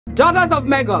Daughters of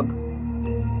Magog,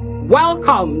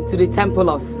 welcome to the temple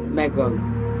of Magog.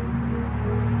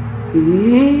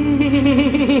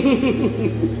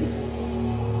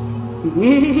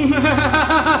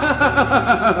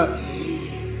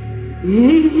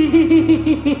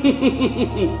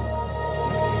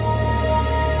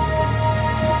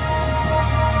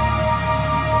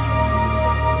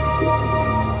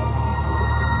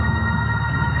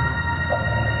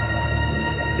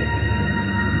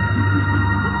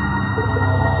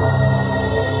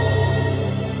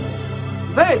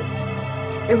 This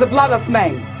is the blood of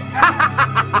men.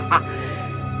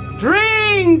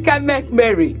 Drink and make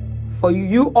merry, for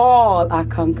you all are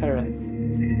conquerors.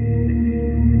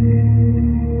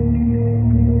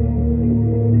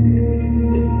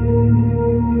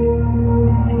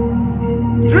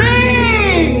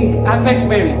 Drink and make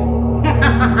merry.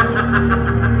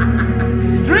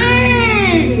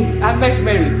 Drink and make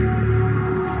merry.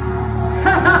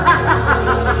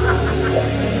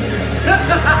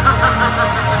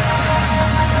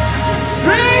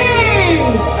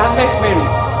 Drink and make merry.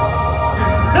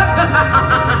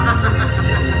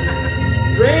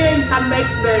 Drink and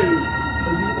make merry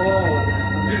for you all.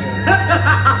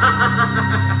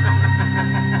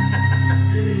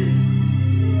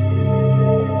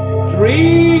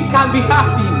 Drink and be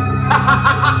happy.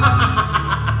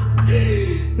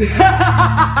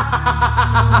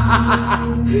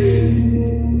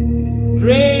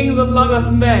 Drink the blood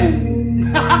of men.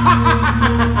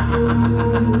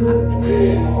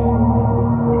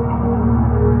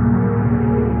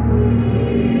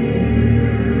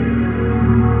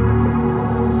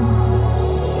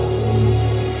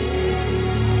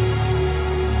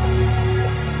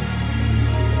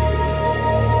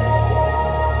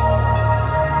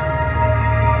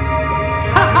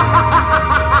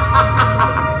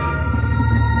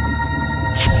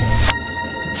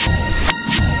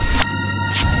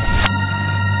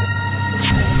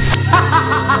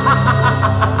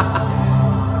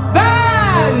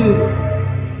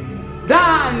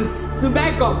 Dance to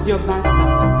make up your master.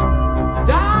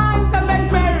 Dance and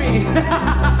make merry.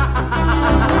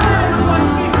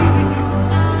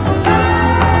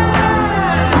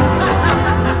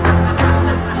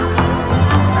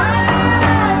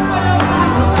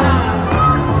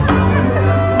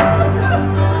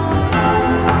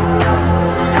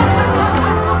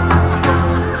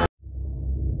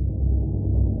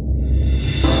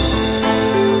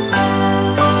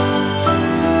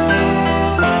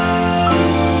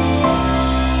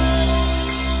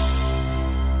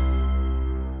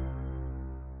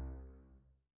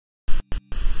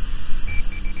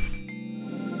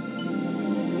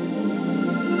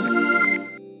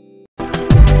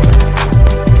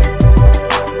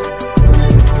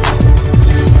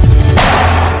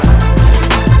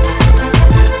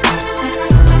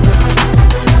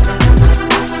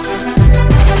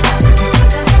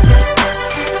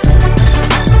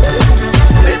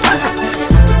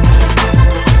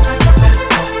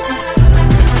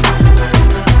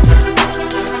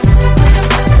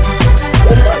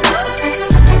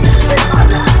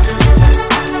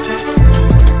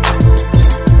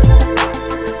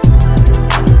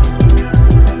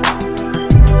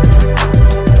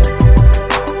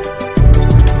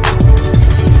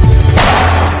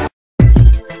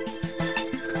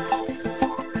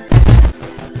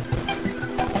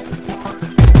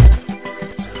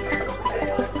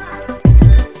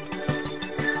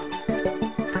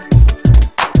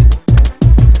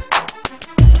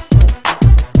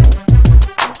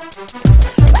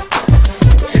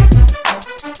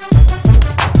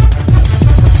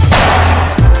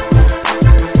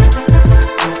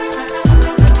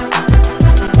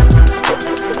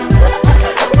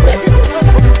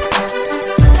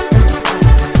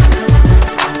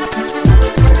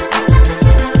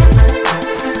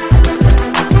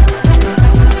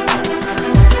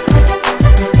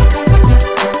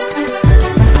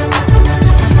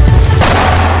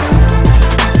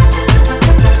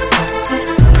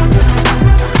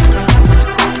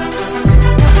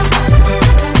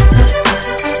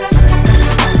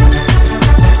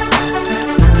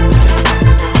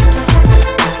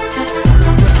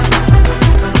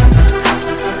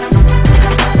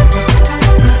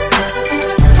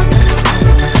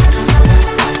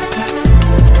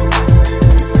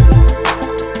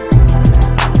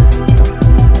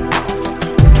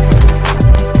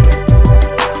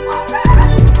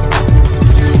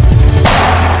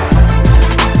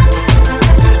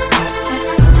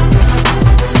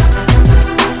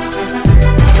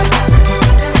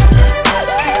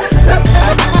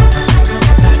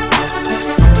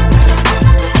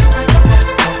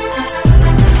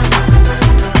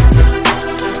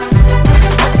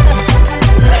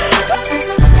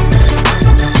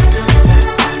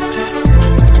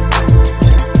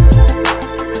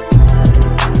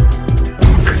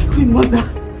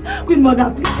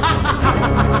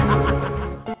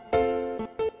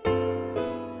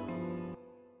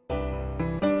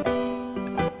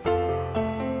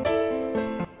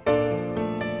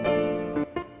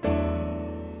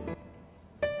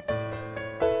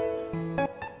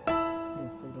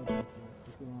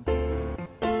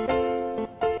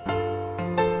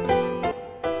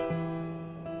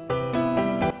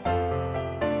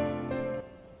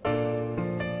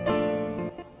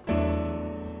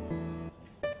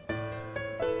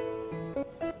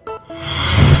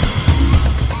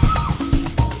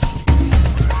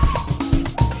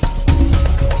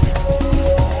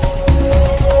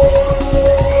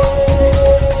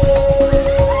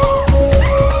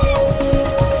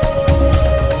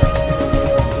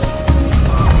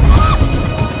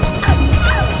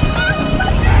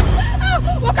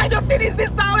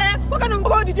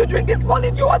 did you drink this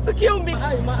morning? You want to kill me?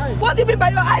 My eye. What do you mean by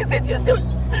your eyes? Did you see?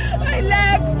 My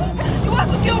leg! You want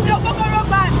to kill me, Okokoro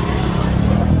man?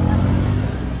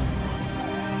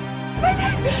 My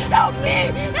leg! Help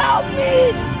me! Help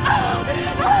me!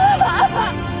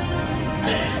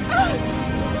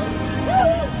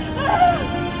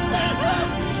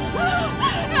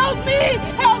 Help me!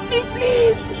 Help me,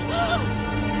 please!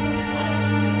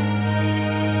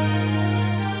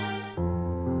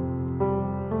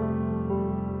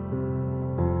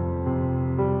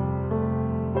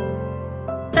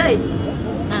 Hey,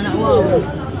 Nana, wow.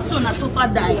 So na sofa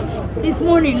die. Since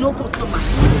morning, no customer.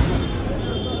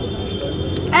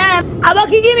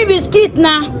 Abaki, give me biscuit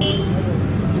now.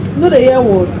 No, the hear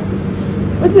word.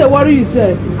 What is the worry you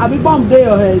say? I be bomb day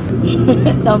your head.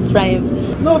 Don't fry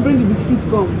him. No, bring the biscuit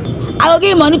come. I will give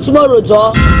you money tomorrow,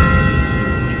 Joe.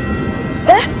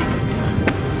 Eh?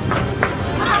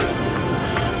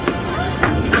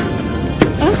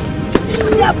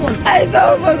 I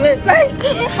know, Mommy.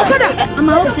 Okada, I'm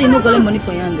hope say you no collect money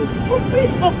for your hand.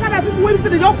 Okada people wait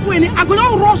till they just win it. I go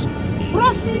down rush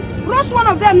one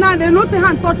of them now. They no say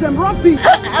hand touch them. Rubbish.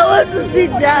 I want to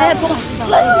sit down.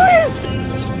 Please.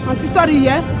 Auntie, sorry,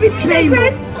 yeah. Pay me.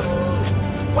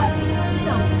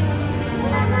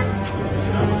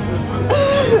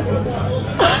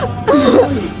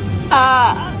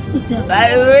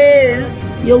 My waist.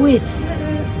 Your waist.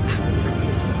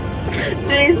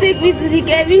 Please take me to the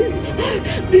chemist.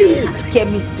 Please.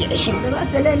 Chemist. Never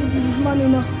tell anything this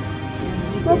morning, no.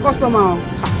 No customer.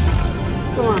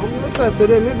 Come on, we'll start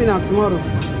today, maybe not tomorrow.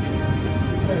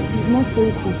 It's not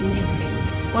so confusing.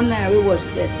 One night we watch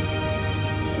set.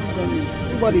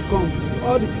 Nobody come.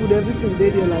 All the food, everything they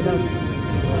there like that.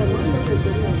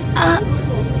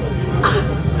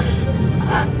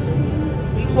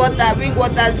 Bring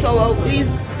water, towel,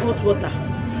 please. Hot water.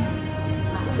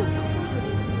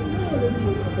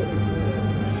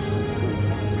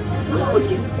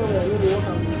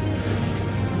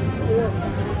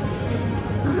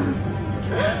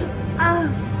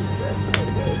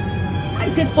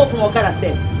 I take 4 from Okada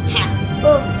self.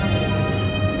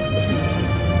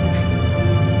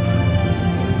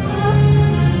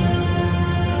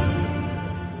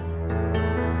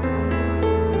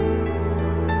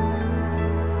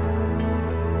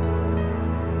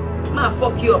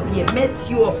 Fuck you up here, mess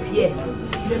you up here.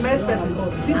 The mess person.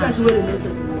 See person where the mess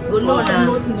person. Go no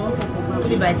now.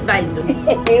 Only by size.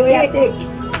 Hey, we take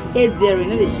 8-0, you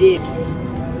know the shape.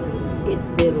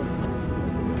 8-0.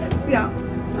 See how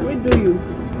we do you.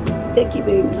 Take it,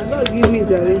 baby. I gotta give me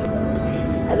Jerry.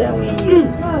 I don't win you.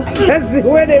 Let's see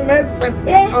where the mess person.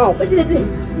 Yeah. Oh, what did they play?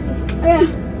 Oh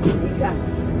yeah.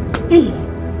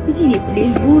 Which is the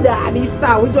place? Buddha, I mean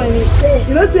star, which one is it?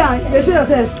 You know, see how you show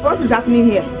yourself. What is happening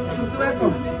here?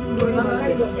 Welcome.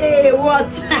 Hey, what?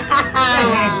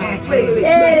 Wait.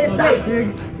 Hey, stop.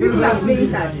 People are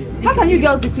playing card. How can you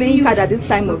girls be playing card at this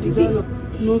time of the day?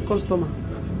 No customer.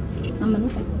 I'm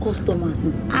not customer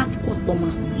since half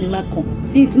customer.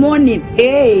 Since morning.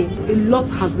 Hey. A lot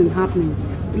has been happening.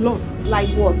 A lot.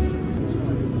 Like what?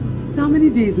 See how many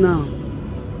days now?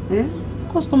 Eh?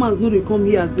 Customers know they come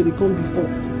here as they come before.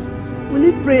 We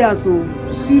need prayers, so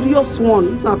serious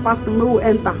one. If not fasting, we will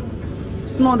enter.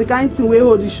 It's not the kind of thing we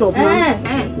hold the shop now.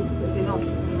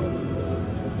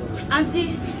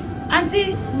 Auntie.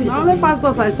 Now only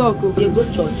pastors I talk. They go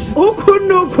church. Oh, couldn't.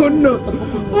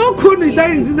 That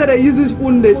is this they use this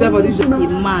spoon they serve for this shop. The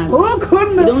man. Oh,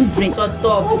 couldn't. They don't drink. Shut up.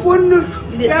 Oh, couldn't.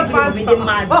 They speak the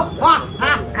mad.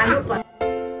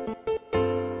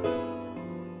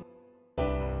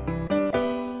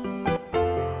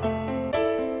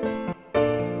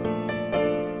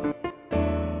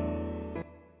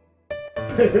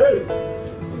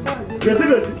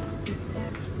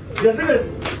 Merci.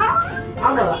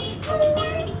 Amala.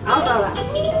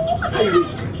 How you doing?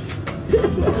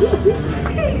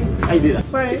 How you doing?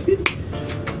 Fine.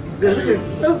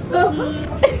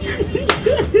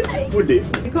 Good day.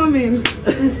 Come in.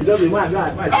 Just my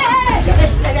God.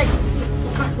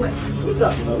 What's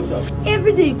up?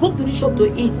 Every day you come to this shop to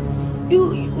eat. We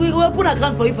will open an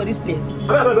account for you for this place.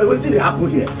 What's in the apple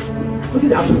here? What's in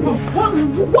the apple?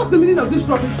 What's the meaning of this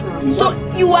rubbish now? So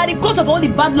you are the cause of all the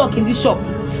bad luck in this shop.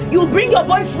 You bring your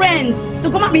boyfriends to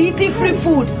come and be eating free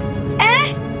food.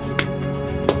 Eh?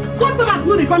 Customers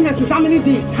know they come here since how many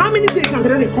days? How many days now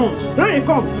they come? They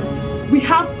come. We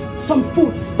have some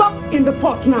food stuck in the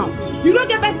pot now. You don't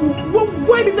get back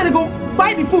when they say they go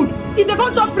buy the food. If they go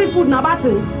chop free food, na bad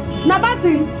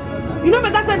thing. You know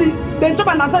better say they chop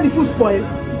and answer the food spoil.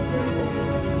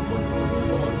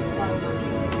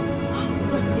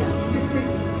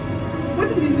 What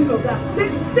is the meaning of that?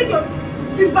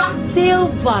 silver?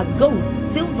 Silver, gold,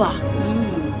 silver.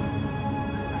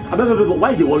 But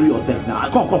why they worry yourself now?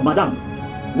 Come, madam.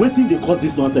 Waiting they cause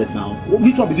this nonsense now.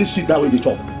 Which one be this shit that way they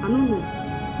chop? I don't know.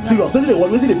 Serious,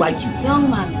 waiting they bite you. Young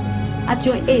man, at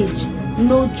your age,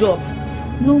 no job,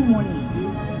 no money,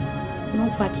 no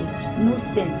package, no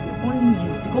sense, only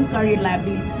you. You can't carry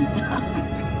liability.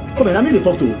 Come on, I mean they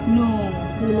talk to. No.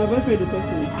 My boyfriend they talk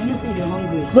to me. I know say you're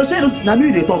hungry. No, she knows. I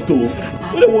mean they talk to.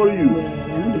 What they worry you? Well,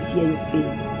 I know they fear your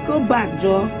face. Go back,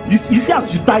 Joe. You see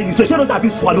as you tie this, so she knows I be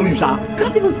swallow you, sha.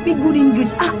 Can't even speak good English.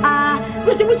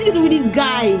 What you do with this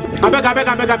guy? I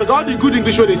beg. All the good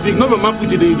English they speak, no man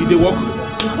put it they work.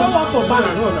 So work for bank.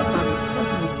 I don't understand.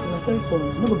 Sorry for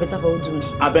no go better for doing.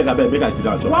 I beg, make I sit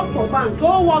down, Joe. Work for bank.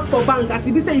 Go work for bank. As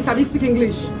you be say you sabi speak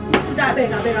English. I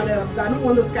beg. I don't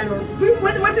want those kind of.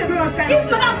 What they do those kind If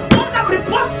of? madam don't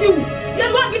report you, you're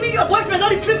the one giving your boyfriend all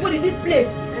the free food in this place.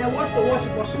 Wash to wash,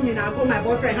 pursue me now. Go my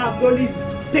boyfriend house. Go live.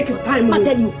 Take your time. I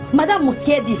tell you, madam must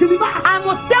hear this. Silver. I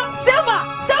must tell Silver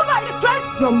in the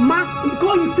press. Your man,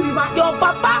 call you Silver. Your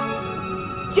papa,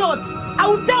 George. I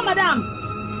will tell madam.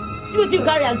 See what you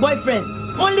carry as boyfriends.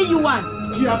 Only you want.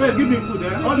 Gee, I beg, give me food,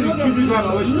 eh? All the give me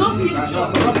ground away. No food.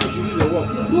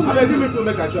 I beg, give me food,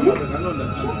 make I chop. I know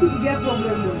that. Some people get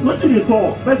problem. What do they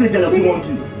talk? Let's say jealousy won't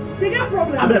kill. They get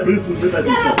problem. I better bring food to the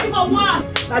person. Jealousy for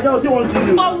what? I jealousy won't kill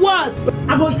you. For what?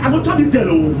 I go chop this girl,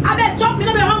 oh. I bet chop you,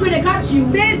 don't be hungry, they catch you.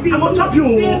 Baby. I go chop you.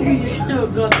 Baby. Oh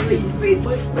God, please. Sweet.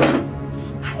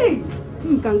 Hey,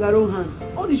 think kangaroo hand.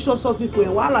 All these short people,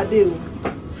 while are they?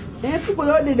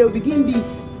 People all day they'll begin beef.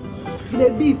 The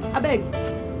beef. I beg.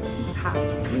 Sit hard.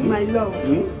 My love.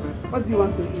 What do you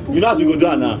want to eat? You know how to go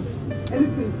do it now.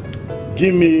 Anything.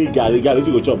 Give me gari,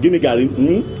 you go chop. Give me gari,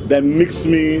 then mix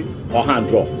me or hand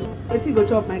draw. Let you go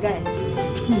chop, my guy.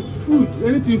 Food,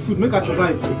 anything food, make us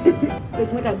survive.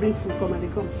 Wait, make I bring food. Come and they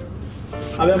come.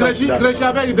 Gracie,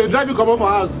 I beg, they drive you come up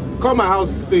our house. Come my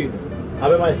house, stay.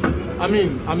 I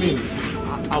mean,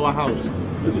 our house.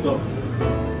 Let's go.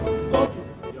 Go to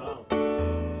your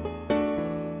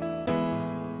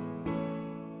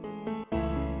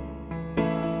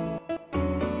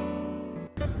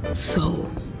house. So,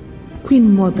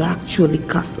 Queen Mother actually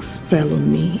cast a spell on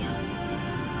me.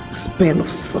 A spell of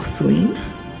suffering.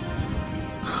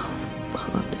 Oh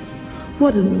God,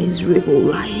 what a miserable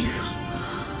life.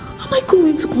 Am I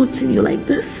going to continue like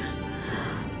this?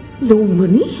 No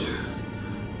money,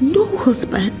 no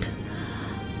husband,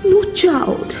 no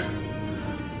child.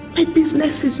 My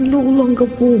business is no longer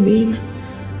booming.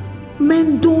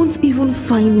 Men don't even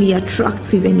find me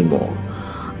attractive anymore,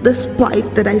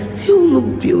 despite that I still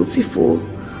look beautiful.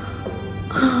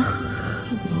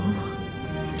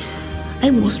 I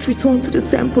must return to the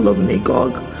temple of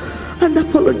Magog and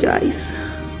apologize.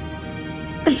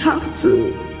 I have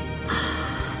to.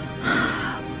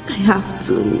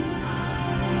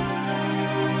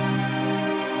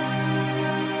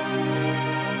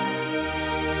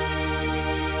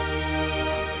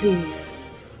 Please,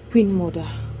 Queen Mother,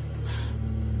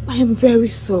 I am very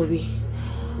sorry.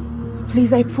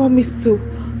 Please, I promise to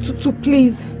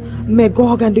please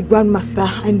Magog and the Grandmaster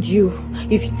and you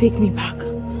if you take me back.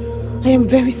 I am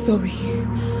very sorry.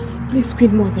 Please,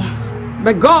 Queen Mother.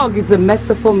 Magog is a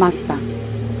merciful master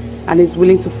and is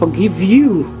willing to forgive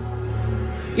you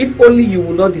if only you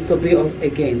will not disobey us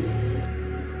again.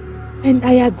 And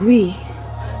I agree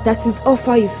that his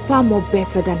offer is far more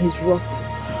better than his wrath.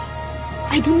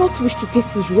 I do not wish to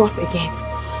taste his wrath again.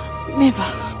 Never.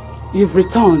 You've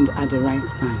returned at the right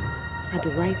time. At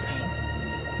the right time.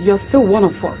 You're still one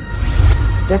of us,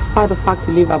 despite the fact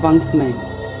you live amongst men.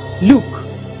 Look,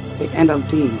 the end of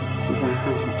days is at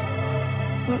hand.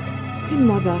 But, Queen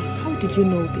Mother, how did you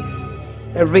know this?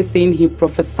 Everything he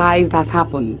prophesied has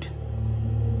happened.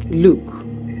 Look,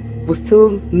 we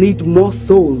still need more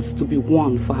souls to be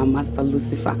won for her master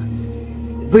Lucifer.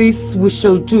 This we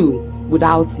shall do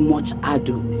without much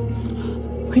ado.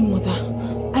 Queen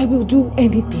Mother, I will do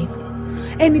anything.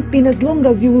 Anything as long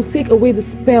as you will take away the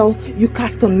spell you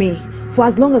cast on me. For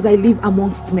as long as I live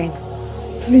amongst men.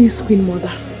 Please, Queen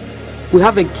Mother. We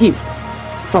have a gift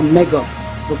from Magog,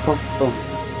 the firstborn.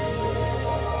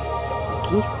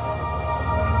 Gift?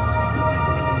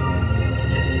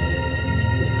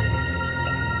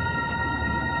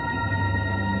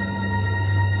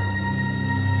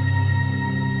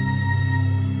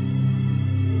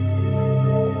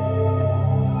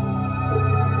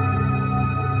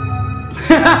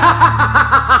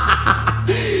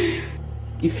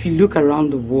 If you look around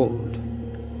the world,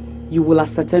 you will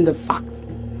ascertain the fact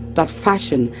that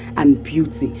fashion and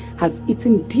beauty has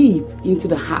eaten deep into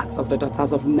the hearts of the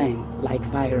daughters of men like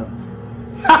virus.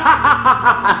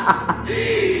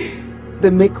 They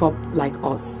make up like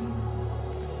us.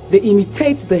 They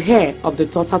imitate the hair of the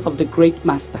daughters of the great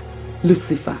master,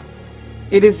 Lucifer.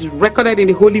 It is recorded in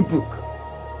the holy book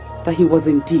that he was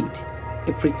indeed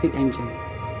a pretty angel.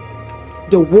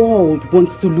 The world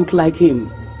wants to look like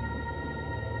him.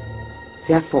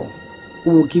 Therefore,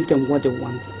 we will give them what they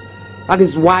want. That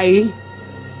is why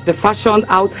they fashioned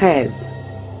out hairs,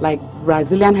 like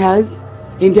Brazilian hairs,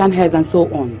 Indian hairs, and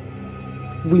so on.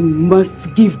 We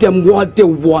must give them what they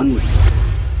want.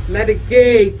 Let the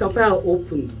gates of hell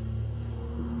open.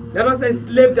 Let us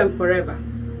enslave them forever.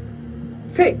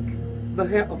 Take the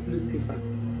hair of Lucifer.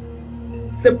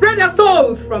 Separate their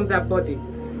souls from their body.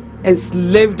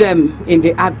 Enslave them in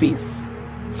the abyss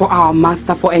for our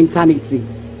master for eternity.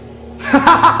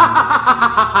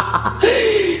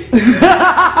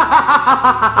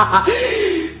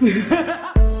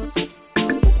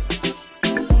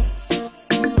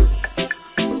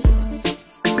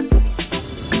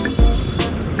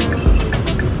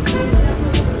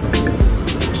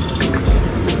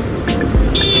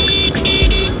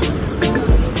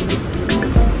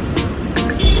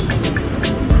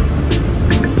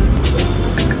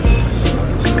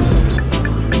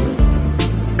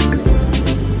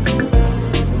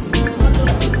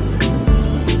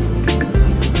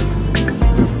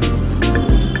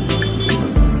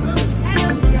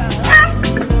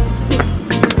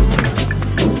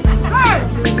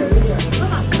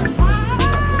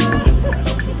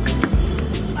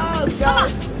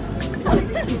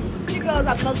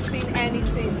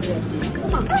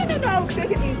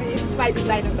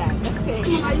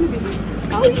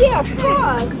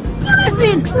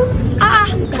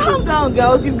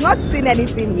 You've not seen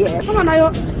anything yet. Come on,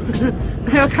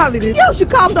 you're calm. You should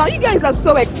calm down. You guys are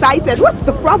so excited. What's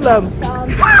the problem?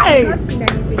 Hey!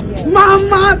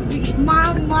 Mama,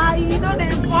 you don't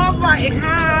involve my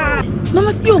hair.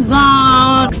 Mama, see your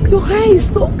gown. Your hair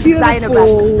is so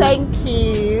beautiful. Thank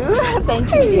you.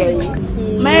 Thank you.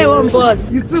 My own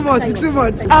boss. You too much.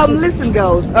 Listen,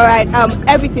 girls. All right.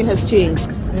 Everything has changed.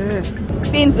 Yeah.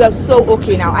 Things are so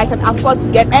okay now. I can afford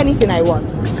to get anything I want.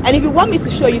 And if you want me to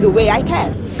show you the way, I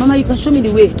can. Mama, you can show me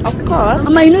the way. Of course.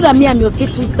 Mama, you know that me, I'm your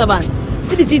faithful servant.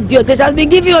 See this idiot, she has been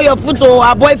giving all your food to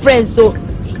her boyfriend, so.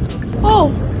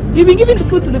 Oh, you've been giving the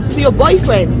food to your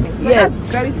boyfriend? Yes. That's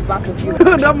very smart of you.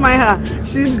 Don't mind her.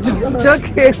 She's just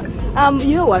joking.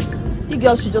 You know what? You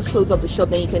girls should just close up the shop,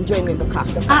 then you can join me in the car.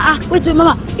 Wait,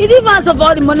 Mama. You didn't answer for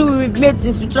all the money we've made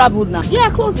since we traveled now. Yeah,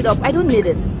 close it up. I don't need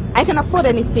it. I can afford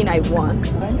anything I want.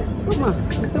 Come on,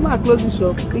 you say I close the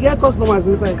shop. We get customers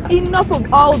inside. Enough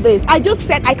of all this. I just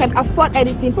said I can afford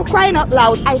anything. For crying out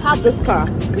loud, I have this car.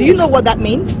 Do you know what that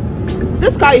means?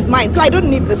 This car is mine, so I don't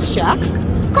need this shack.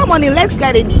 Come on in, let's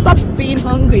get in. Stop being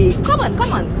hungry. Come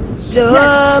on.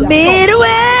 Show me the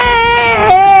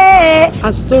way.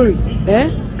 Her story,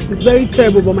 is very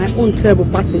terrible, but my own terrible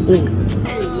passing on.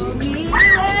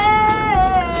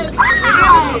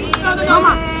 No,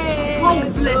 Mama.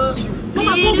 God bless you.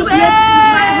 Mama, God bless you.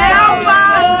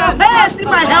 Hey, see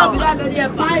my help. My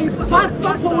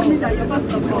pastor told me that you're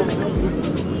first of all.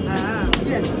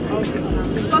 Yes. Okay.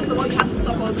 First of all, you have to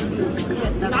stop all the food.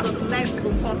 Yes. You have to learn to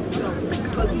comport yourself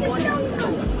because money is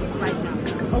low right now.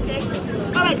 Okay?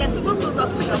 Alright then, so go close up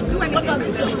the shop. Do anything to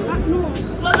them. No.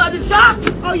 Close up the shop?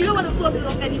 Oh, you don't want to close it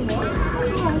up anymore? No,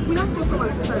 we have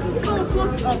customers inside. No,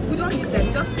 close it up. We don't need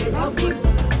them. Just say okay.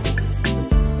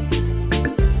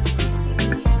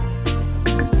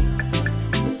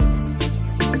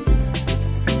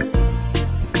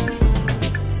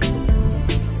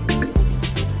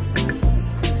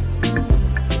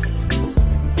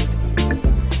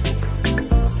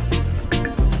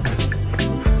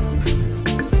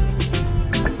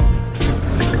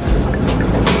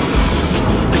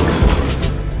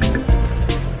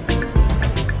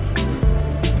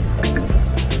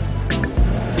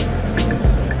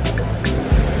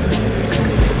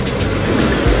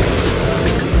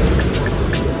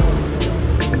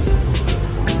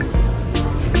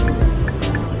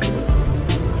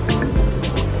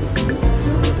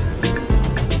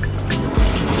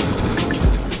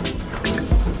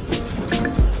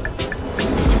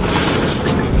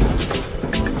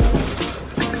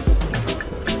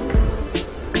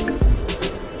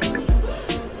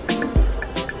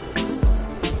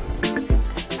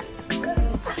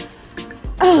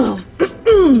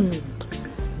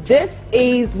 This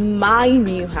is my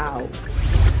new house.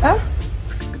 Huh?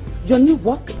 Your new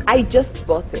what? I just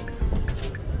bought it.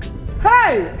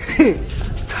 Hey!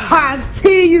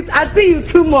 Auntie, you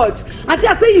too much. Auntie,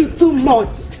 I say you too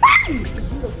much.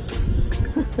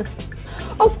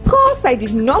 Of course I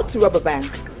did not rob a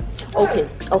bank.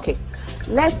 Okay.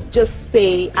 Let's just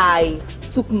say I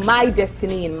took my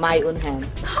destiny in my own hands.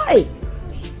 Hi!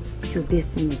 It's your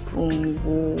destiny strong.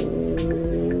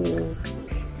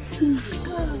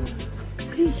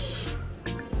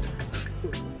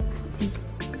 See,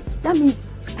 that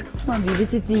means I can't be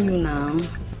visiting you now.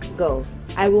 Girls,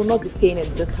 I will not be staying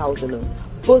in this house alone.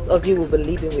 Both of you will be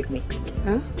living with me.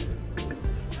 Huh?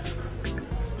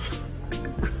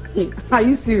 Are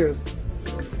you serious?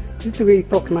 This is the way you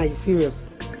talk now, you serious?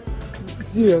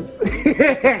 Serious?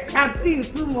 Auntie, you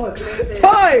too much.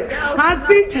 Toy!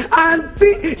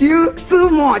 Auntie, you too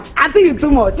much. Auntie, you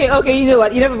too much. Okay, you know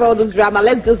what? You never have all this drama.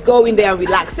 Let's just go in there and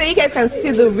relax so you guys can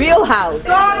see the real house.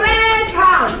 Correct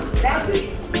house! That's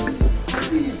it.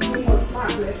 Auntie, you too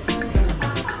much.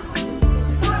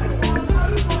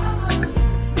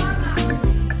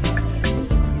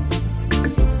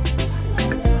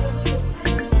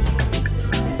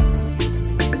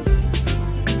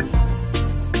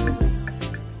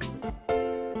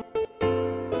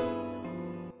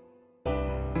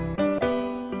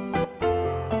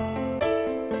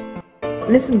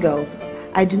 Listen, girls,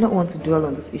 I do not want to dwell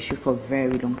on this issue for a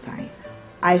very long time.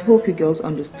 I hope you girls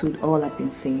understood all I've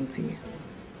been saying to you.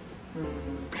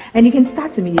 And you can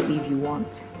start immediately if you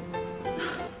want.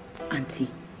 Auntie,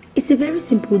 it's a very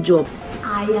simple job.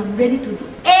 I am ready to do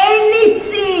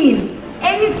anything,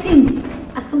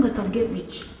 as long as I'll get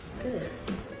rich.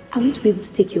 I want to be able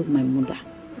to take care of my mother,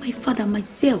 my father,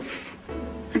 myself.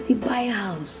 Auntie, buy a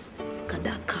house, look at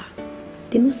that car.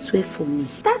 They don't swear for me.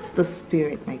 That's the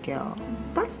spirit, my girl.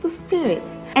 That's the spirit.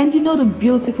 And you know the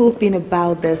beautiful thing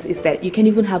about this is that you can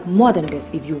even have more than this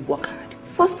if you work hard.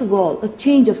 First of all, a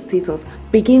change of status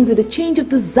begins with a change of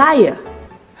desire.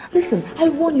 Listen, I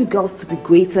want you girls to be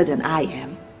greater than I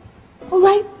am.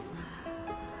 Alright?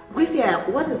 Gwifia,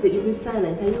 what is it? You've been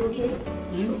silent. Are you okay?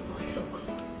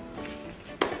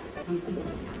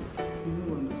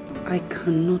 I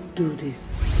cannot do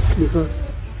this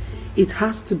because it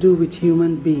has to do with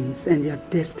human beings and their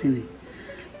destiny.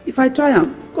 If I try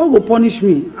God will punish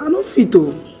me. I don't fit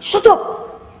to. Shut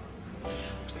up!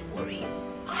 Don't worry.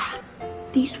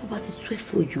 These robbers swear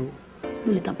for you.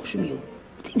 Don't let them push me.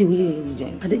 At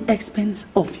the expense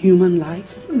of human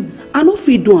lives? I no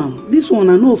fit do am. This one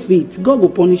I no fit. God will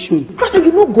punish me. Christ,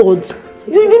 you know God.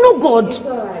 You know God. It's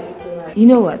alright. You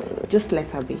know what? Just let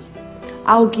her be.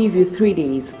 I'll give you 3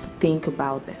 days to think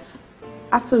about this.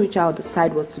 After which I'll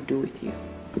decide what to do with you.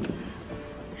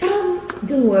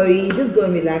 Don't worry, just go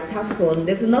and relax, have fun.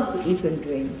 There's enough to eat and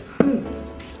drink.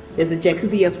 There's a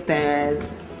jacuzzi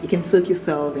upstairs. You can soak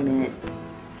yourself in it.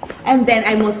 And then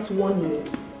I must warn you,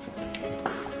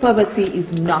 poverty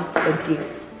is not a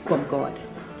gift from God.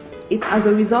 It's as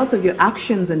a result of your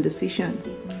actions and decisions.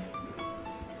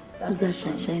 What's that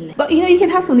shine like? But you know, you can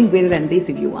have something greater than this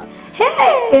if you want.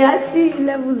 Hey, I see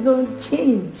levels don't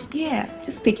change. Yeah,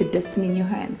 just take your destiny in your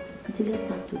hands. Until let's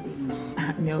start today now.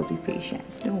 No, be patient.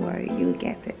 Don't worry, you'll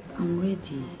get it. I'm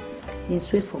ready. Then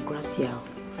swear for Gracia.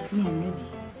 Me, I'm ready.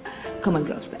 Come on,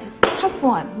 go upstairs. Have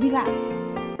fun. Relax.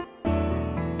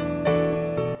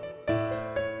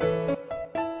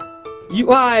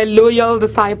 You are a loyal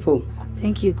disciple.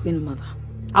 Thank you, Queen Mother.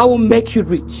 I will make you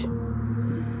rich.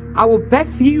 I will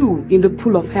bathe you in the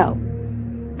pool of hell,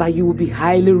 that you will be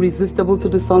highly resistible to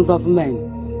the sons of men.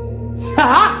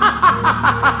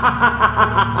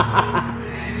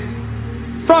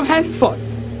 From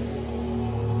henceforth,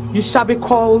 you shall be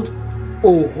called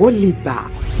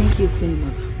Oholiba. Thank you, Queen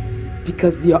Mother.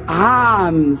 Because your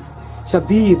arms shall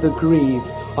be the grave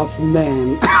of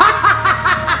men.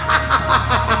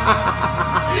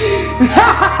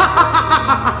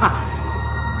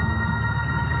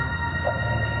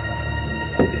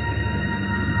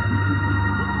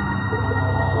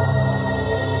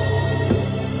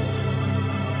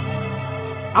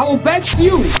 I will bathe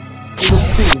you in the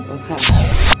pool of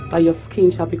hell, that your skin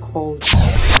shall be called.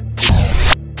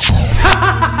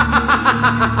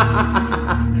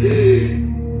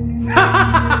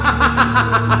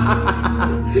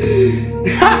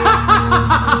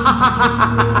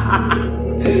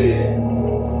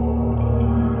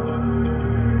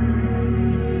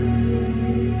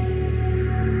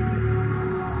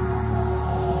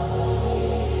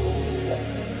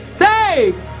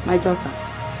 Take, my daughter.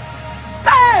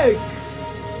 Take!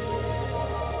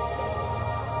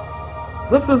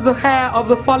 This is the hair of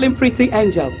the fallen pretty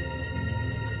angel.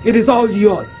 It is all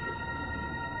yours.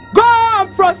 Go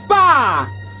and prosper!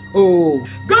 Oh,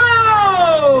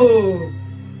 go!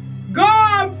 Go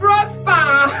and prosper!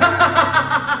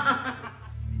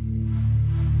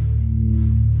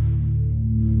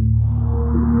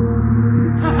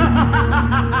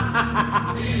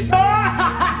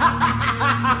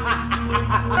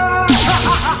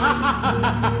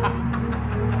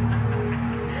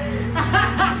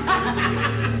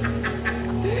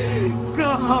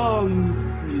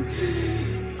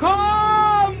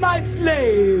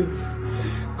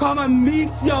 come and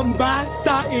meet your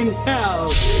master in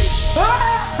hell.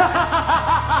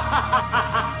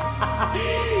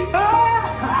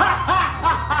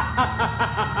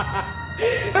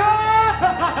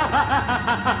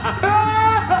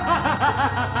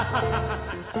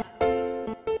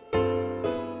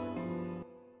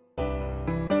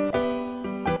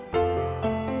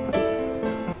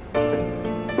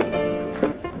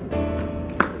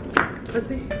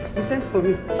 Auntie, you sent for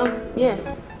me. Yeah.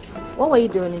 What were you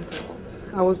doing inside?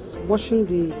 I was washing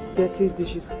the dirty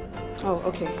dishes. Oh,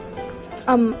 okay.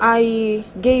 I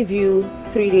gave you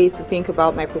 3 days to think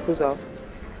about my proposal,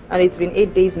 and it's been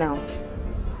 8 days now.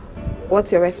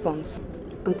 What's your response?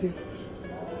 Auntie,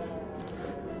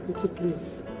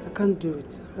 please, I can't do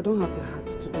it. I don't have the heart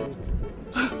to do it.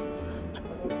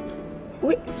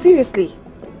 Wait, seriously?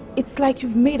 It's like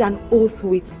you've made an oath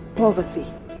with poverty.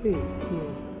 Hey,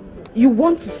 no. You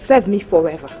want to serve me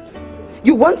forever.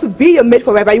 You want to be a maid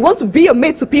forever. You want to be a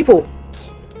maid to people.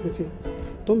 Auntie,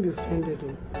 don't be offended.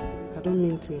 I don't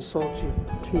mean to insult you.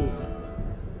 Please.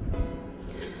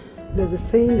 There's a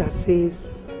saying that says,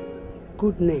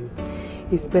 good name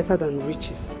is better than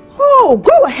riches. Oh,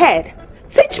 go ahead.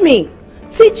 Teach me.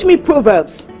 Teach me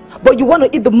proverbs. But you want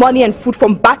to eat the money and food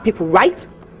from bad people, right?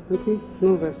 Auntie,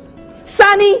 no verse.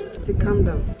 Sunny! Auntie, calm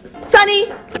down. Sunny!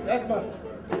 Yes, ma'am.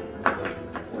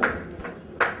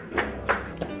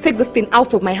 Take this thing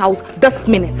out of my house this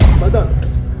minute. Madam,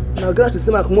 now grass is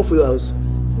saying I come up for your house.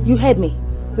 You heard me.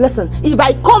 Listen, if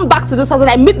I come back to this house and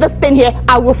I meet this thing here,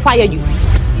 I will fire you.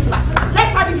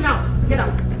 Let's have it now. Get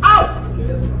out. Out!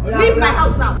 Yes. Leave my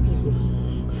house now.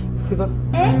 Siva.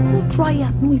 No try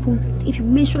her. No, if you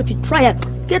make sure if you try her,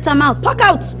 get him out. Pack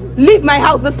out. Leave my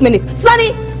house this minute.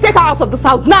 Sonny, take her out of this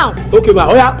house now. Okay, ma.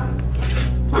 Oh yeah.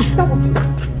 Stop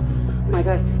it. My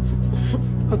guy.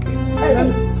 Okay.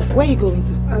 Where are you going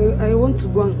to? I want to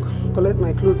go and collect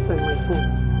my clothes and my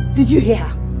phone. Did you hear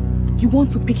her? You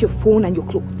want to pick your phone and your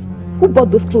clothes. Who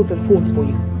bought those clothes and phones for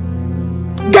you?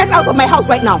 Get out of my house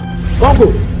right now.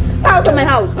 Go. Out of my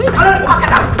house.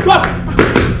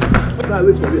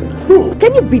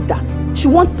 Can you beat that? She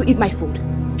wants to eat my food.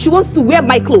 She wants to wear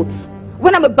my clothes.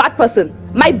 When I'm a bad person,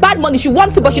 my bad money, she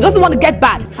wants it, but she doesn't want to get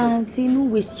bad. Auntie, no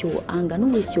waste your anger, no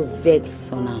waste your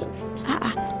vex on her.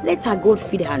 Let her God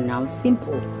feed her now.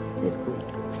 Simple. Let's go.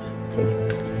 Take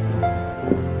it.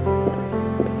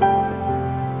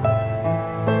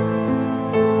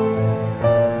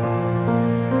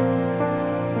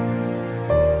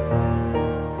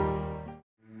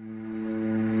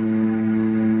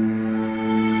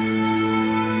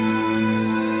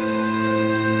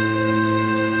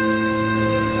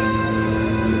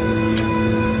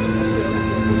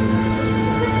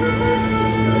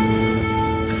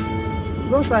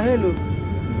 Hello.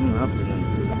 Afternoon.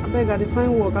 I beg, I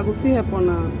find work. I go feel help on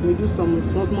to do some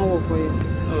small work for you.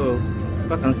 Oh,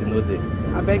 vacancy no day.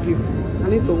 I beg you. I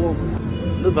need to work.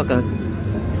 No vacancy.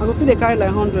 I go feel they carry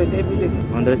like 100 every day.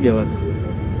 100 pay what?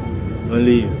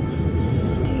 Only you.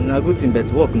 Na good thing, but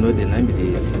work no day. 9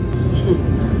 be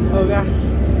Okay.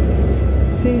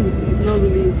 Things is not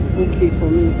really okay for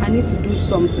me. I need to do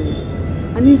something.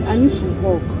 I need to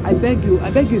work. I beg you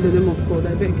in the name of God,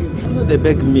 I beg you. No, they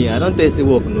beg me. I don't tell you say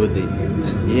work no day.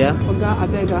 Yeah? Okay, I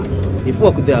beg her. If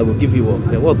work there, I will give you work.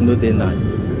 The work no day now.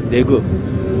 They go.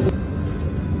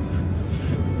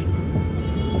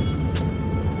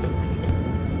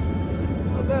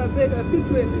 Okay, I beg, I feel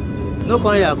to anything. No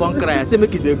come here, come cry. I say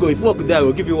make it they go. If work there, I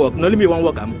will give you work. No, let me one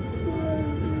work.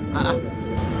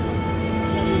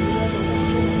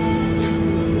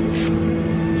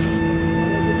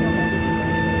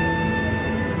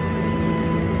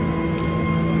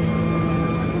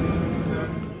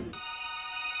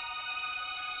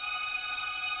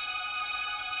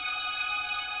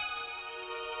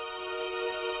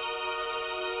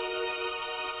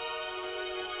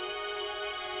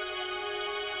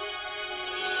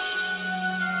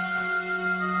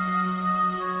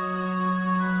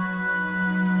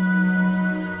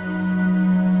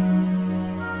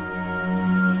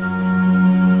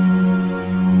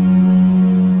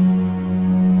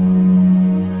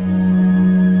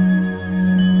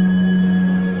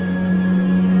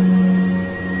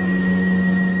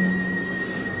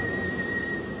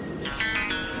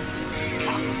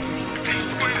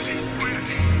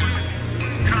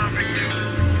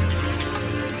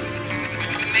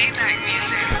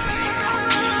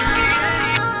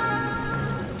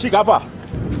 Chikafa.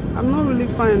 I'm not really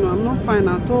fine. I'm not fine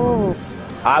at all.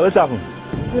 What's happened?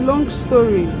 It's a long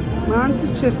story. My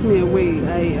auntie chased me away.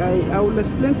 I will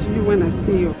explain to you when I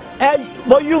see you. Hey,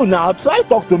 but you now, try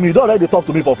talk to me. You don't already talk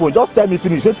to me for phone. Just tell me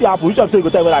finish. What's happened? Which I'm saying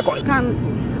you go tell me when I call.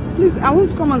 Please, I want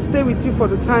to come and stay with you for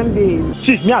the time being.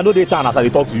 Chief, me I know the town as I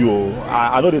talk to you.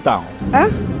 I know the town. Eh?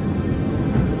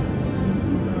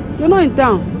 You're not in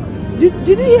town. Did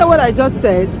you hear what I just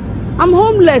said? I'm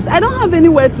homeless. I don't have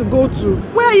anywhere to go to.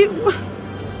 Where are you?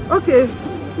 Okay.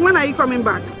 When are you coming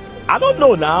back? I don't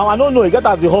know now. I don't know. You get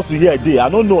as the hustle here a day. I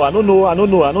don't know when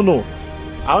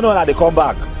they come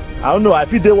back. I don't know. I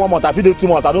feel day 1 month. I feel day 2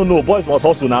 months. I don't know. Boys must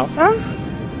hustle now. Huh?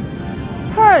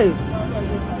 Hey.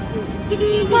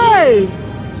 Hey.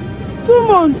 2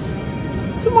 months.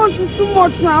 2 months is too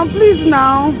much now. Please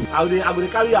now. I will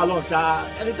carry you along, Sha.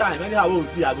 Anytime, anyhow we'll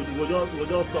see. We'll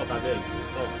just stop and then.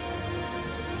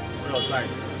 We're outside.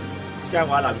 Which kind of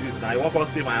while like this now? You want to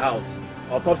stay in my house?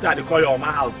 Or top say I call you on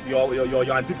my house.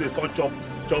 Your auntie place can't chop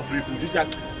free food. You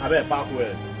just I better park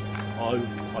where? Or you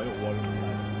worry.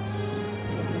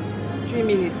 It's 3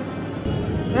 minutes.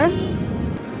 Eh?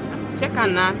 Check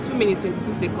on now. 2 minutes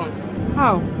 22 seconds.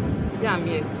 How? See, I'm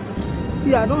here.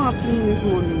 See, I don't have 3 minutes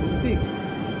money. Big.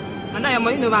 And now your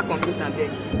money never complete and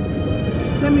beg.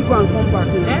 Let me go and come back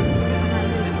now. Eh?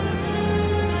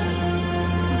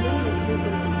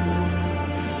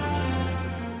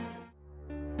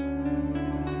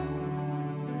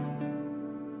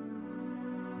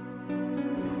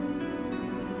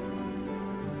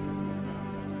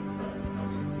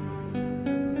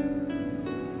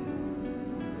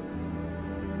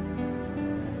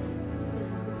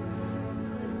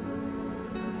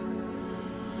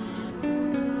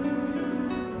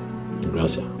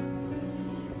 Gracia.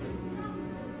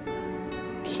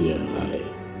 See,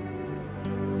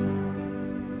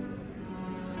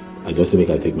 I just make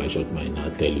I take my short mind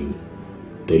and tell you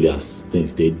as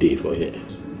things stay day for here.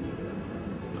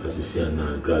 As you see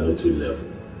now, gratitude level.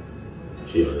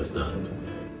 You understand?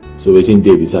 So waiting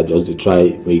day beside just to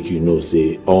try make you know,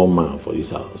 say all man for this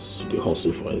house, they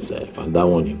hustle for himself, and that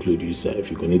one include yourself.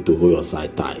 You need to hold your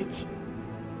side tight.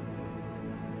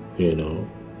 You know.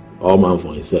 All man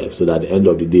for himself, so that at the end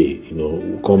of the day, you know,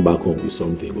 we'll come back home with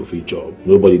something, we'll fit job.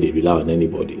 Nobody they rely on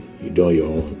anybody. You do on your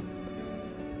own.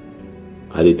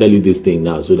 I they tell you this thing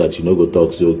now so that you know go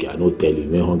talk, say okay, I don't tell you,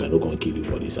 when hunger no gonna kill you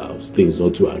for this house. Things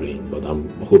not too arranged, but I'm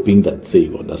hoping that say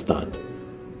you understand.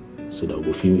 So that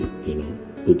we'll feel, you know,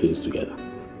 put things together.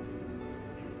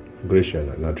 Gracia,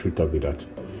 not true talk with that.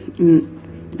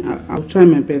 I'll try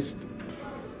my best.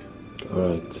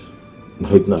 Alright.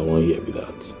 Right now I won't hear with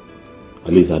that.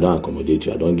 At least I don't accommodate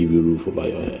you. I don't give you roof over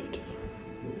your head.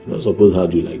 You're not supposed to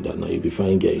have you like that. Now you'll be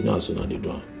fine, girl. You know how soon they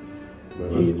do.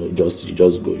 You know, you just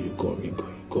go, you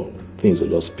come. Things are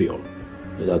just pure.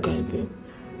 That kind of thing.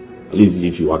 At least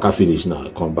if you work out finish now,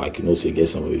 come back, you know, say get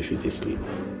somewhere if you they sleep.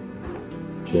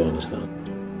 Do you understand?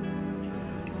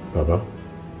 Baba,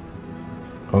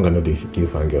 I'm gonna do if you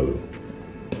find girl.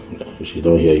 She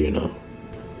don't hear you now.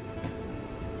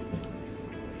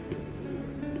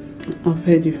 I've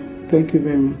heard you. Thank you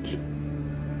very much.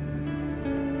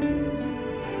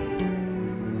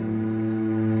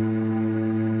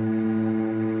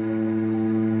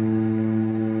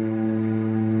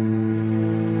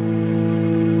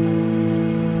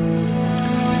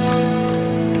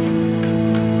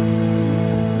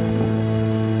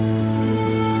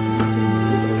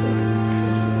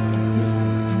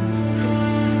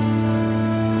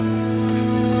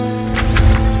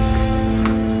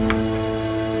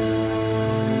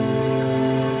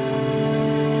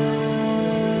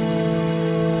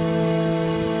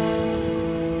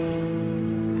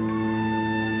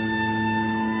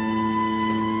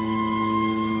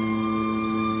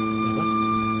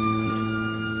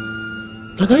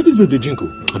 I carry this baby Jinko.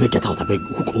 I beg get out, I beg.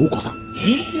 Who calls her?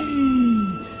 Hey.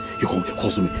 You come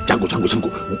hustle me. Django.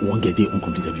 One get there,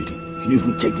 uncompleted building. You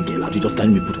even check the girl out, you just carry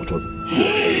me put on trouble.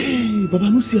 Hey, Baba,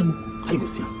 no see him. How you go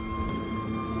see him?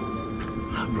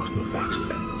 Bros, no vex.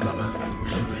 Baba, no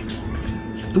vex.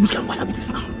 Which kind of what be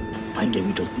this now? Fine girl,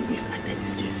 we just the waste. I tell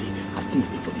this girl, say, as things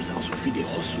they for this house, we feel the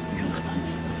hustle. You understand?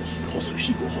 Hustle,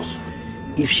 she go hustle.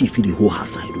 If she feel the whole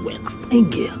house side well, a fine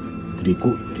girl, they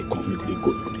go, they come, they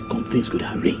go. Things could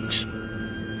arrange.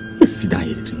 Let's sit down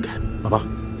here and drink that. Baba,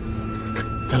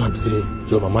 tell him say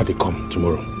your mama they come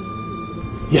tomorrow.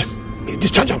 Yes,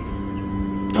 discharge him.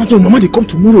 Tell him say your mama they come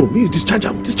tomorrow. Discharge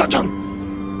him.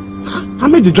 I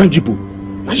made the drink people.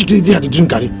 Now she get there at the drink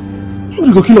carry.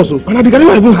 You go kill us. And the carry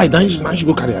will even hide. Now she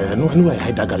go carry. I know I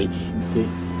hide that carry. Say,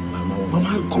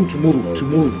 mama come tomorrow.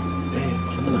 Tomorrow.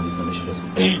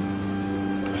 I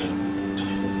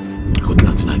go tell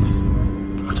her tonight.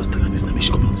 I just tell her this time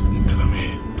she come out. Tell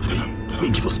her.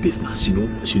 Give her space now. She know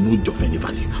your friend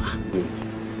value. Wait.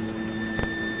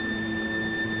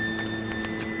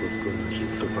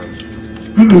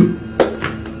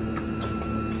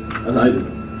 That's how I do.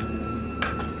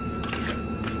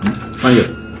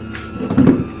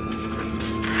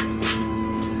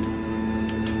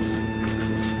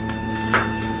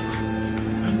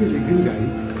 the green guy.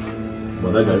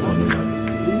 But that guy for me, man.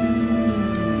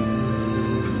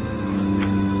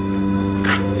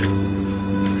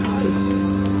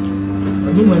 I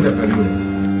don't mind that anyway.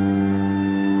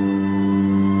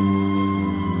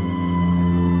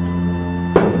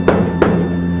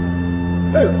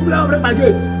 Hey, come down, break my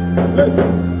gate. Wait.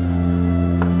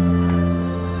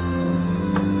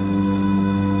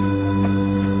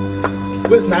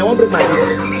 Wait, now I won't break my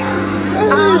gate.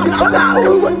 Madam,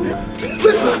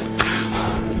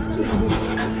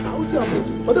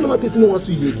 I'm not wants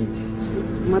to you again.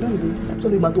 Madam, I'm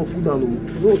sorry, matter of food down.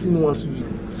 You don't see no one to you.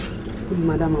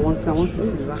 Madam, I want to see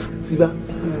Silva. Silva?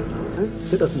 Yeah.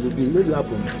 Let us be. Let it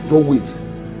happen. Don't wait.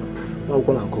 I'll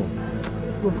call and come.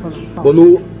 But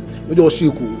no just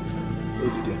shake you.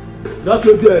 Just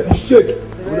wait there. You shake.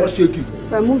 We'll just shake you.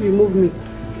 If I move, you move me.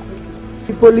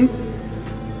 The police?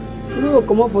 No,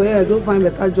 come up for here. Don't find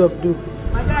better job do.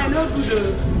 My guy, no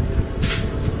good.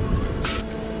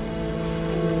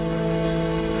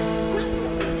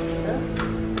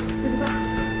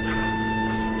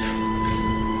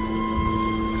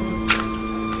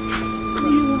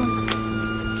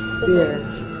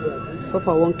 See,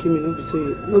 suffer won't kill me, no be so.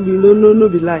 No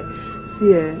be lie.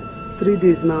 See, 3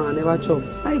 days now, I never chop.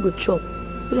 How you go chop?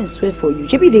 We don't swear for you.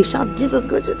 Maybe they shout, Jesus,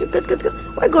 God.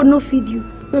 Why God no feed you?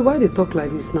 Hey, why they talk like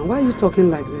this now? Why are you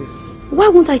talking like this? Why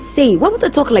won't I say? Why won't I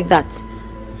talk like that?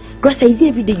 Gracia, is it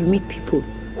every day you meet people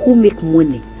who make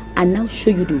money and now show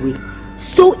you the way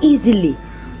so easily?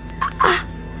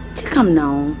 Check them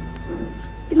now.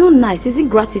 It's not nice. It's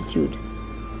ingratitude.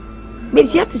 Babe,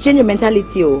 you have to change your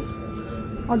mentality, oh.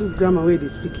 All this grammar way they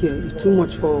speak here is too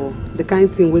much for the kind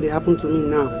of thing where they happen to me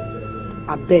now.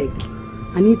 I beg.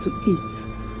 I need to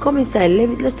eat. Come inside.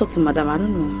 Let's talk to madam. I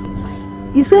don't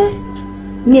know. You say?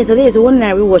 Yes, there's one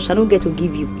naira wash I don't get to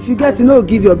give you. If you get to know,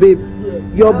 give your babe.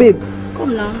 Yes. Your babe.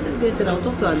 Come now. Let's go inside. I'll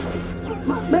talk to auntie.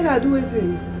 Make her do it.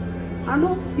 I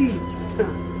no fit.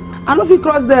 I no fit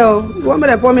cross there. You want me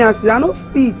to pour me and see? I no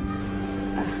fit.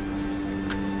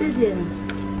 Stay there.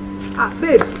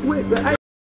 Babe, wait.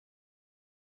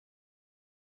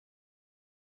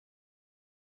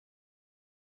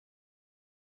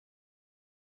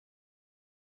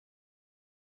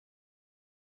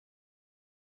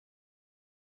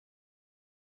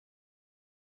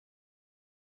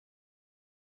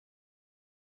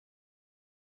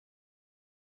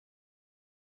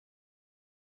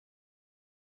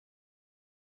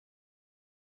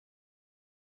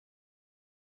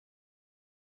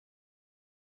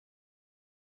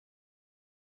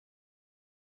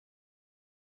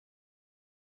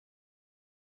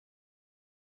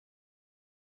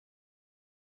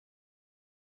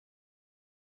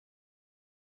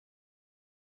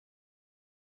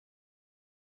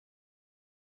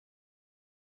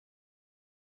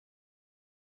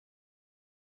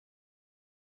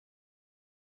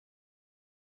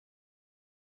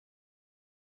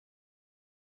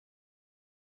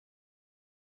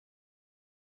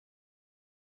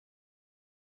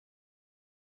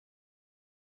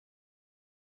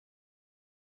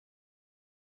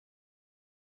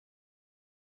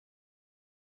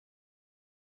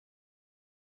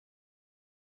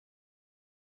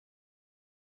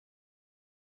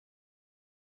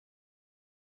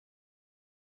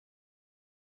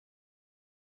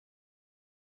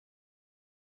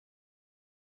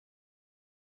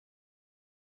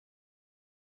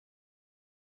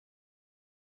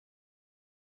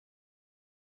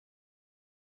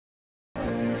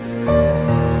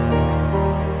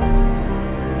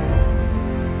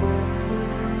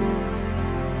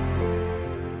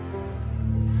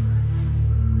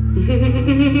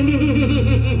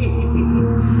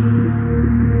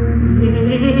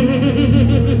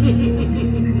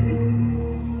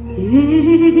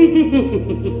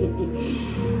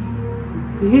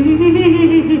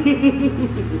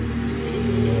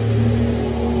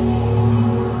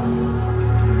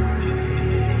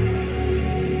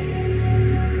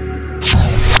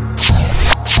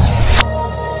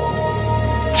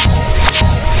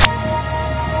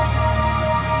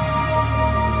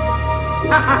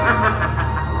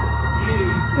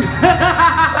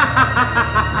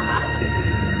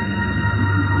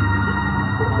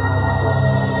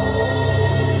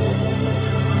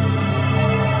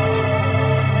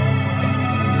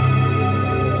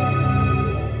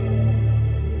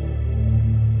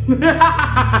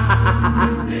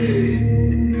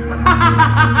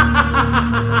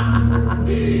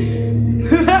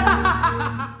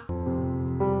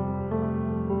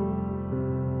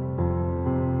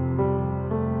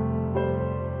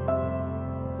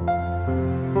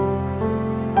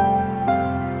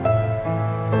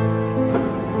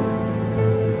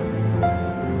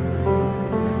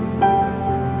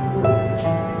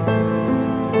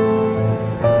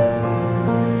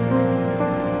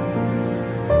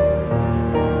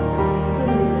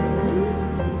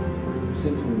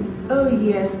 Sent for me. Oh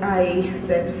yes, I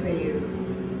sent for you.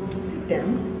 Sit down.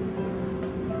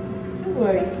 Don't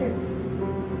worry, sit.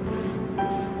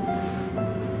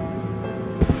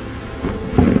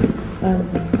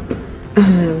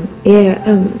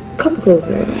 Come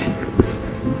closer.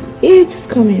 Yeah, just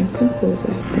come here, come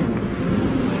closer.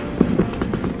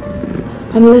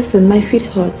 Listen, my feet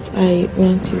hurts. I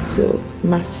want you to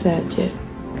massage it.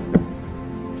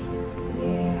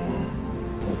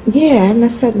 Yeah, I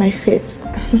massage my feet.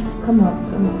 Come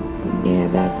on, come on. Yeah,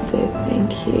 that's it.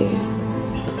 Thank you.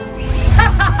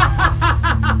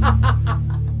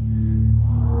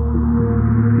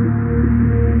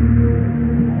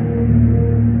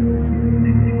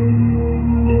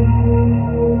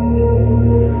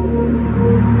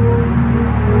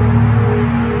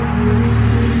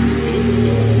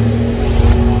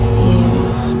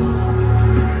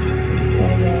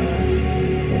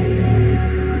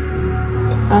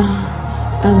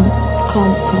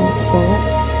 Come forward.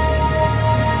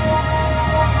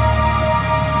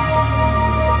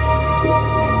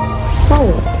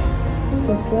 Forward.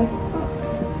 Press up.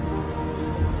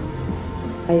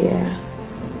 Higher.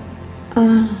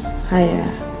 Higher.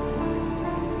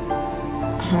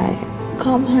 Higher.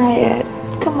 Come higher.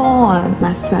 Come on.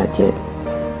 Massage it.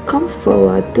 Come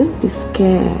forward. Don't be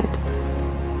scared.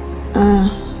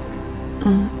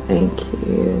 Thank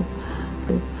you.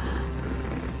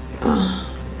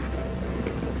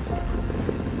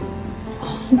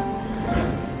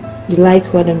 You like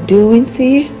what I'm doing to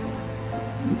you?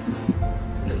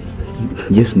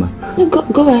 Yes, ma'am. No,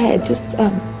 go ahead, just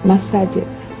massage it.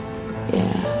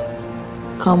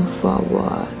 Yeah. Come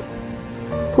forward.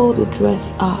 Pull the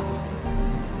dress up.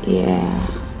 Yeah.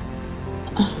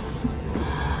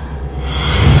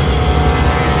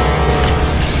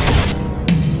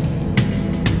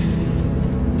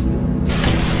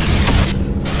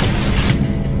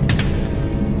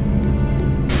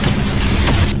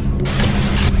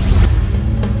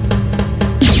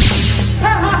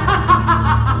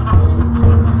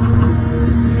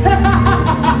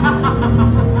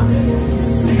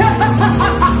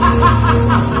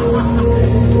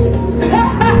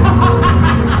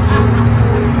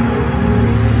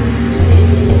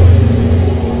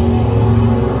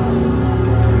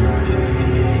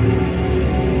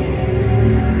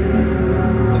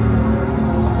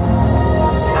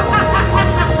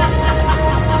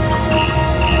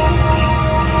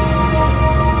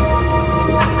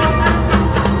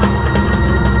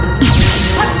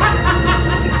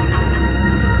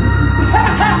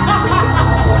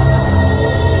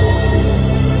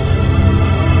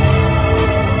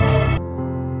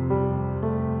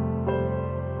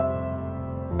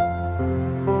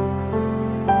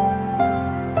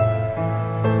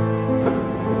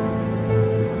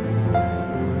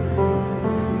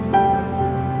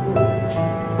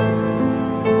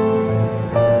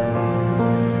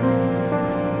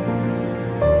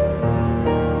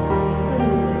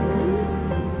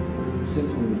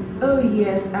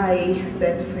 Yes, I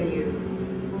sent for you.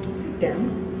 Sit down.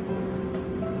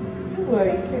 Don't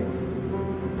worry, sit.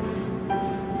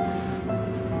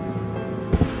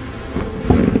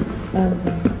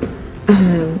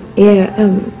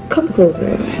 Come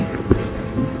closer.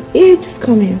 Yeah, just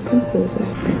come here, come closer.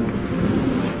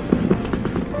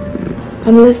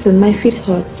 Listen, my feet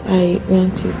hurts. I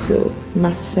want you to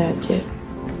massage it.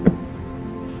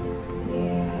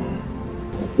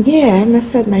 Yeah, I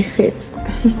massage my feet.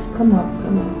 Come on,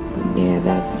 come on. Yeah,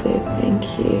 that's it.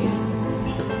 Thank you.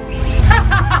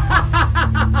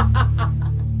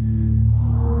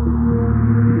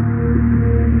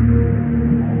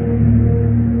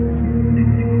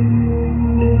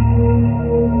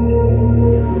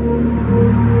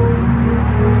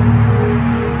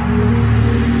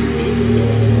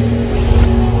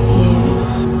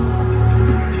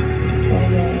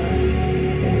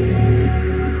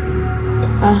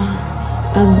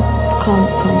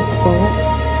 Come forward.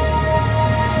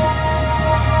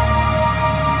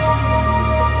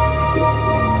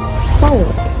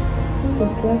 Forward.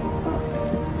 Press up.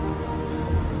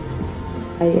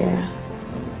 Higher.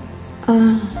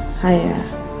 Higher.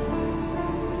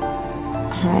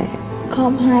 Higher.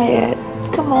 Come higher.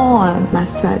 Come on.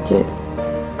 Massage it.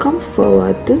 Come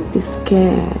forward. Don't be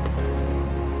scared.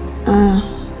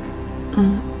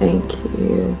 Thank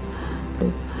you.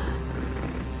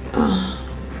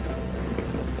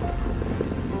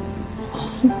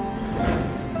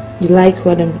 You like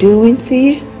what I'm doing to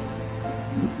you?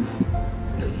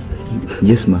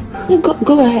 Yes, ma'am. No,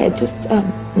 go ahead, just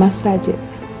massage it.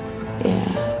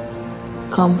 Yeah.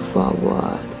 Come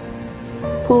forward.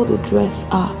 Pull the dress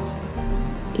up.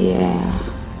 Yeah.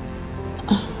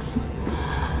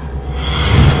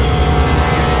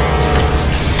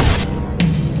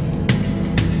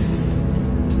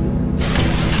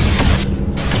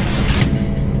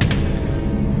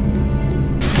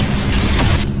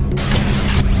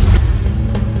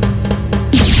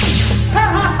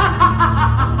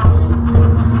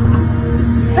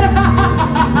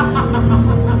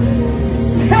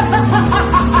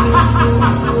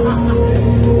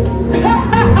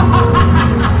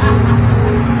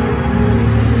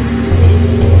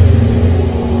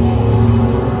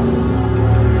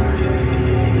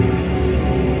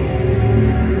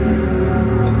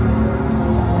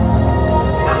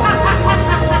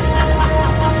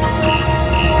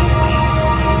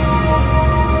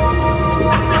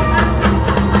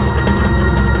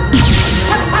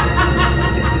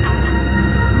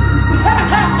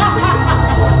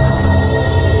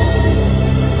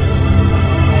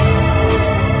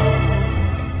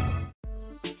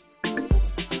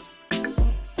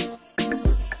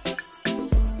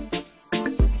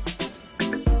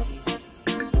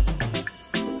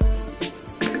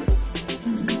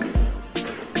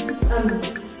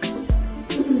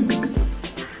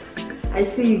 I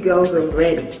see you girls are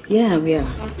ready. Yeah, we are.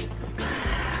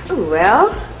 Oh,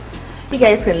 well, you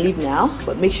guys can leave now,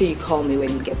 but make sure you call me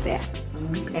when you get there.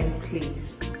 And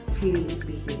please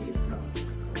behave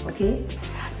yourselves, okay?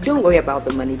 Don't worry about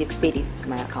the money, they've paid it to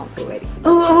my account already.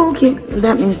 Oh, okay.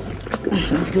 That means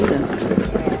let's go then.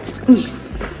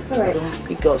 Alright,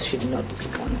 you girls should not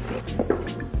disappoint me.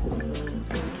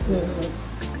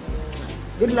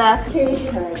 Good luck. Okay.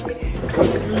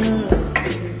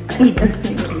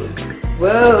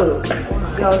 Whoa,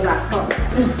 girls are hot.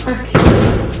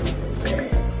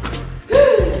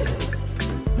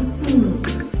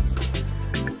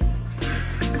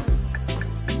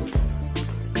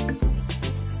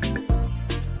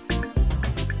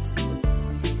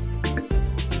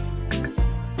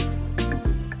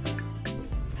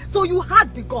 So you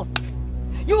had the guts.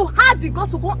 You had the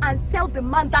guts to go and tell the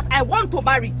man that I want to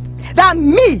marry. That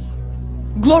me,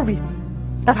 Glory,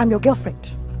 that I'm your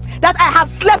girlfriend. That I have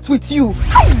slept with you.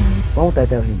 Why won't I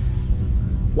tell him?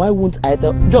 Why won't I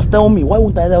tell? Just tell me. Why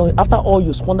won't I tell him? After all,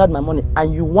 you squandered my money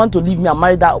and you want to leave me and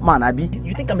marry that man, Abi?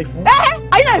 You think I'm a fool?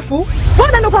 Are you not a fool? Why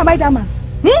would I not go and marry that man?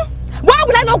 Why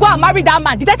would I not go and marry that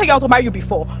man? Did I tell you I want to marry you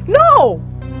before? No.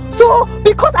 So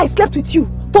because I slept with you,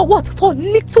 for what? For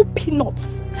little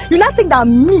peanuts. You now think that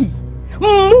me,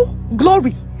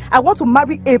 Glory, I want to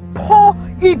marry a poor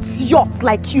idiot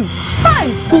like you?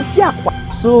 Hey,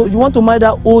 so you want to marry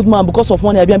that old man because of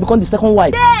money, Abi, and become the second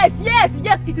wife? Yes.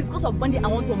 It is because of money I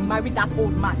want to marry that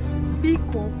old man.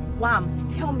 Biko, Wham,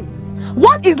 tell me,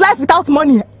 what is life without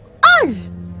money? Aye.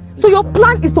 So your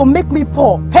plan is to make me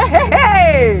poor?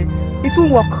 Hey! It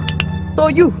won't work. So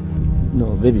you?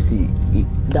 No, baby, see,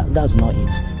 that's not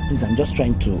it. Please, I'm just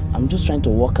trying to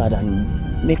work hard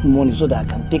and make money so that I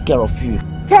can take care of you.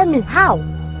 Tell me how?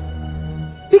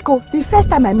 Biko, the first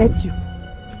time I met you,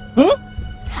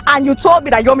 and you told me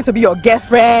that you want me to be your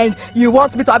girlfriend, you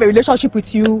want me to have a relationship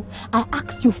with you, I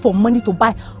asked you for money to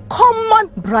buy common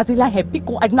Brazilian hair.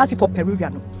 Biko, I didn't ask you for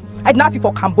Peruvian. I didn't ask you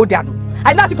for Cambodian.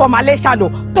 I didn't ask you for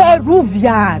Malaysian.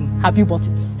 Peruvian. Have you bought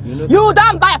it? You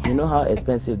don't buy it. You know how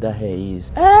expensive that hair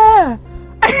is.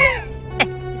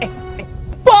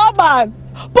 Poor man,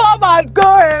 go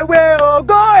away,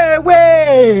 go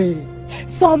away.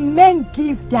 Some men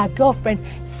give their girlfriends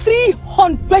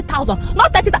 300,000,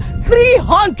 not 30,000,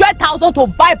 300,000 to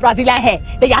buy Brazilian hair.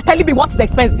 They are telling me what is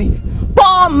expensive.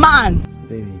 Poor man.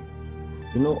 Baby,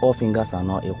 you know all fingers are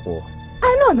not equal.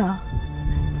 I know now.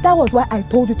 That was why I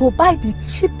told you to buy the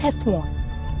cheapest one.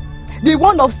 The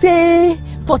one of say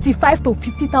 45 to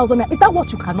 50,000. Is that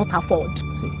what you cannot afford?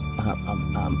 See,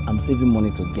 I'm saving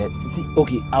money to get. See,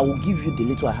 okay, I will give you the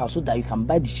little house so that you can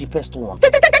buy the cheapest one.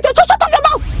 Shut up your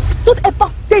mouth! Don't ever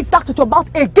say that to your mouth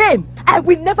again. I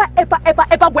will never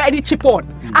ever wear any cheap one.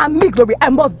 And me, Glory, I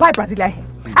must buy Brazilian hair.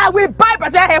 I will buy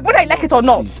Brazilian hair whether I like it or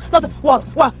not. Not what?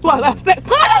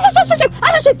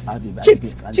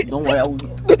 Shift. Don't worry, I will.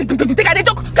 You think I did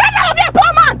joke? Get out of here,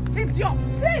 poor man! Idiot!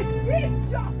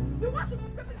 You want to...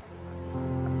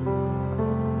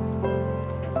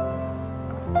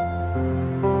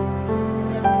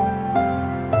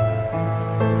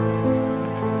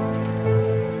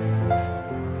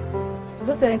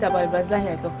 What's the about the Brazilian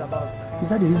hair I talked about? Is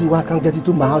that the reason why I can't get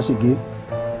into my house again?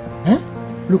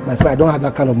 Look, my friend, I don't have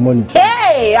that kind of money.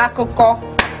 Hey, Akoko!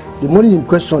 The money in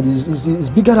question is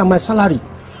bigger than my salary.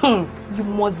 You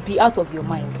must be out of your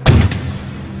mind.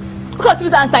 Because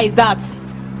his answer is that.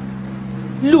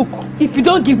 Look, if you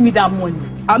don't give me that money,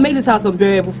 I'll make this house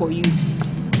unbearable for you.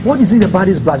 What is it about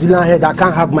this Brazilian hair that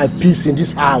can't have my peace in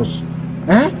this house?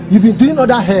 You've been doing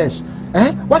other hairs.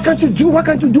 Why can't you do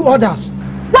others?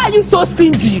 Why are you so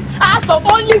stingy? I asked for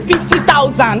only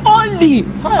 50,000. Only.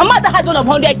 My mother has one of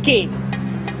 100K.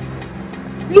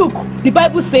 Look, the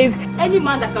Bible says any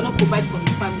man that cannot provide for his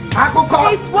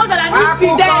family is worse than an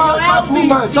infidel.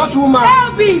 Church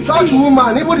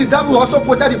woman. Even the devil also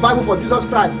quoted the Bible for Jesus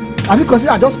Christ. Have you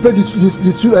considered I just paid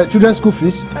the children's school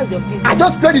fees? That's your business. I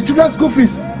just paid the children's school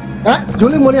fees. The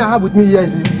only money I have with me here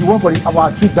is the one for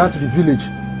our trip down to the village.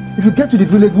 If you get to the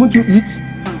village, won't you eat?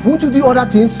 Won't you do other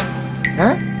things?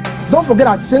 Don't forget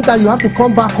at the same time you have to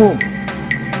come back home.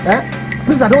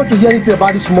 Please, I don't want to hear anything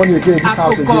about this money again in this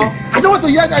house again. I don't want to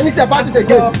hear anything about it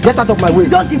again. Get out of my way.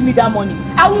 Don't give me that money.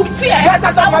 I will tear. Get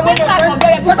out of my way.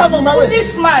 Get out of my way.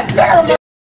 Foolish man.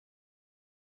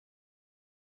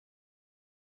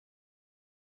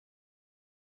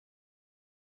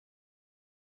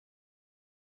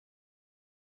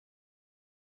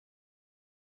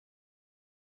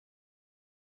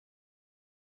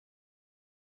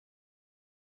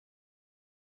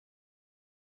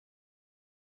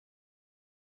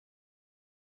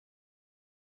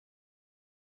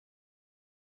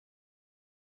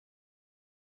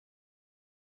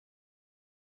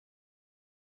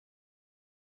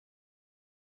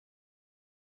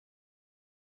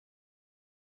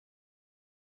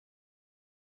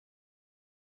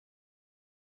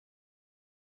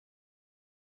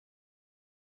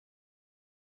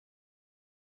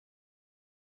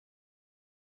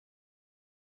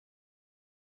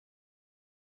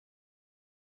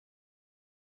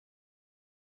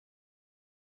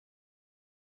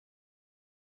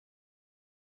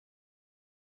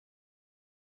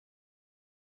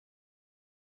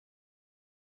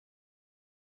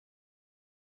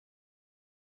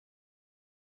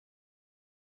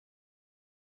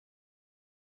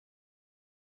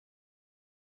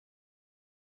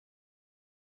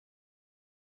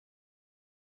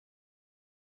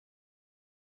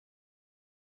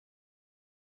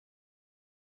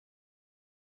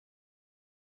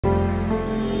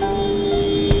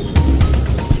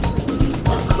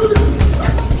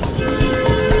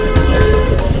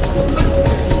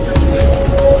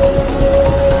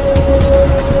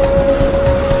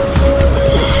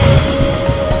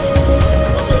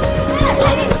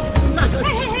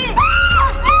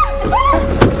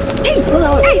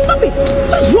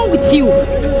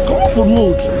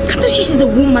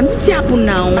 man. What's happened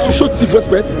now? I should show Tiff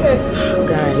respect.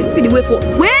 Guy, look at the way for.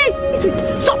 Wait!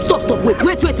 Stop! Wait.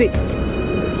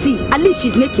 See, at least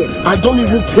she's naked. I don't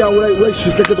even care where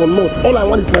she's naked or not. All I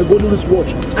want is my golden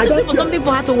wristwatch. I don't for something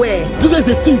for her to wear. This is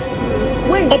a thief.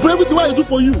 Wait. Open everything what I do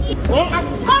for you. Stop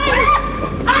it!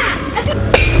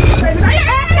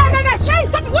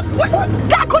 What?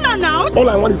 Now? All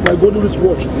I want is my golden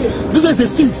wristwatch. This is a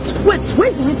thief. Wait,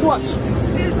 where's the wristwatch?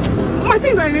 My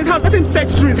things are in his house. I didn't search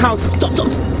through his house. Stop.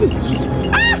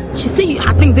 She said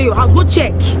her things in your house. Go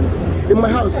check. In my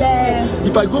house.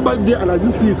 If I go back there and I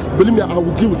didn't see it, believe me, I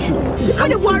will deal with you. I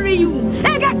don't worry you.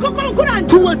 Hey, guy, go down.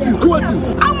 Who waiting?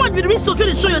 How much be the resource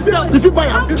to show yourself? If you buy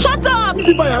him, shut up. If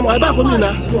you buy him, I buy for me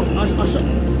now.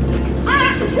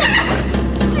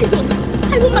 Jesus.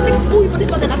 I won't let you fool you for this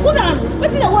matter. Go down.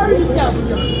 What did I worry yourself?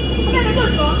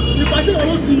 If I think I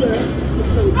won't see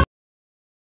you,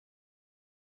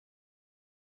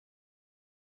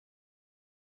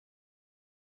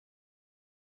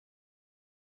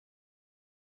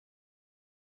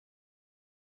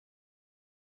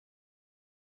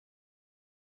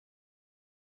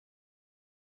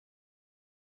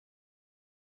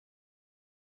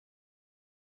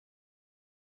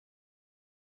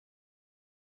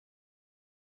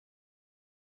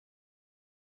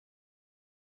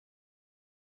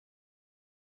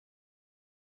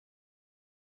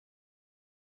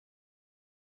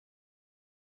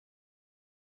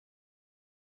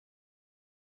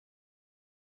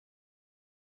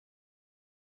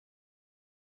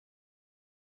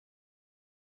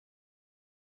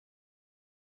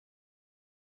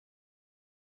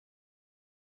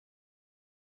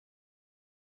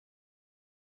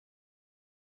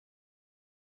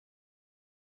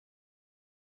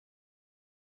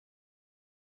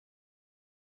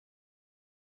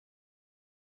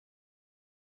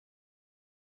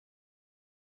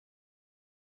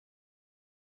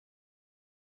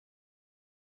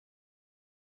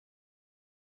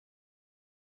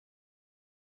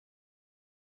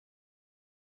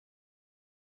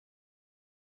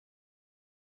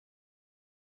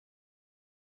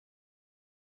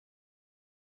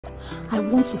 I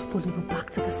want to follow you back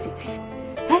to the city.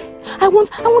 I want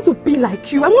to be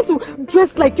like you. I want to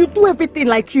dress like you, do everything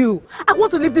like you. I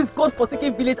want to leave this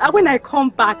God-forsaken village, and when I come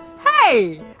back,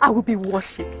 hey, I will be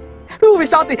worshipped. People will be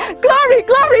shouting, glory,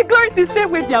 glory, glory, the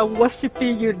same way they are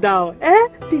worshipping you now.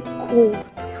 Be cool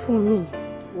for me.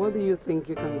 What do you think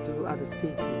you can do at the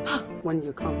city when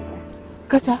you come there?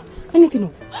 Greta,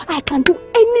 anything. I can do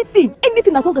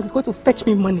anything as long as it's going to fetch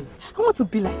me money. I want to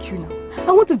be like you now.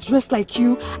 I want to dress like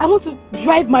you. I want to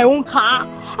drive my own car.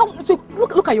 So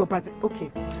look at your brother. Okay,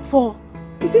 for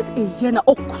is it a year now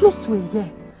or close to a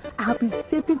year? I have been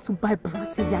saving to buy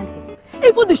Brazilian hair.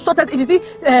 Even the shortest age is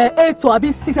 8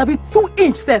 to 6, 2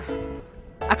 inch safe.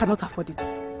 I cannot afford it.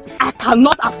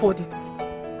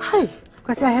 Hi,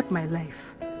 because I help my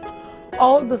life.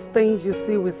 All those things you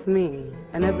see with me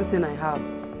and everything I have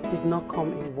did not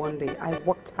come in one day. I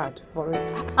worked hard for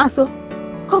it. And so,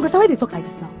 Congress, why they talk like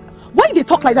this now? Why they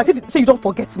talk like that if so you don't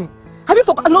forget me? Have you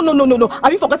forgotten? No.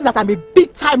 Have you forgotten that I'm a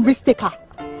big time risk taker?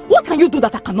 What can you do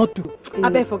that I cannot do? I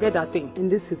better forget that thing. In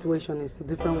this situation, it's a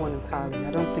different one entirely.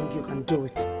 I don't think you can do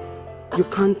it. You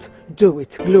can't do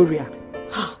it, Gloria.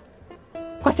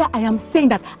 Kwasi, I am saying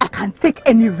that I can take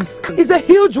any risk. It's a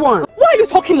huge one. Why are you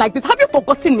talking like this? Have you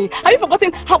forgotten me? Have you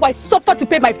forgotten how I suffered to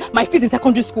pay my fees in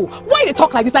secondary school? Why they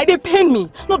talk like this? Like they pain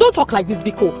me. No, don't talk like this,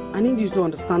 Biko. I need you to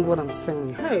understand what I'm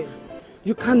saying. Hey.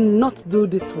 You cannot do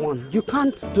this one. You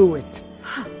can't do it.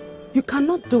 You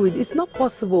cannot do it. It's not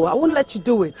possible. I won't let you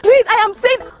do it. Please, I am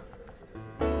saying...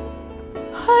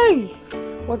 Hey.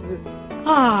 What is it?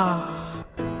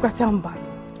 Gratiamba.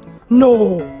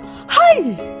 No.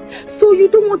 Hey. So you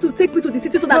don't want to take me to the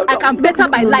city so that I can better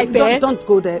my life, eh? Don't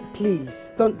go there,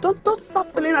 please. Don't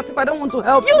stop feeling as if I don't want to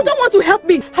help you. You don't want to help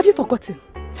me. Have you forgotten?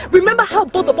 Remember how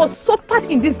both of us suffered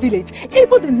in this village?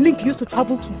 Even the link used to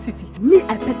travel to the city. Me,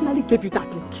 I personally gave you that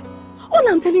link. All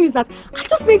I'm telling you is that I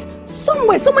just need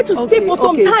somewhere to stay for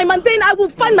some time, and then I will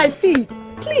find my feet.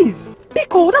 Please,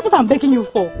 Biko, that's what I'm begging you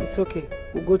for. It's okay.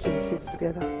 We'll go to the city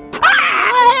together.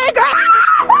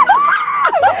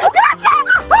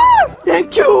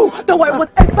 Thank you. Don't worry,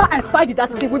 whatever I find in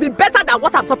that city will be better than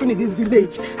what I'm suffering in this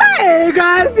village. Hey,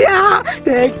 Gracia.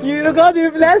 Thank you. God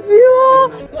will bless you.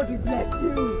 God will bless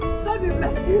you. God will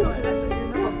bless you.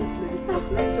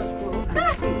 Let's just go.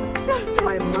 That's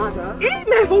my mother. It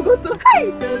never go to.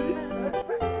 Hey.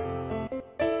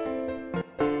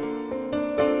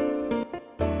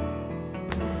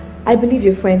 I believe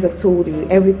your friends have told you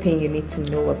everything you need to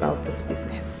know about this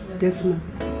business. Yes, ma'am.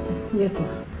 Yes,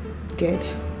 ma'am. Good.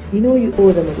 You know you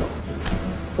owe them a lot.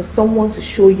 for someone to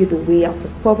show you the way out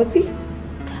of poverty,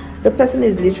 the person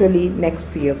is literally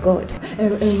next to your God.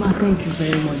 Ma, thank you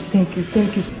very much. Thank you.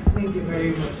 Thank you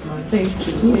very much, ma. Thank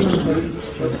you.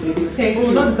 Thank you. I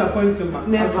will not disappoint you, ma.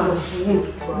 Never.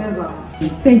 Never.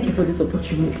 Thank you for this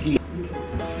opportunity.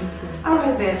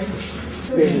 Alright then.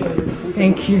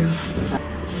 Thank you.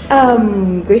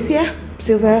 Gracia,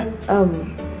 Silver,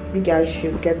 you guys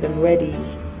should get them ready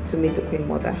to meet the Queen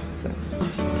Mother. So.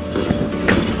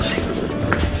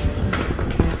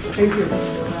 Thank you.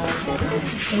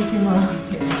 Thank you, ma.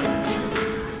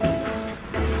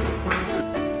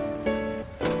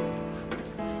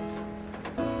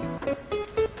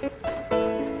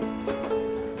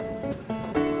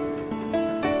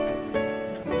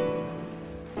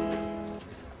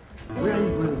 Where are you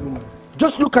going, woman?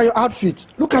 Just look at your outfit.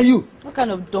 Look at you. What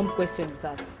kind of dumb question is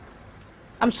that?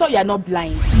 I'm sure you are not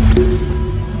blind.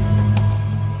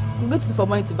 I'm going to look for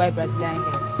money to buy Brazilian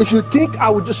hair. If you think I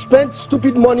would just spend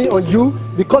stupid money on you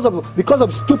because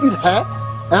of stupid hair,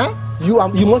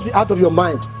 you must be out of your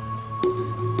mind.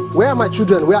 Where are my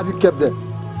children? Where have you kept them?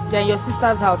 They're in your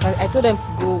sister's house. I told them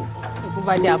to go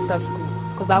over there after school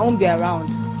because I won't be around.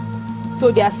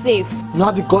 So they are safe. You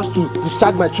have the guts to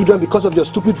discharge my children because of your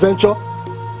stupid venture?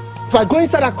 If I go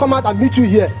inside and come out and meet you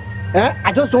here,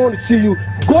 I just don't want to see you.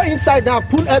 Go inside now,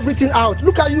 pull everything out.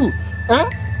 Look at you.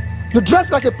 You dress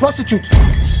like a prostitute.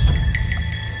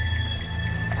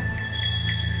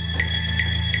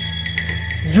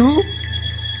 You,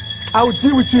 I will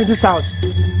deal with you in this house.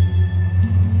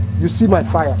 You see my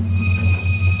fire.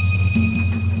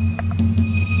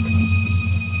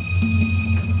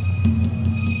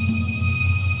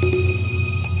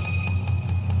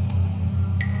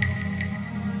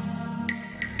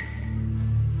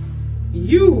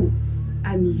 You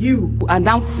and you are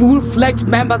now full-fledged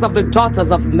members of the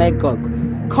Daughters of Magog.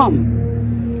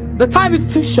 Come. The time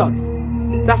is too short.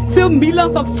 There's still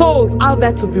millions of souls out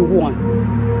there to be won.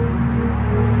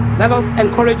 Let us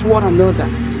encourage one another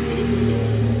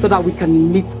so that we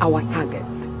can meet our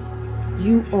targets.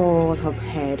 You all have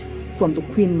heard from the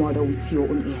Queen Mother with your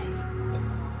own ears.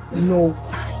 No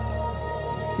time.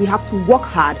 We have to work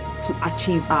hard to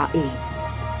achieve our aim.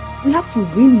 We have to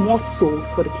win more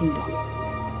souls for the kingdom.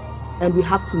 And we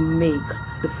have to make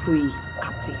the free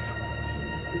captive.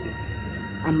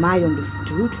 Am I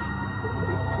understood?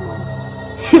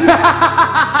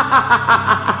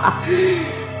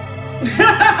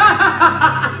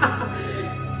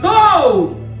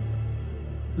 So,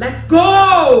 let's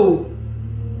go!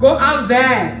 Go out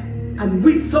there and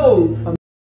win souls from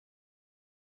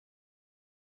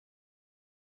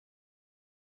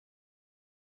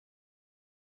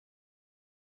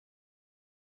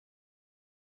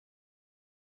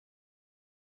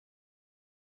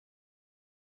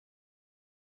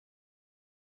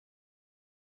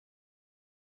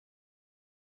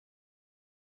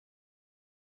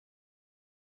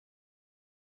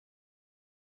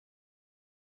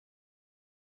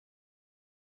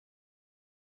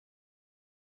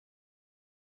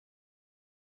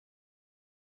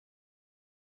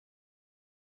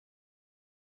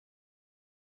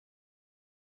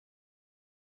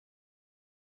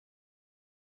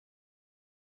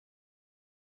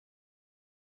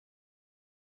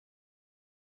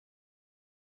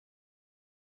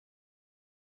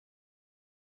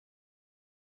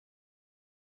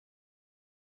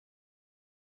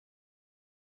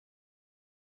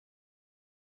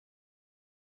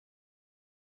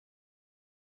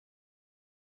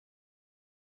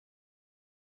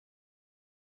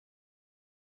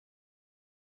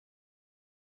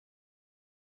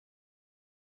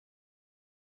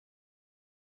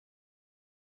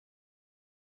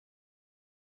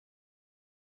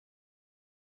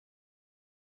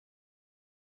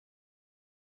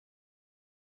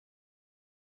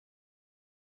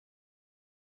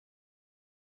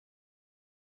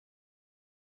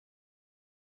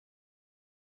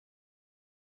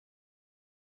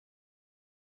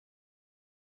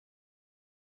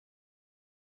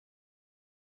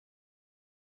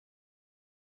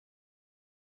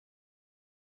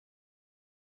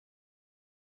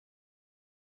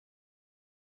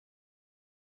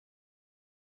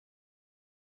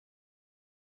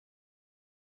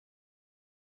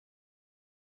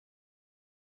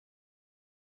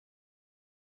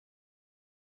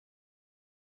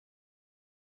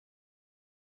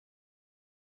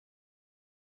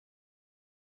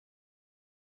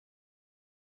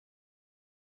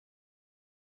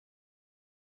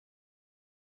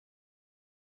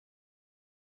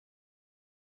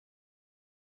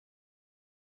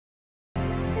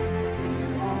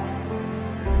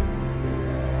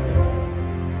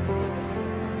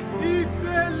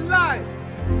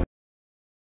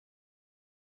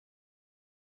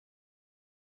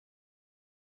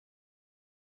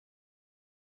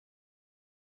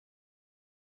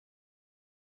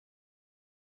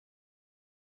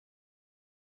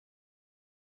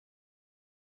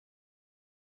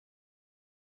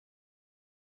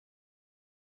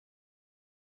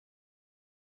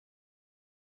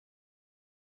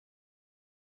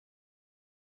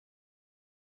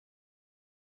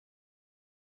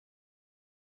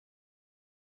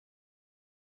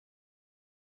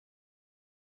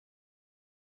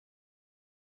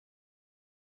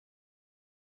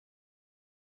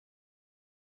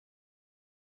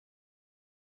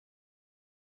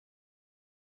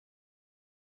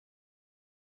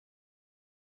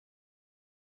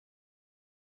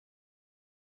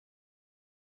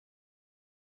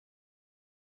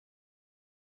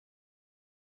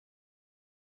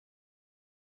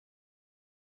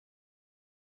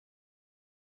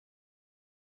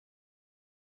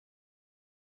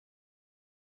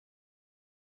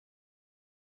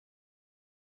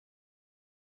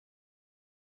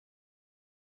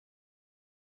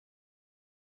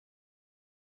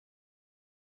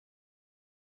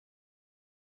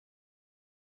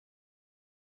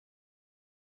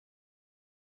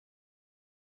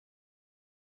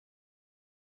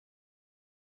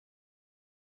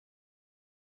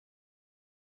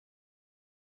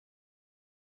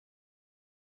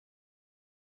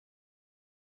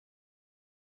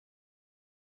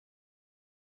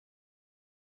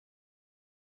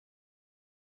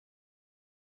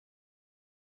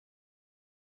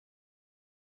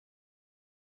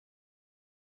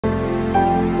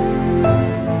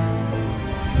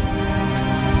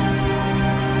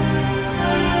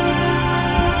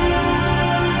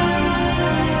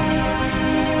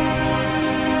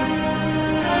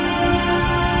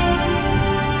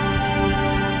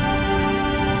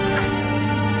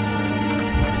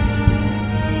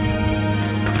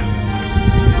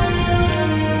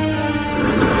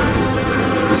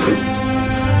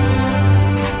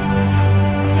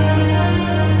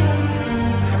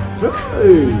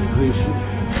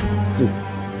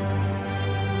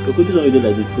Coco, this one you do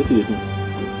like this. What do you think?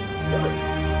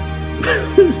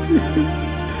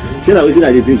 She not waiting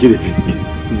at the thing, she think.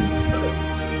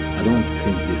 I don't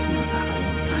think this matter. I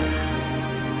don't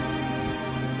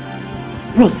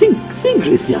tire. Bro, sing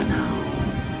Gracia now.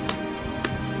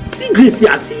 Sing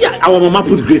Gracia. See our mama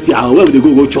put Gracia. Where will they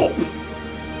go chop?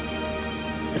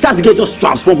 It has to get just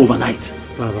transform overnight.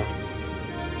 Baba,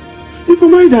 if you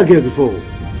married that girl before,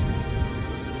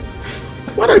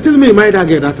 why are you telling me you married that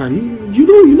girl that time? You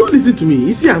don't listen to me.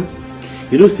 You see,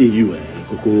 You don't say you,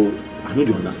 Coco. I know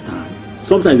you understand.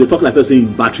 Sometimes they talk like people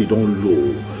saying battery don't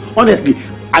low. Honestly,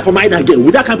 I for married that girl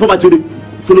with that kind of property, they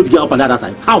follow the girl up and that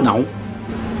time. How now? You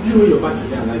know your battery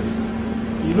there alive.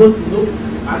 You know,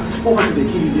 at poverty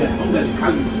they kill you there. Long as they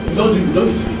carry you. You don't do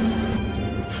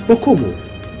it. But come on.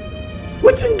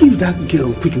 What didn't give that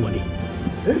girl quick money?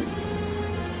 Eh?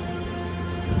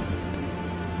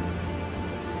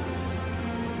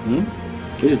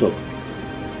 What you talk?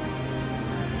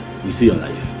 You see your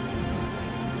life.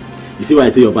 You see why I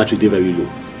say your battery is very low.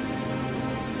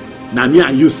 Now me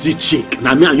and you see chick.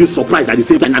 Now me and you surprised at the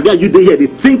same time. Now me and you they here, they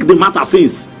think the matter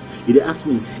since. They ask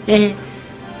me,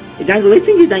 Django, I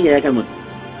think you done here, come on.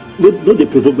 Don't they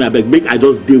provoke me, I beg. Make I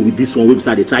just deal with this one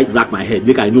website. They try to rack my head.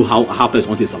 Make I know how person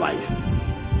want to survive.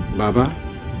 Baba,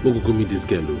 go meet this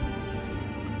girl.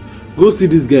 Go see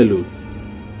this girl.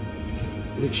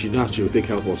 She knows she will take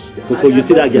help us. Coco, you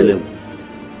see that girl level?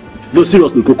 No,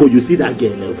 seriously, Coco, you see that girl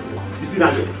level? You see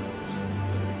that girl?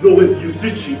 No, wait, you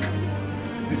see chick.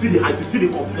 You see the height, you see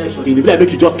the complexion. In the way I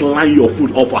make you just line your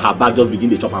food off for her back, just begin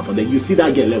the chop and from there. You see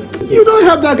that girl level? You don't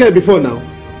help that girl before now.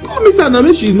 Go meet her now,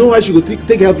 make she know why she go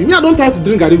take help you. Me, I don't try to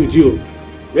drink garri with you.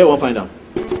 Where will find out?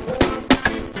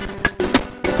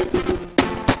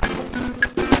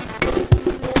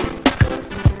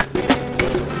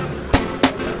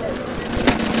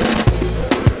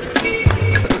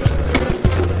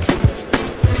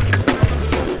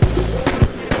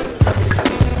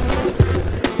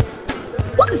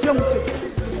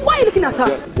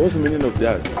 What's the meaning of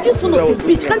that? You son of a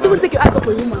bitch, can't even take your eyes off a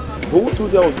woman. But who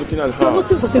told you I was looking at her? I'm not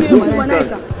for you,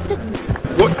 womanizer.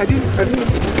 What? I didn't.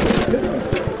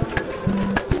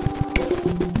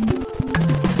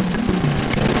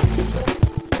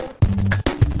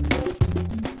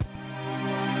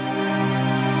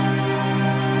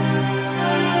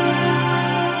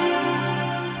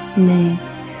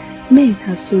 Men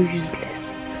are so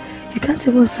useless. You can't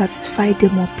even satisfy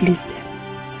them or please them.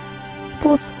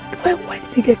 But why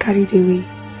did he get carried away?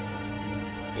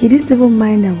 He didn't even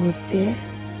mind I was there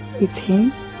with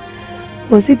him.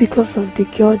 Was it because of the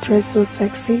girl dressed so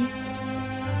sexy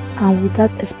and with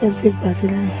that expensive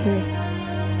Brazilian hair?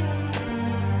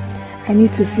 I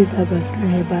need to fix that Brazilian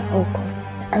hair by all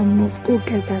costs. I must go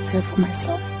get that hair for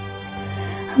myself.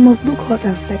 I must look hot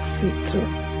and sexy too,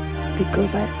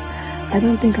 because I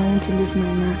don't think I want to lose my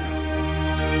man.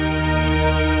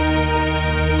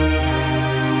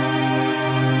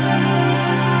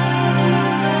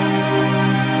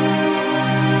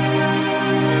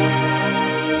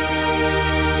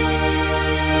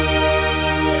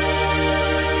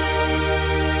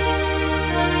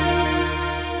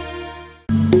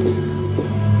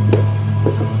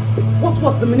 What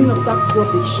was the meaning of that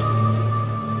rubbish?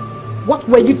 What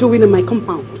were you doing in my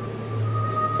compound?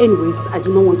 Anyways, I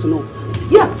do not want to know.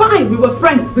 Yeah, fine, we were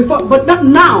friends before, but not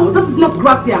now. This is not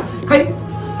Gracia, okay?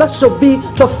 That should be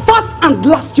the first and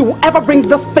last you will ever bring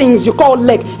those things you call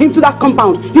leg into that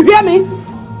compound. You hear me?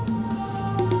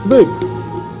 Babe,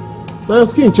 now your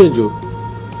skin change, oh.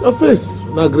 Your face,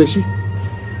 now Gracie.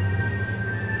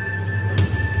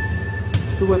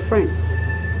 We were friends,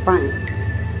 fine.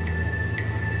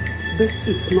 This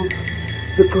is not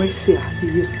the Gracia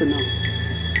you used to know.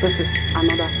 This is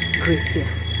another Gracia.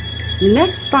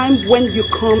 Next time when you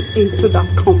come into that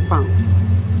compound,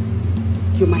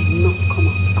 you might not come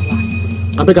out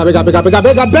alive. I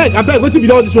beg. What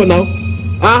be all this one now?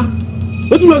 Ah?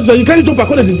 What be all this one? You can't jump back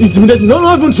on and intimidate me. No,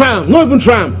 not even try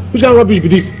him. Which kind of rubbish be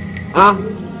this? Ah?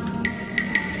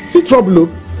 See trouble, look.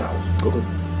 Go.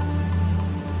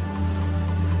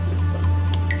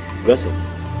 Gracia.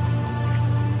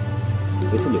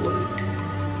 Listen to me.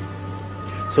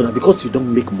 So now because you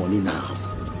don't make money now,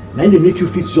 they make you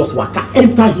fit just waka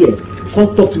enter here,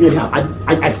 come talk to me anyhow.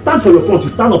 I stand for your front, you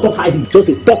stand on top hiding, just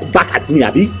they talk back at me,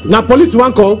 Abi. Now police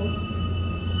won't call.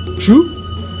 True?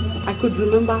 I could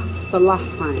remember the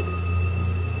last time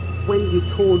when you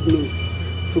told me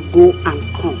to go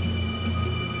and come.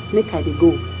 Make I they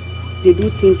go. They do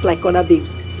things like other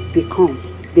babes. They come,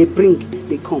 they bring,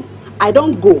 they come. I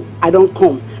don't go, I don't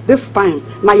come. This time,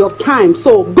 now your time,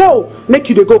 so go, make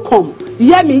you they go come.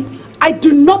 You hear me? I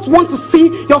do not want to see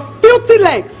your filthy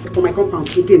legs for my compound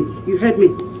again. You heard me.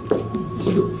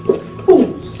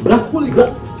 Fools.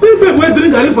 See babe, we're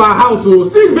drinking garri for our house. Oh.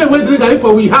 See babe, we're drinking garri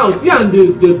for we house. See and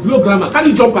the blow grammar. Can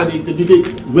you jump at the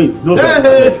gate? Wait, no.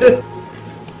 Hey.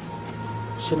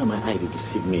 Shana, my eye did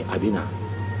deceive me. Abina,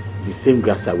 the same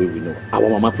grass away we know. Our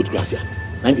mama put grass here.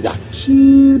 Now be that.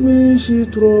 She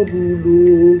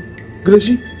trouble.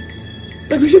 Gracie,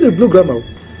 Gracie the blow grammar.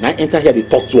 Now enter here, they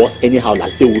talk to us anyhow.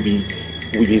 Like say we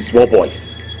be small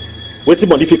boys. Waiting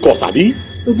money for course, Abi?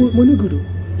 Money good.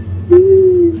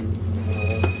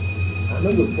 I'm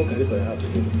not going to smoke garri for your house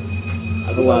again.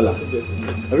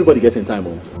 Everybody gets in time,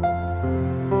 oh.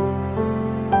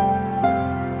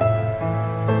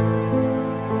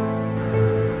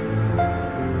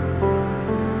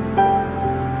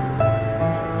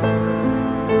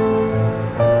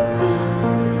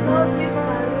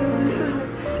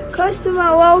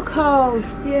 Customer, welcome.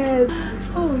 Yes.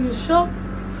 Oh, your shop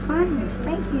is fine.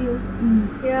 Thank you.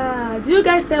 Yeah. Do you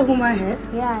guys sell human hair?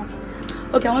 Yeah.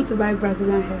 Okay, I want to buy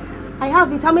Brazilian hair. I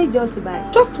have it. How many do you want to buy?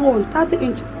 Just one, 30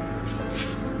 inches.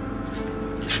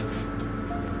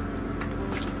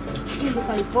 This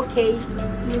one is okay.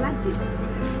 You like this?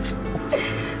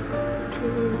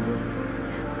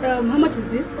 Okay. How much is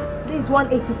this? This is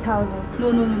 180,000.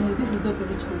 No. This is not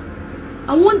original.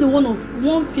 I want the one of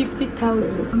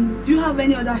 150,000. Do you have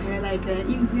any other hair, like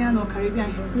Indian or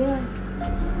Caribbean hair? Yeah.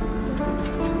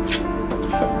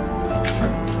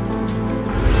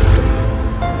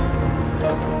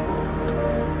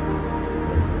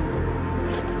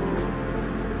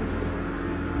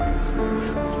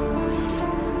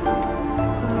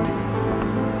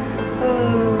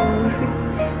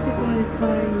 This one is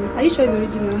fine. Are you sure it's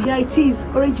original? Yeah, it is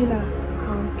original.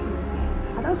 Okay.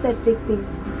 I don't say fake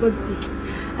things. But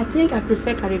I think I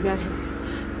prefer Caribbean hair.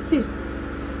 See,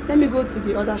 let me go to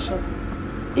the other shops.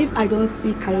 If I don't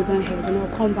see Caribbean hair, then I'll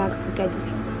come back to get this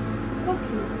hair.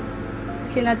 Okay.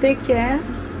 Okay, now take care.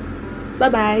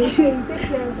 Bye-bye. Take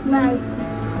care. Bye.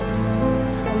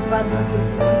 I'm bad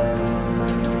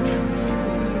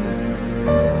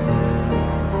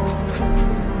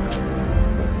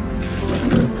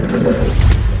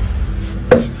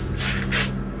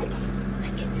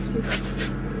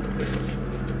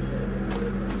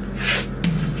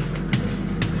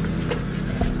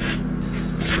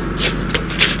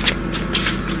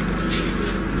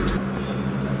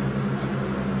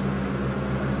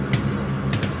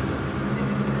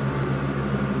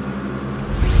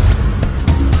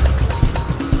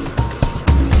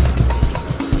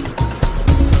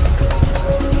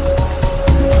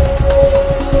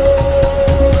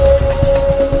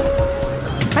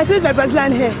My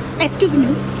Brazilian hair. Excuse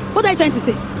me, what are you trying to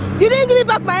say? You didn't give me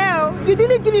back my hair. You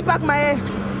didn't give me back my hair.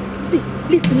 See,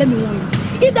 listen, let me warn you.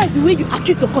 If that's the way you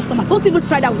accuse your customers, don't even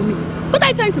try that with me. What are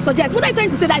you trying to suggest? What are you trying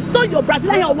to say? That I stole your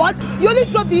Brazilian hair or what? You only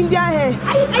dropped the Indian hair.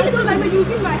 I told you you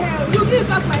give my hair. You give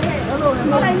back my hair. No.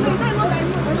 What I know, that's what I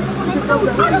know.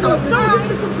 I don't know.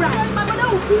 My mother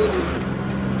will kill you.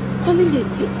 Calling me a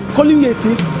thief. Calling me a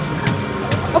thief?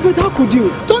 Oh, but how could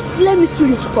you? Don't let me sue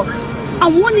you to court.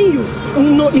 I'm warning you.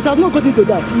 No, it has not gotten to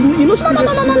that. You know she's a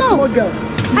small girl.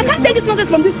 I can't take this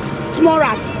nonsense from this small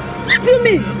rat. What do you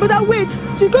mean? But wait,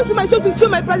 she came to my shop to steal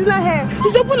my Brazilian hair.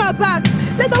 She opened her bag.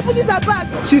 Let her put this in her bag.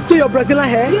 She stole your Brazilian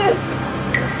hair? Yes.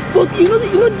 But you know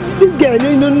this girl,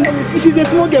 she's a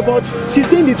small girl, but she's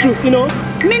saying the truth, you know.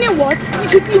 Meaning what?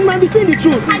 You might be saying the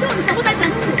truth. I don't understand what I'm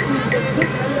trying to say.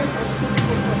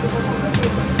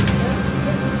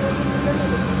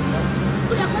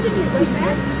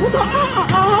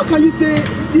 How can you say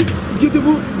this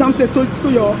beautiful damsel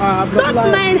stole your Brazilian?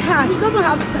 Don't mind her. She doesn't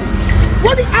have sense.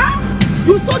 What the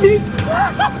you stole this?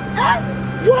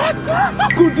 What? How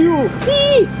could you?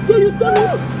 See! So you stole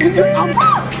it?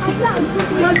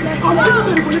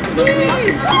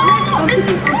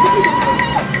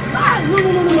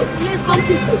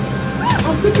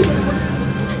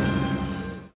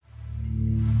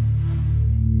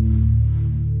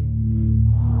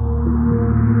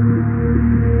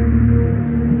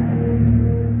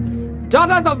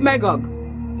 Daughters of Magog,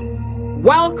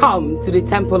 welcome to the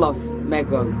temple of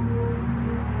Magog.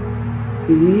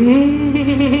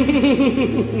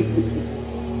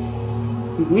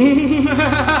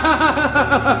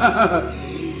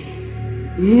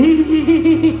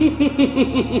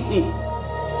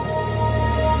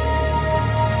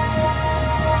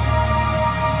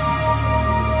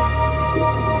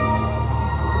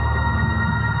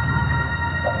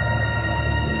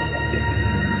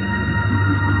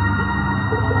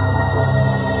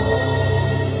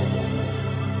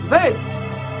 This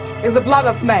is the blood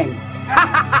of men.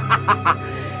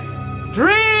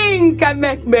 Drink! Drink and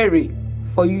make merry,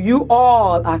 for you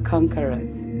all are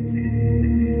conquerors.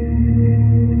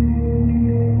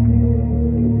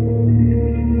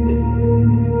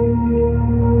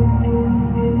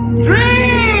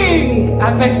 Drink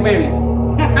and make merry.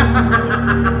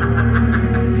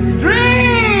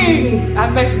 Drink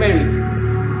and make merry.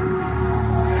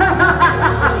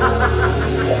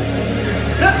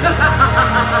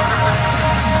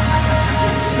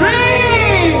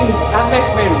 Drink and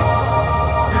make merry.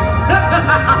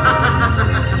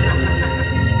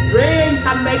 Drink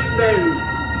and make merry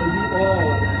for you all.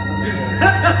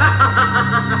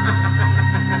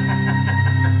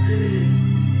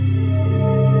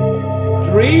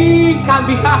 Drink and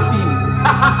be happy.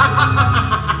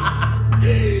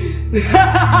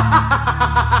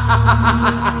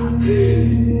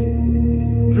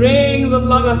 Drink the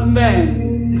blood of men.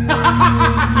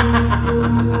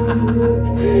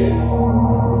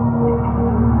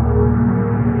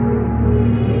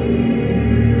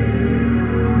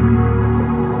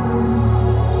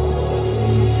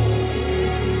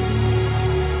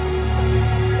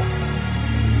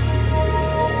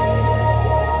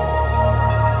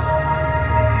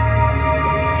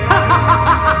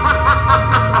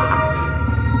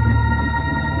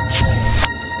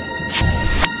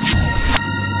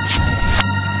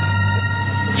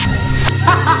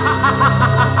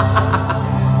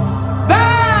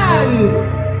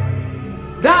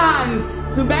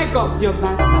 Dance to make up your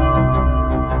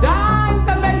master. Dance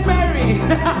and make merry.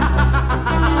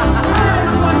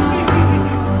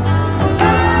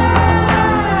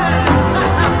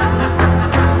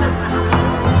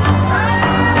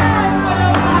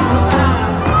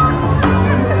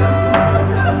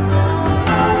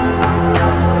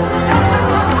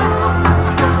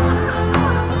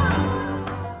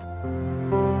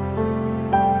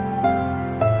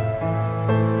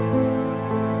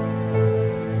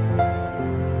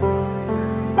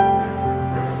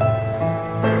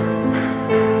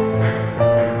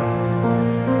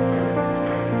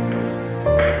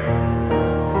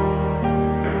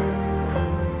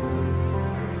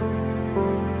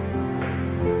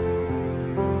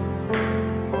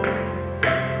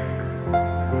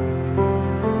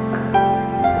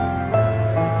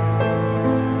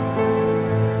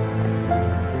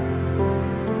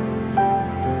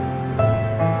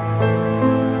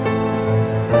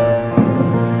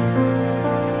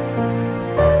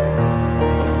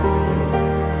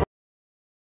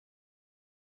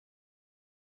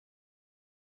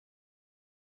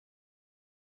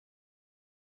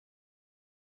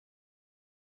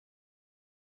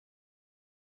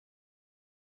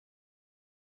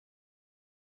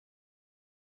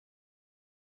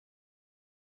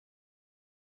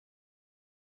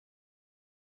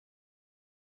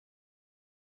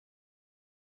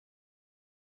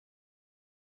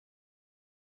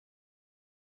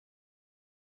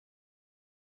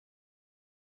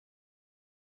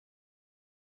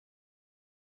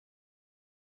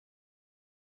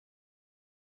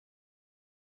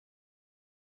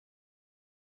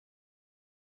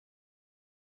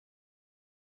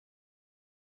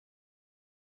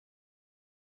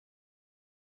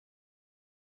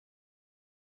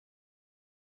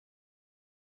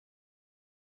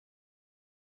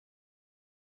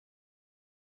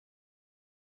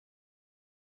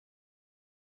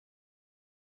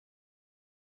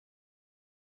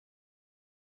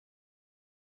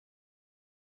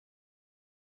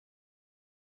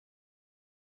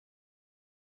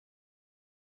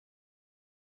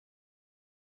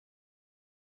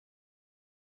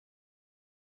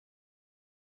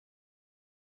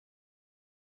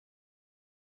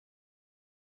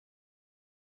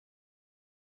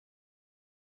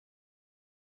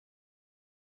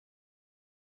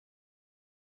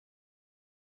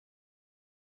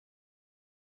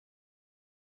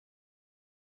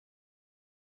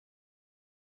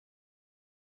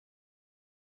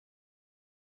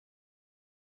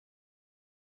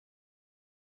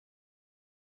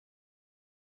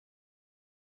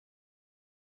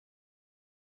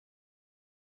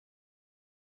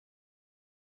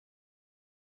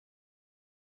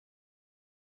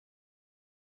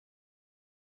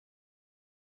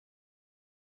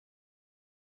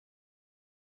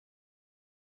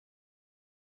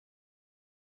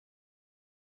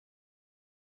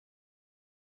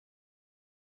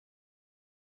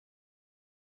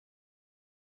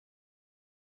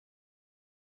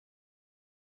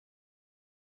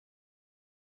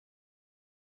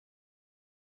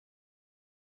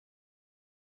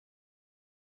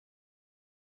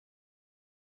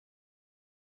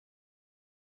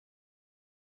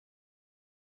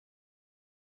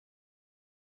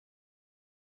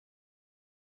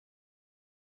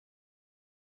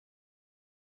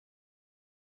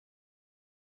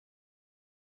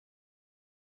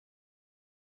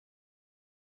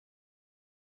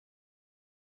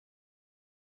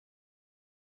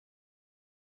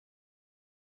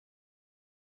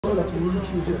 No mind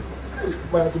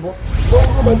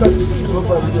that stupid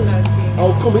husband.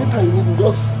 I'll come anytime you need me.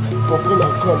 Just come and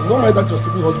come. No mind that your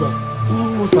stupid husband.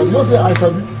 You don't say I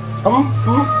sabi.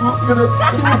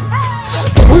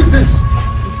 Who is this?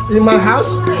 In my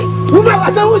house? Woman, I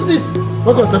said, who is this?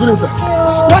 What is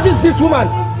this woman?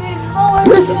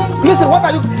 Listen, what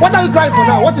are you crying for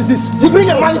now? What is this? You bring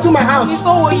a man into my house.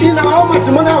 In our own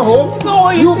matrimonial home.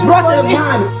 You brought a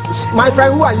man. My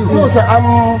friend, who are you? No, sir,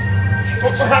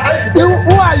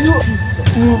 who are you?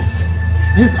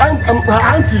 His her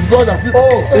auntie, brother.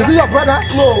 Oh, is he your brother?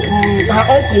 No, her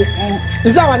uncle.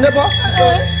 Is that our neighbor?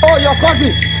 Oh, your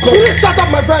cousin. Please shut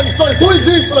up, my friend. Sorry, who is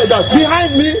this? Sorry, that.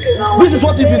 Behind me, this is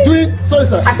what you've been doing. Sorry,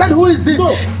 sir. I said, who is this?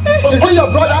 No. Is he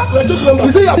your brother?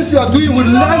 Is it this you are doing will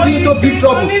land you into big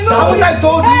trouble? Haven't I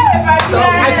told you?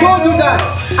 I told you that.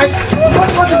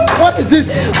 What is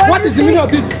this? What is the meaning of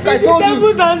this? I told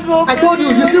you. I told you.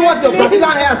 You see what your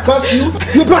Brazilian hair has cost you?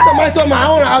 You brought a man to my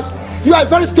own house. You are a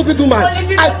very stupid woman.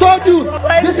 I told you,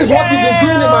 this is what you've been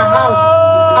doing in my house.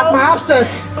 At my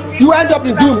absence, you end up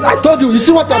in doom. I told you, you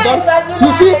see what you've done?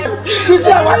 You see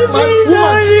a white man,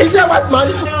 woman, you see a white man.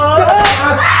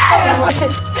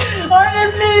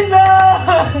 Honestly, no.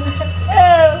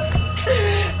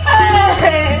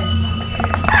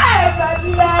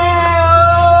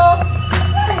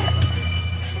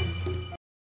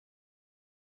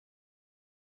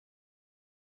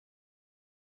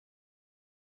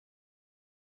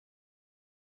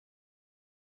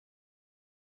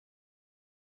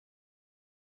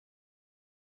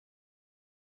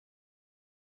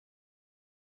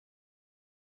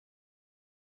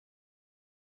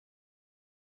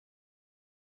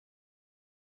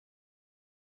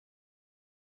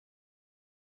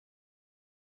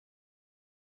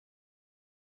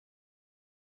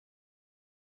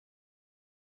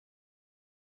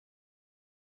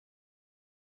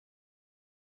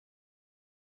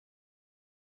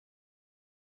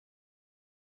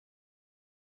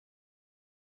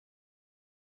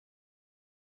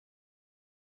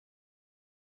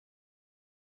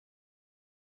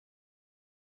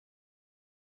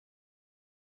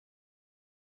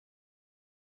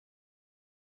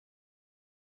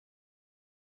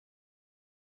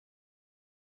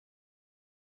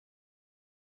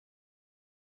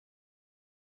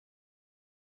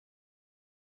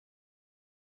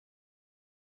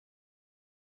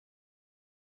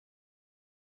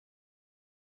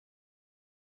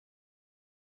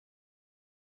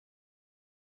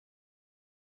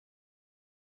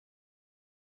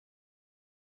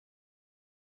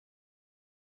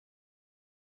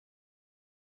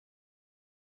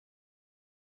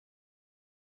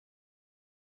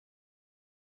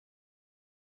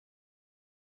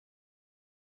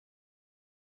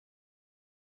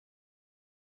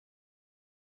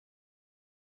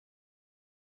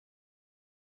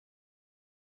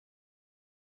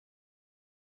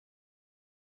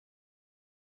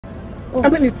 I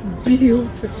mean, it's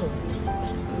beautiful.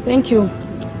 Thank you.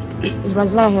 It's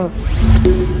Brazilian hair.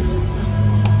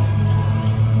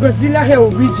 Brazilian hair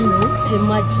original?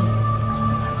 Imagine.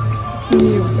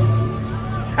 Kneel down.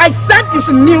 I said you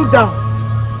should kneel down.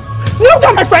 Kneel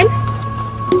down, my friend.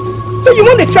 So you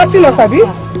want to threaten us, have you?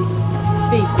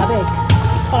 Babe, I beg.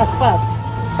 Fast.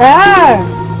 Ah.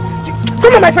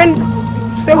 Come on, my friend.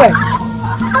 Stay where?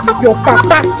 Your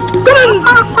papa. Come on,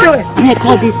 stay where? I'm going to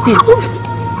call this thing.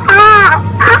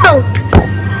 Ow!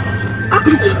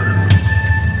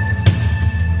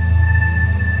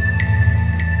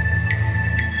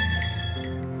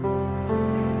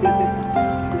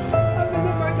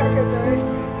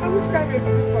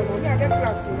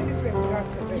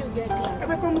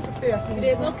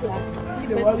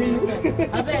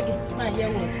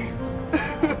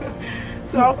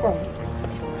 So how come?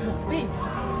 Babe,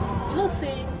 you don't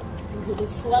say you go to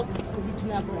swap with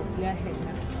original Brazilian hair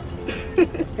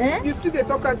now. You see they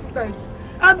talk her 2 times.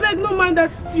 I beg, no mind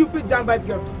that stupid jambite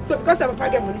girl. So because her papa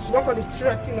get money, she won't call the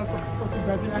threatening us for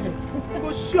Brazilian hair.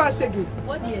 Go show her shaggy.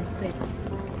 What do you expect?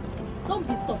 Don't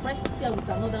be surprised to see her with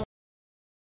another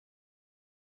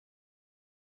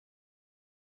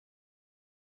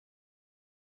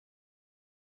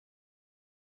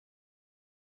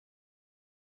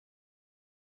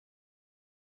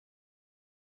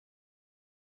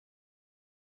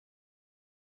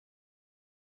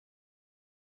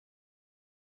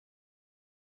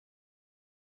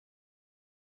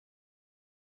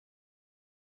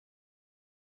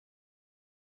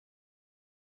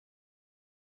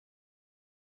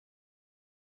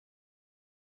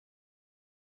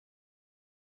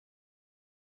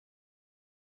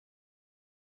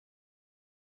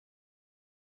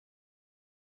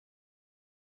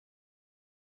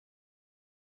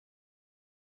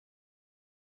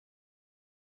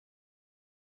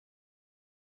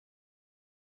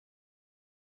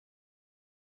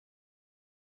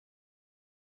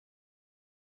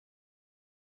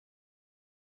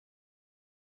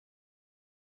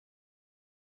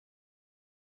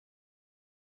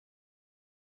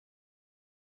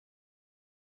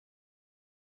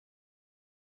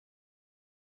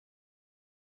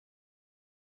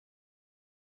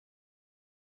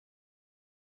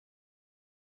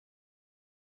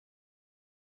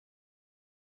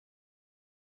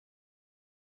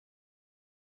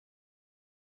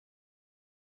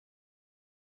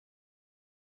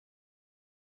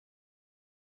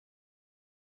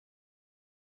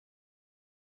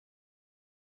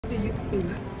do you think?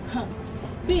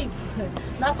 Babe,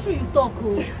 that's true you talk.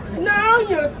 Now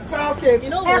you're talking. You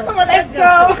know what? Come on, let's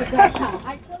go.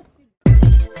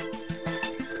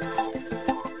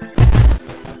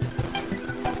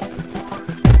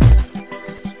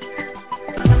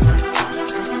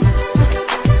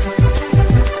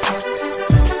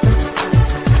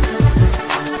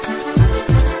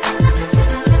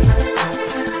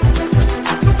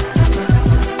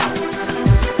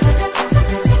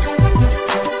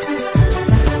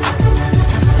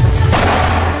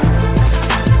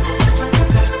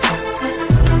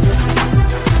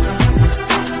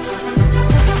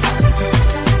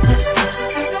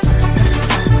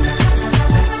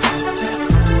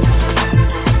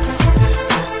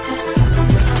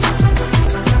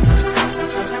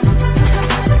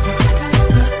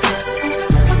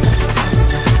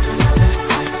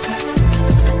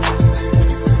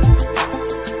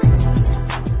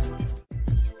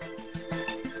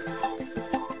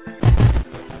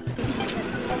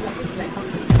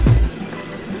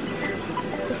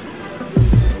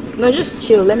 No, just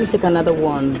chill. Let me take another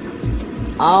one.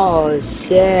 Oh,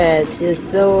 shit. She's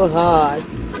so hot.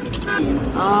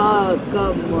 Oh,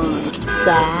 come on.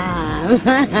 Damn.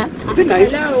 Is it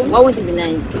nice? Hello. Why won't it be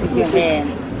nice with your hair?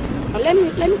 Let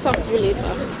me talk to you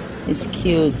later. It's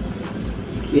cute.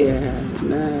 Yeah,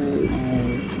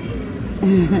 nice.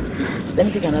 Let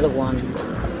me take another one.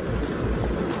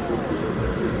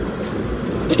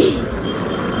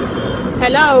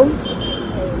 Hello.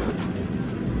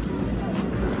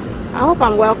 I hope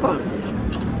I'm welcome.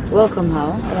 Welcome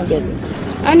how? I don't get it.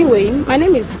 Anyway, my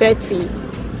name is Betty.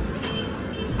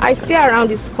 I stay around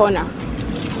this corner.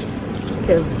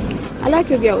 Because I like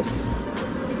you girls.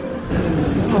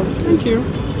 Oh, thank you.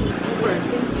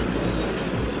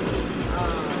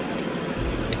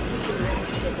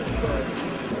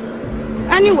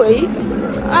 Anyway,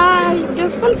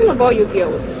 there's something about you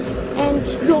girls. And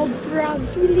you're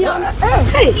Brazilian.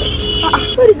 Hey!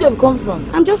 Where did you come from?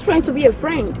 I'm just trying to be a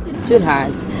friend.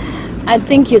 Sweetheart, I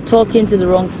think you're talking to the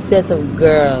wrong set of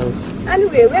girls.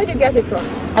 Anyway, where did you get it from?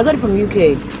 I got it from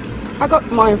UK. I got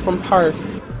mine from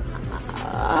Paris.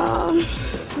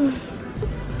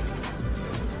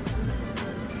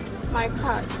 My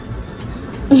card.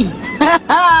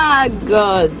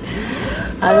 God,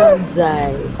 I don't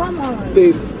die. Come on.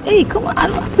 Babe. Hey, come on. I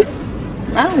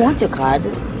don't want your card.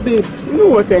 Babes, you know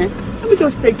what, Let me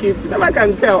just take it. Now I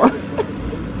can tell.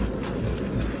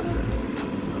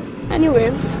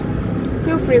 Anyway,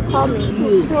 feel free to call me.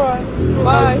 Sure.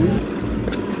 Bye.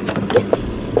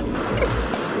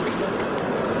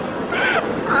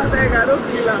 I don't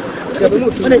feel that.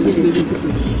 What is it?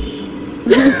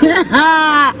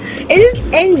 It is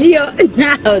NGO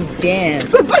now. Damn.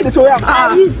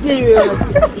 Are you serious?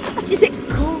 She said,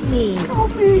 call me. Call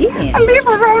me. Damn. I live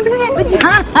around here.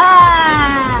 Oh,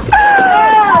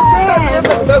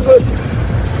 So good.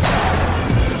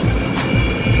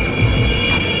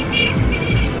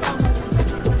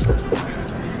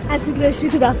 Auntie Glory,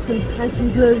 good afternoon. Auntie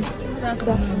Glory, good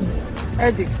afternoon.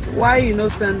 Edict, why you no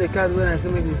send the card when I say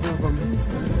make you send for me?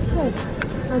 Oh,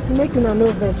 Auntie, make una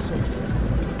no vessel.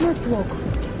 Network.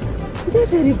 It is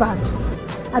very bad.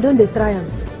 I don't dey try am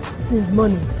since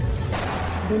morning.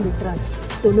 I don't dey try.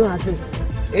 To no avail.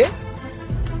 Eh?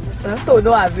 To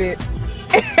no avail.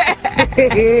 I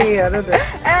don't know.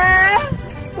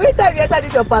 Which time you enter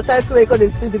this your part-time school, you come dey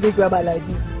speak the big grammar like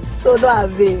this? To no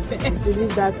avail. To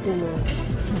leave that thing.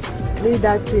 Leave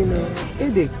that thing.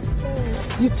 Edict,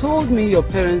 you told me your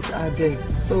parents are dead.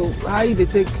 So how you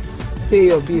dey pay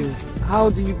your bills? How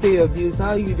do you pay your bills?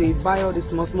 How you they buy all the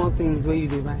small things where you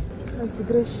they buy? Auntie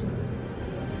Gracie,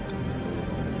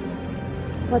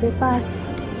 for the past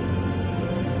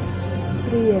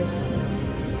 3 years,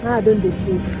 now I don't dey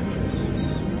save.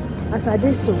 As I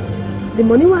did so, the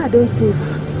money I don't save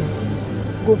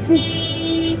go fit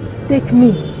take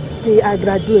me till I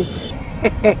graduate.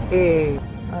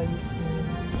 Are you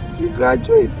serious? Till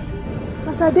graduate?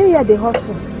 As I dey here, the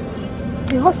hustle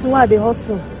why the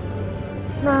hustle.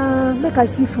 Nah, make I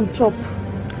see food chop,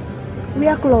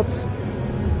 wear clothes,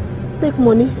 take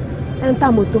money,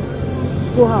 enter motor,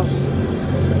 go house.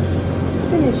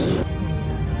 Finish.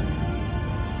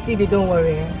 Kidi, don't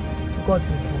worry. God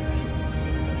will help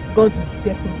you. God will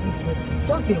definitely help you.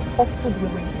 Just the hustle the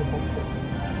way you hustle.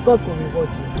 God will reward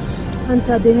you.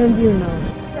 Anta, they envy you now.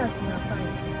 See as you are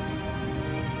fine.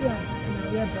 See as you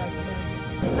are wear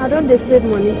Brazilian. I don't dey save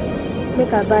money,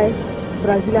 make I buy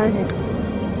Brazilian hair.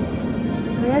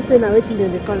 I say now waiting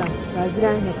in the color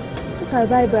Brazilian hair. Make I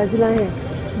buy Brazilian hair,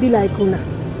 be like una.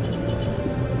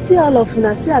 See all of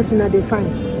una, see as una dey fine.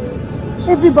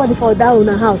 Everybody for that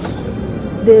una house,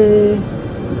 they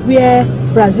wear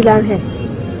Brazilian hair.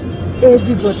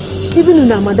 Everybody, even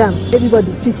una madam,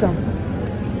 everybody peace am.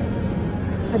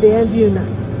 I dey envy you now.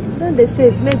 Don't they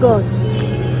save? May God.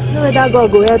 No whether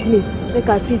God go help me. Make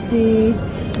I fit see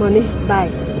money buy.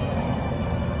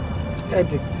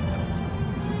 Edict.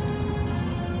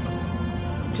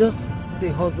 Just the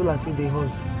hustle as if they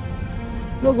hustle.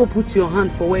 No go put your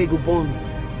hand for where you go born.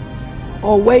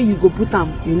 Or where you go put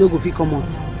them, you no go fit come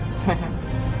out.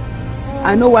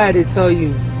 I know why they tell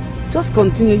you. Just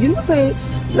continue. You know say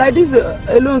like this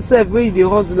alone self where you dey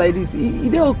hustle like this,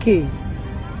 it okay.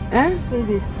 Eh?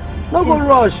 No go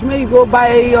rush. May you go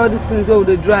buy all these things over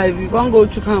the drive. You can't go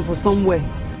chook hand for somewhere.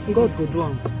 God go do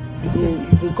them.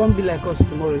 You go come be like us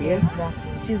tomorrow, yeah?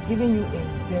 Exactly. She's giving you a very,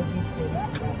 very good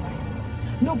advice.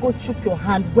 No go chook your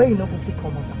hand where you no go fit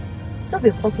come out. Just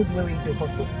a hustle the way you do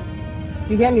hustle.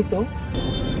 You hear me so?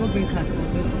 No bring card.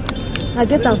 I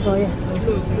get them for you.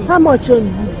 How much you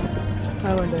need?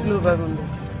 500. No, 500.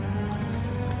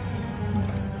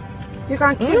 You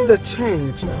can keep the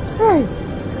change. Hey,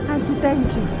 Auntie,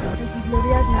 thank you. Auntie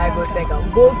Gloria, I go take her.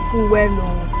 Go school well, no.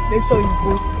 Make sure you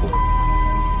go school.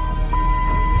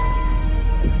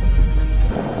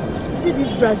 See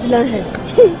this Brazilian hair?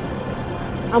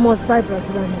 I must buy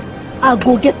Brazilian hair. I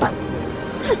go get them.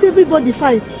 See as everybody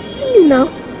fine. See me now.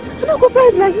 I don't go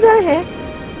price Brazilian hair.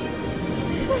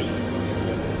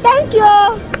 Thank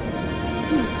you.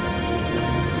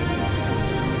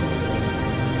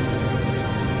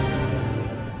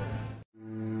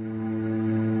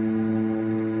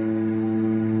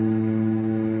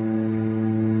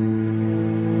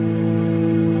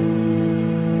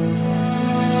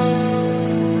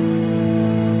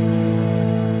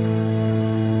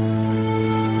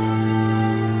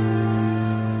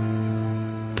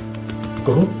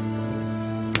 Go.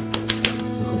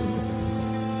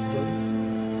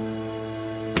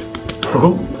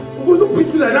 Oh, don't beat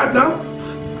me like that now.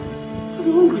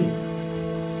 I'm hungry.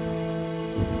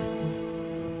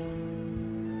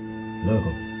 No.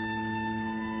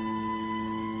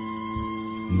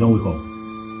 You don't wake up.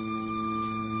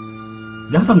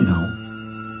 You answer me now.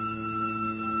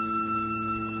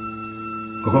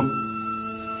 Coco.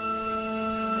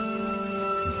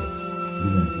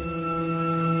 Listen.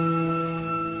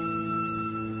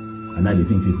 And now they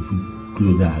think if we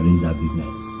close and arrange that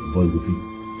business, boy will feel.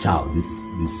 Child, this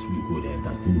week go there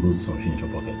and still go to some change your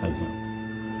pockets. How you sound?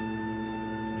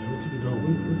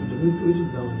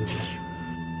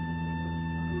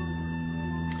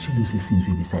 She loses since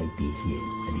we beside day here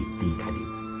and they think and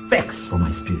they vex for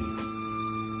my spirit.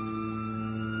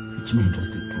 Rich men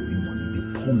just they throw money, they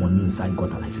pour money inside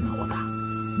gutter like in water.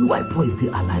 No white boys they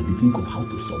alive, they think of how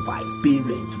to survive, pay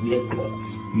rent, wear clothes,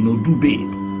 do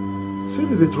babe. See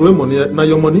they throw money, now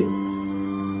your money?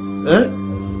 Eh?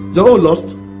 You're all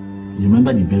lost. You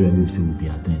remember the burial we said would be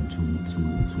attended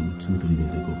 2-3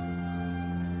 days ago?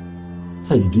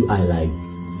 So you do I like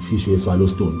fish with swallow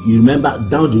stone. You remember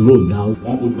down the road now,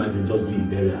 one old man can just do a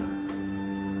burial.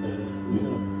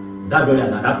 That burial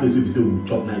now, that place we say we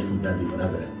chop night food that day for that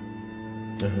burial.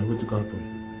 Where to come from?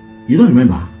 You don't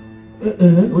remember?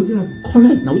 What's it happen?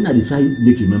 Correct. Now we now they try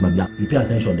make you remember that. You pay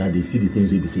attention that they see the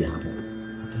things we say happen.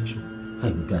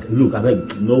 Look, I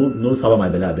beg, no sour my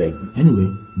belly, I beg. Anyway,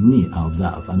 me, I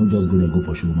observe. I don't just go there and go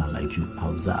pursue woman like you. I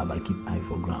observe, I keep eye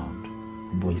for ground.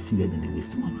 Boy, see where then they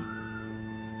waste money.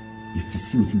 If you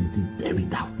see what they bury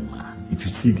that woman, if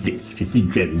you see this, if you see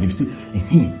dreads, if you see,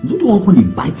 you don't want to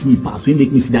bite me past when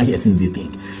make me sit down here since they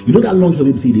think. You know that long hair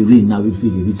we say they rain now, we say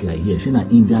they reach like here. She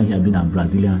not Indian hair, been a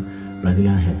Brazilian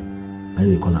hair. How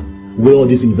do they call them? Where all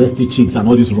these university chicks and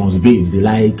all these runs babes, they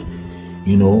like,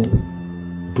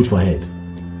 put for head.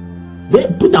 They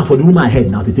put them for the woman head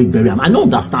now to take burial. I don't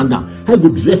understand that. How you go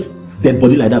dress dead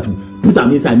body like that, put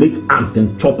them inside, make ants,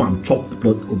 then chop them, chop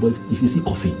blood. Oh boy, if you see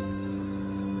coffee.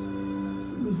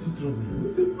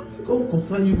 What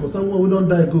concern you for someone who don't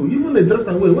die go? Even the dress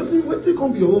and wear, what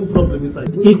come be your own problem inside?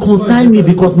 It concern me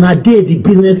because now the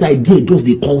business idea just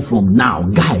they come from now.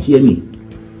 Guy, hear me.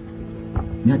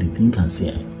 Now the thing can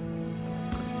say,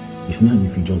 if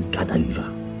you just gather liver,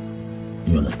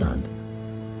 you understand?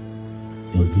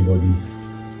 Just give all these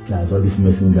guys, all these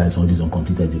messing guys, all these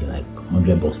uncompleted like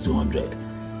 $100, 200.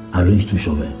 Arrange 2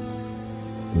 shovels.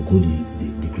 We'll go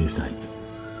the grave site.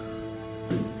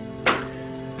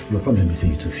 Your problem is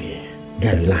you too fear.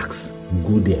 Guy, relax.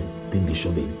 We'll go there, take the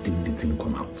shovel, take the thing,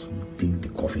 come out, take the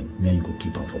coffin. Then you go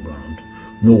keep her for ground.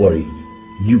 No worry.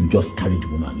 You just carry the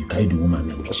woman. You carry the woman,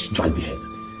 then we'll just drag the head.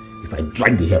 If I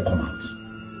drag the hair, come out.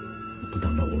 Put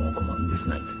them down, we won't come out this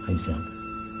night. How you see him?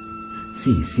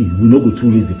 See, we no go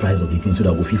to raise the price of the thing so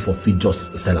that we feel for free,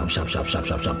 just sell them sharp.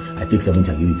 I take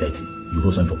 70 and give you 30. You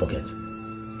hold something for pocket.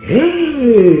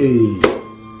 Hey!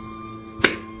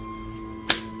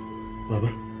 Baba,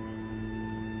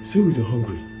 say we are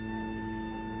hungry.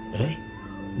 Eh?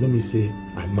 Let me say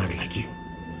I'm mad like you.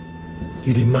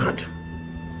 You dey mad.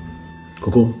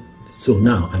 Coco, so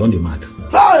now I don't dey mad.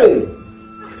 Hey!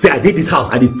 Say I did this house,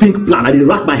 I did think plan, I did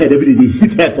rack my head every day,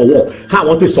 hit head for war. How I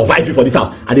want to survive you for this house,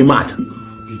 I did mad.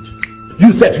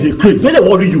 You said you dey crazy, when they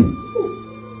worry you.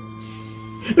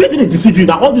 Wait till they deceive you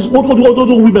now. All these old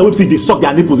women wey they suck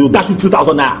their nipples, they will dash you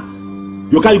 2,000 naira.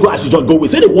 You carry go as you just go away,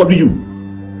 so they worry you.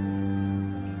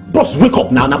 Boss, wake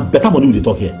up now, now better money will they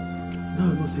talk here. No,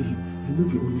 no, say you know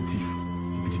the only thief,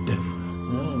 you be the devil.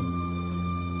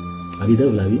 Are the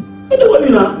devil, are you? You know what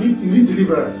now? You need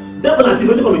deliverance. Devil and thief,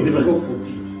 what you call me difference? God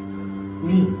forbid.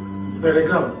 Me, by the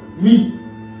ground, me.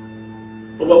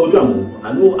 Oh, but go do am. I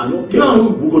know.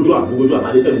 We go do am.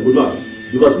 I dey tell you, go do am.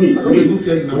 Because me, we go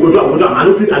do am. I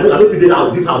don't feel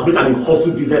this house. Make an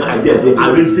hustle business ideas. They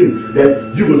arrange things. Then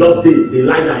you go just they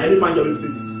lie down. Any man you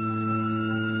see.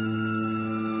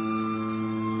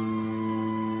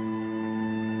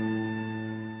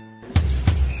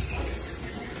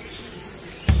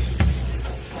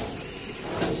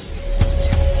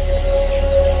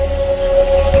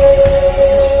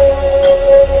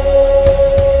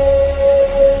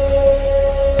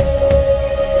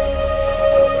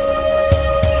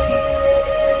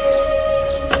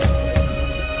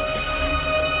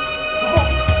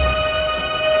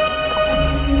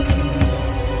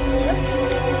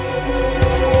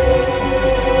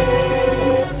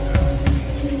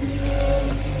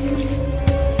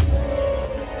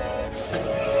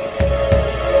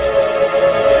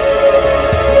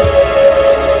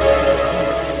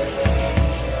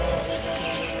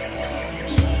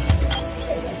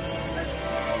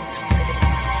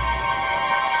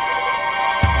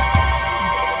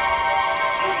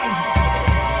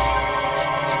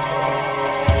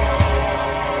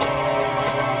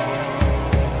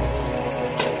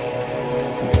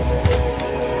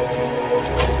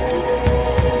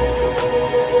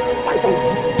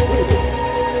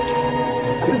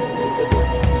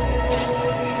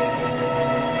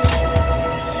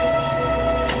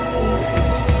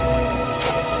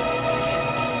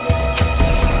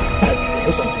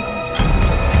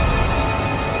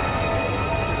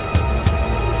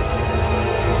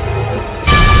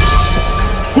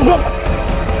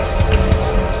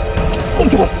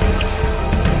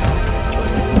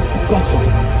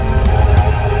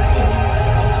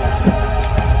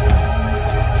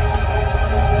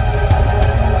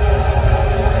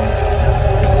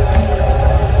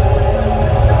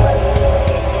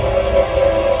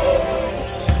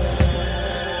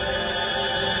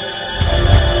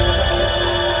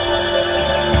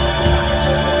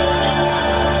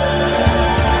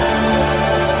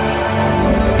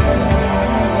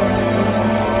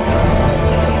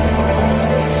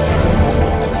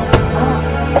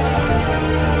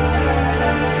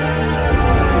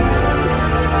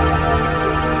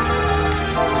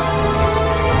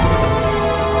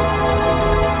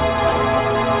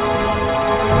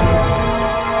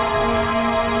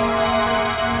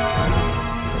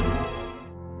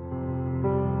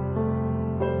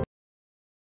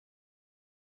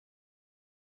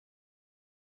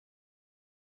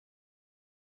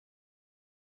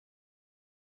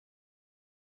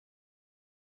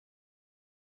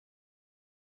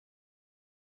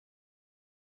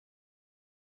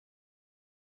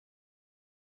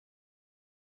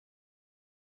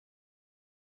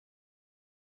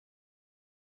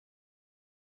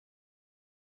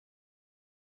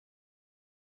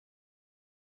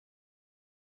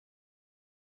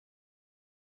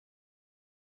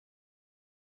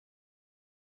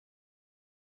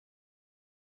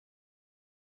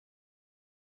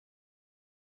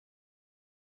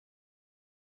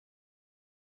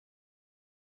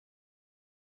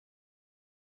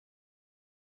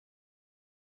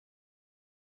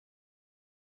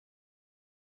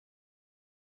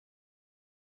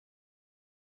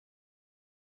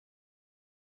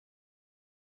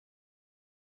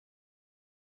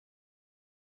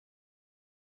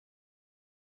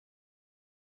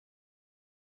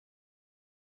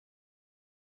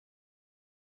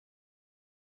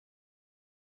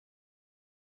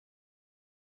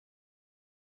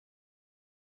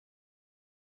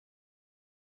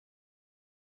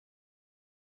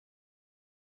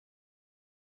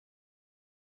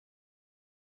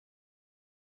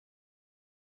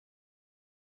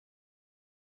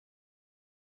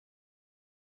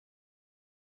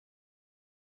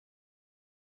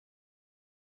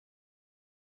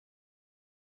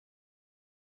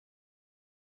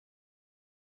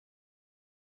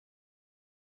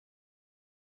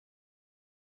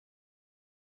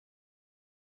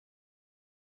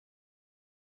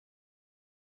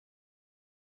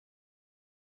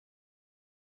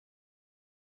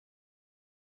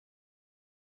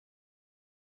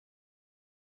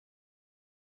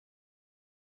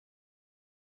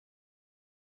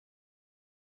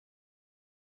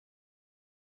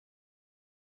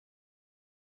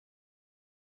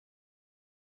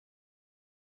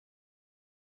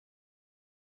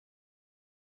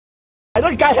 I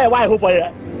don't care why I hope for you.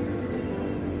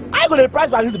 I go to price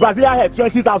for this Brazilian hair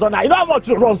 20,000 now. You know how much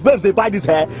Ross Babes they buy this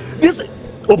hair? This,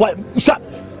 oh boy,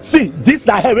 see, this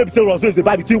that hair maybe say Ross Babes they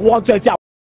buy between 120 and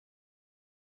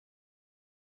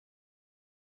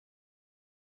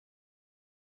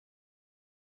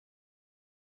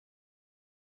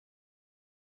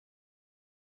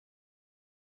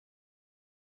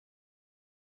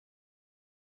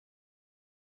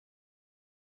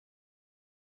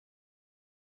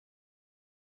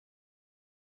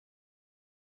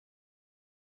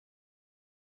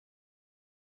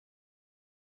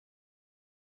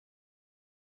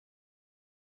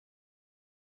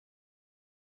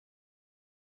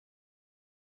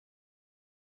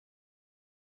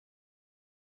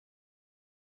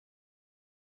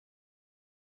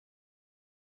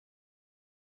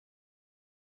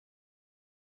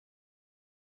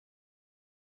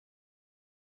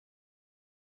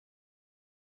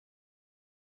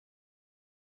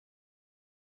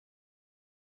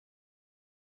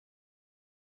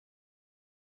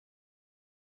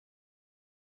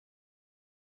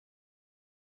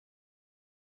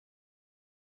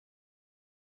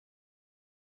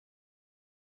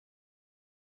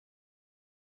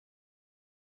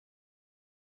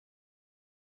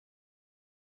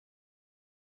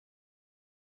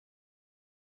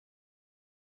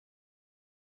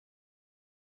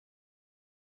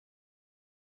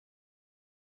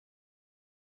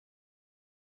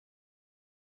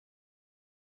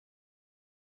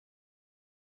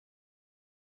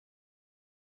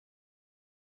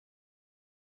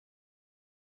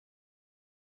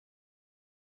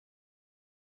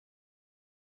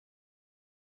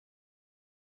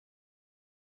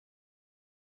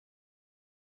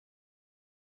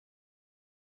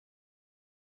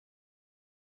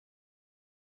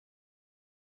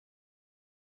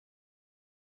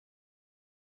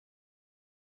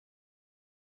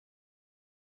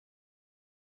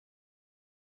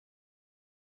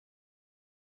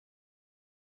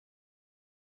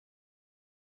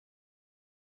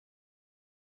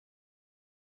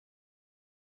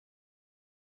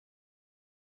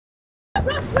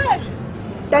Prospect!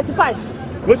 35.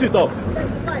 what's it up?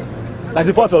 35.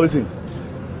 94 for waiting.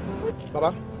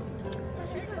 Baba?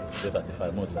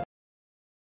 35 more, sir.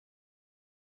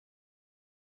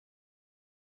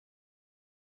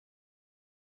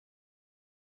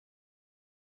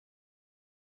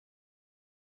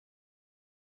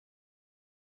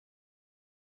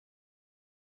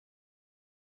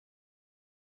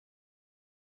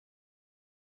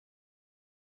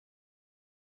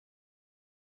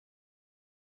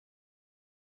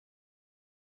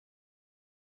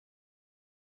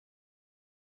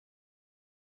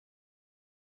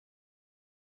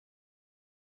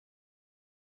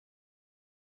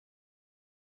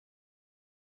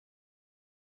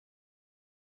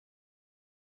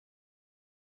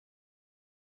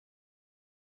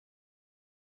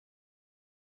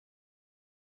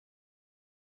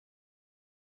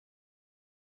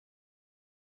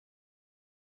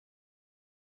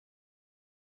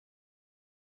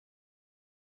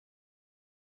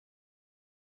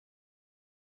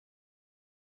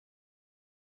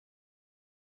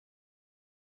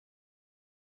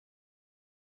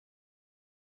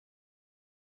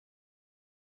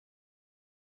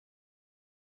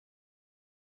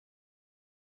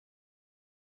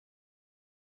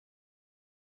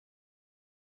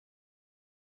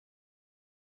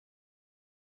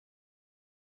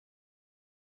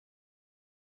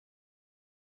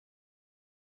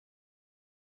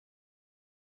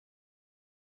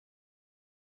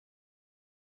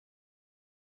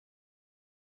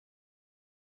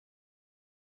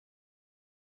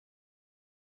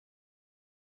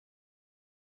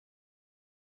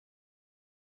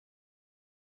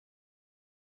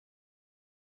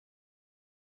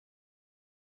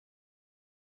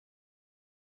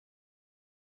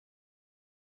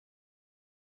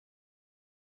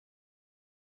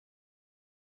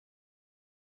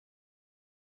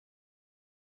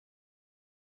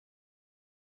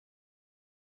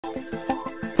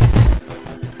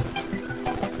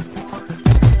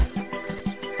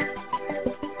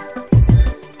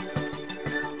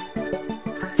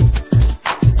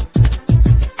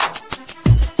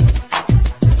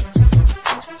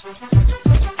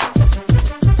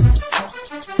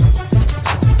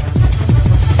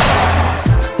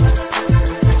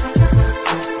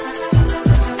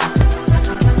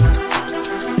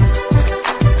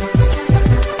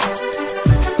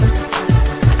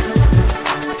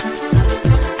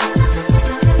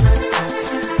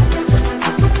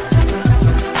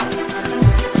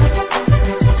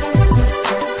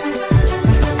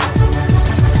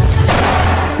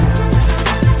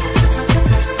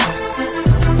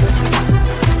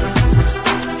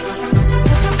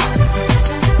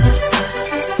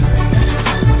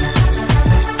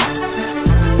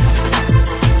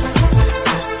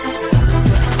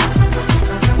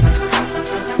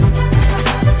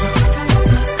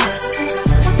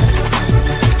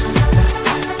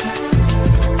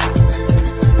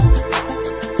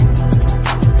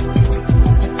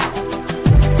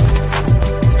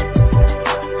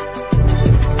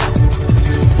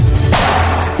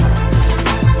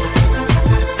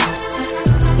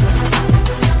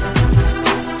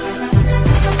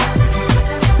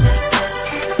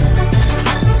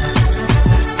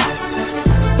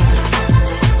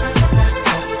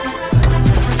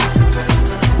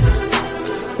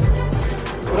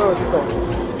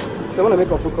 want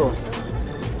to make a phone call.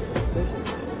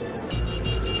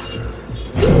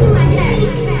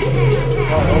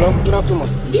 Hello, good afternoon.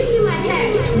 Give me my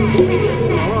hair. Give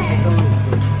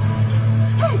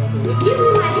me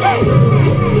my hair.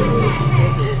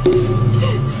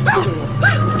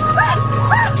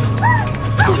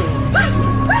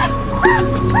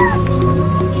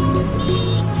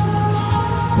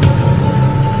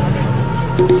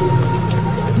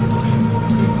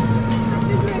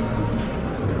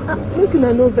 Make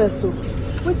una no vessel.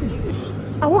 What is it?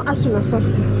 I want to ask you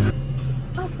something.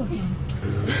 Ask us.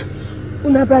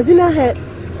 Una Brazilian hair,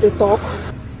 they talk.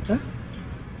 Huh?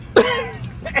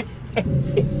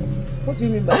 What do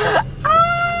you mean by that?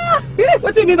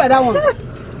 What do you mean by that one?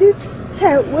 This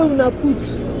hair where una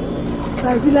put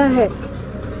Brazilian hair,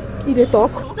 they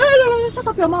talk. No, shut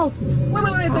up your mouth.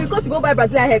 Wait, so you got to go buy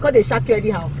Brazilian hair because they shock you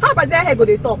anyhow. How Brazilian hair go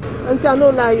they talk? Auntie, I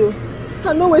don't lie you.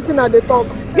 I know waiting at the talk.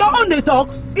 Your own they talk.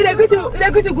 They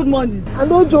greet you good morning. I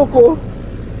know Joko.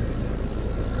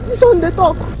 This one they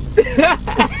talk.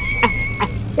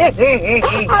 I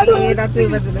don't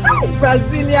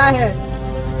Brazilian hair.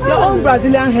 Your own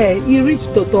Brazilian hair, you reach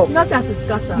to talk. Not as it's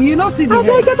scatter. You don't see the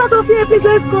hair. Okay, get out of here, please.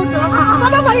 Let's go.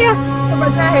 Stand over here. The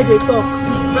Brazilian hair they talk.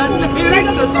 You reach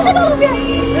to talk. Get out of here. The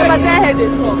Brazilian hair they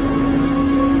talk.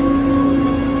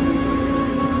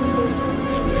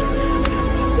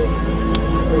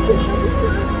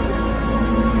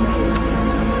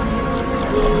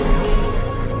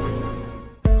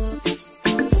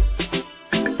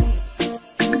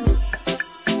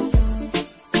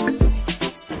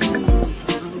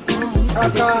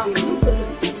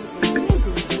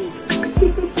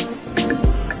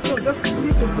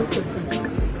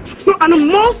 No, on a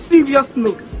more serious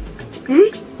note,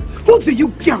 who do you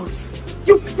girls,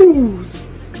 you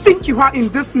fools, think you are in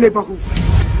this neighborhood?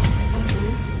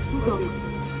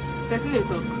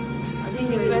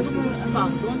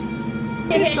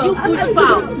 Hey, you push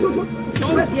foul.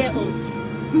 Don't dare us.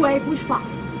 You are a push foul.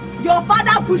 Your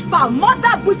father push foul,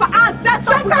 mother push foul,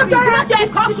 ancestor push foul.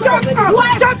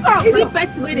 Shut up! Is the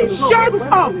best way they talk? Shut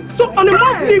up! So on a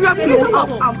more serious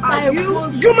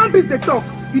note, human beings they talk.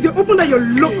 You dey open that your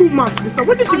local mouth. So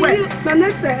what did she wear? The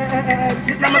next,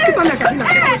 mosquito net.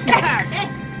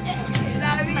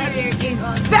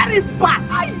 Very bad.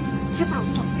 Get out,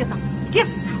 just get out. Get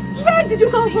out. Where did you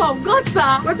come from? God,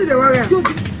 sir. What did they wear?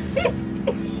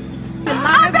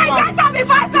 I said get out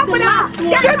before I stop with her.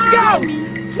 Get out.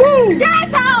 Fool.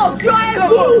 Get out. You're a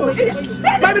fool. This is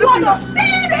one of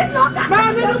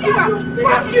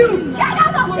fuck you. Get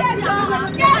out of here.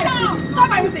 Get out.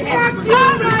 Come on with the head. It's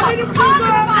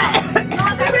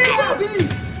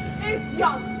your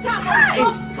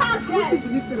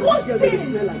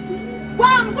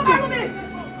come on with me.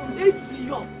 It's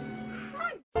your.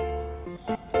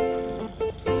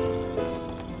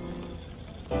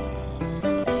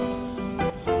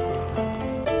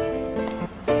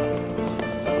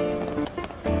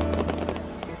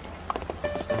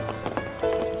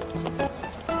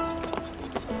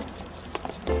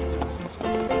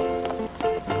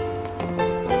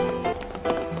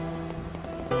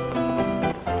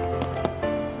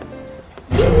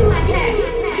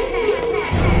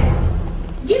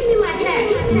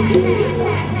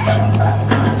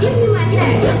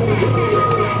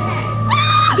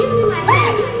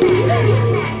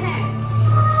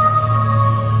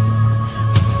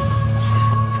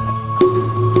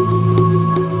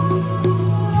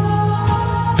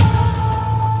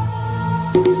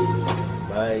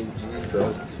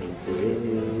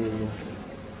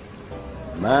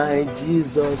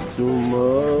 Jesus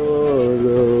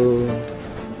tomorrow,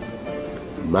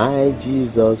 my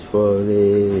Jesus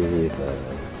forever.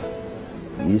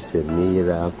 He's a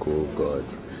miracle God.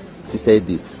 Sister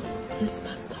Edith. Yes,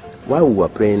 Pastor. While we were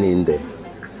praying in there,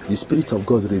 the Spirit of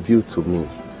God revealed to me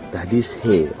that this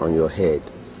hair on your head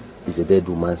is a dead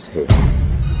woman's hair.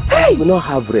 Hey! You will not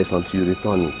have rest until you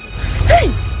return it.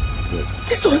 Hey! Yes.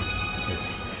 This one?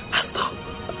 Yes. Pastor.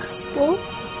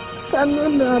 I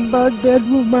don't know about that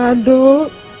woman,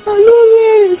 though. I don't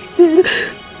know anything.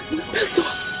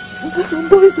 There's some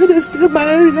boys when they stay in my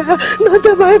area. Not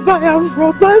that I buy them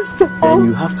from, Pastor. Then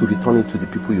you have to return it to the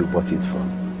people you bought it from.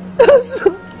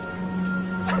 Pastor,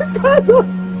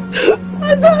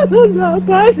 I don't know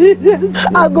about it.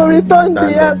 I go return the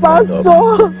hair,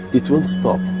 Pastor. It won't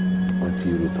stop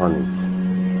until you return it.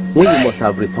 When you must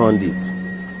have returned it,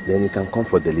 then you can come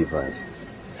for deliverance.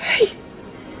 Hey,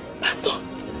 Pastor.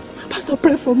 Pastor,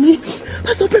 pray for me.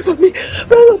 Pastor, pray for me.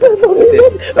 Pastor, pray for me.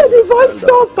 Let the voice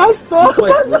stop, Pastor.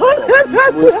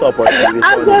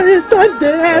 I'm going to return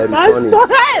there, Pastor.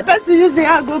 Hey, Pastor, use the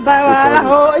hand, go buy one.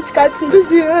 Oh, it can't see. Use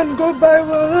the hand, go buy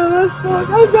one.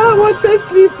 Pastor, I want to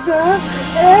sleep now.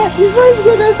 Eh, the voice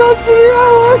going to talk to you. I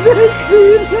want to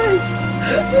sleep.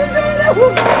 He's going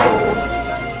to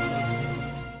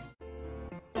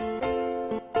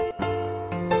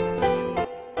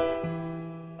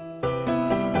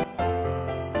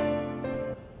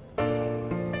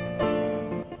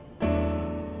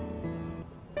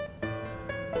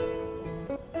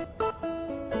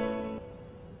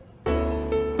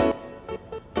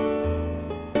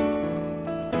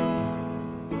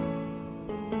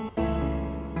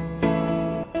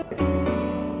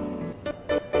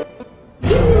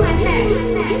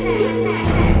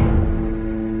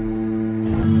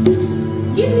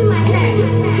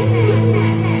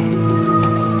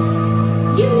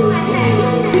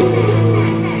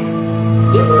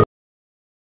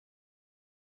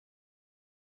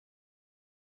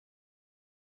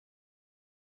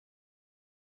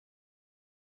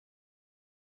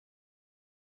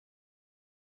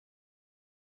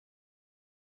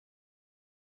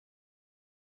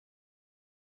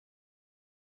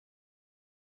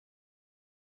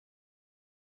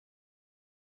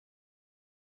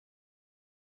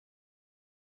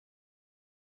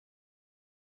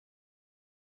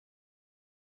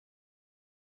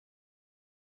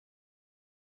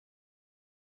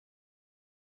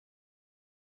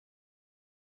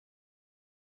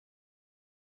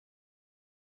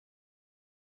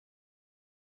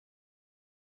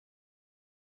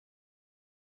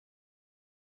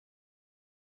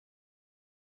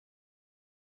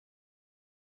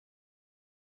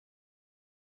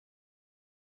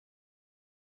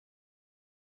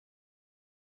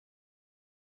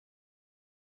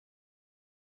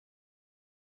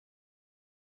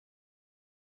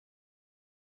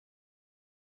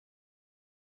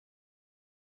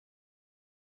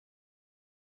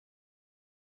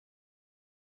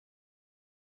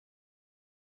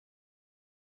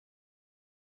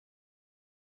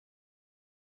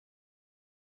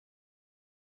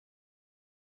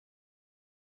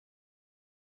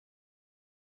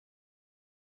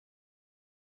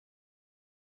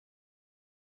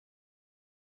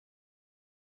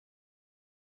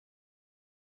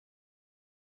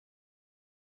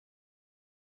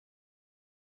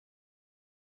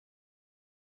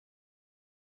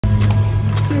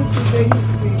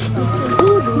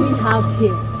Who do we have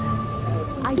here?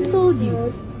 I told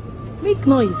you. Make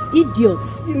noise,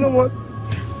 idiots. You know what?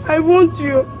 I want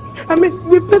you. I mean,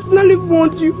 we personally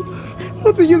want you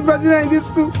not to use Brazilian in this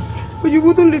school, but you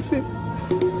wouldn't listen.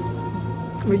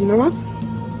 But you know what?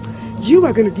 You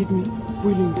are going to give me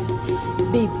willingly.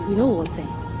 Babe, you know what?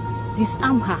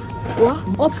 Disarm her.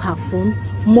 What? Off her phone,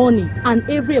 money, and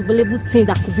every available thing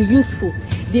that could be useful.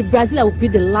 The Brazilian will be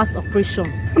the last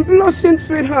operation. I'm blushing,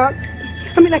 sweetheart.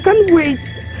 I mean, I can't wait.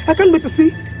 I can't wait to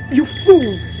see you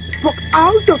fool walk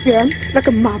out of here like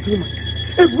a mad woman.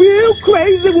 A real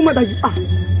crazy woman that you are.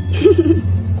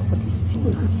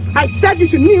 I said you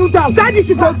should kneel down. I said you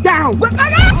should go down.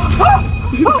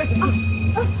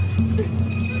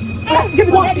 Give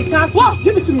it to me. What?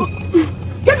 Give it to me.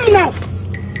 Give me now.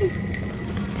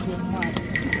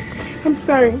 I'm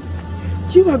sorry.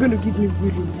 You are going to give me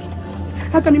willingly.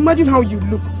 I can imagine how you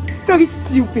look. Very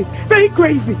stupid. Very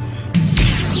crazy.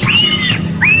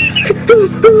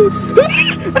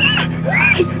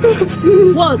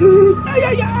 What?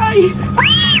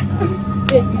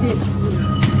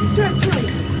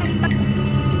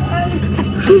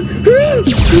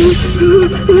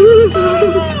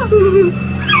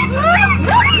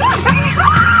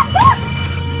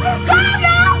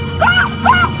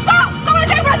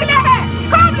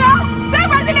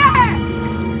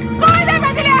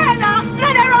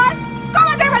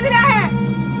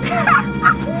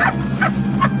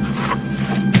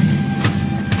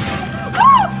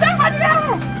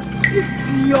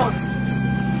 Idiot!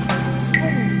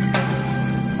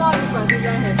 Sorry,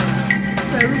 Brazilian hair.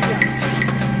 Peruvian.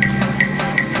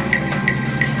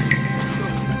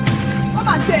 Come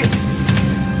and take.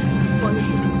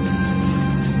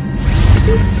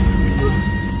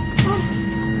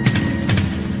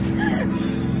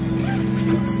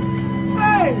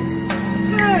 Hey!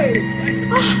 Hey!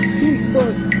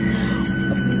 God.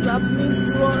 What is happening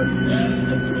to us?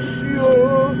 Yo!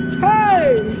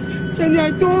 Hey! Jenny,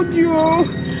 I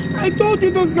told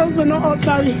you those girls were not all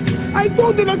sorry. I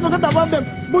told you let's forget about them,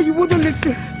 but you wouldn't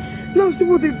listen. Now see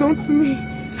what they've done to me.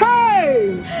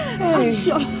 Hey!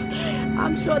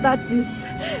 I'm sure that is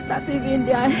that is in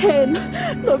their hand.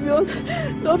 No be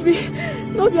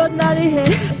ordinary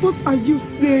hand. What are you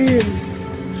saying?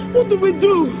 What do we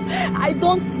do? I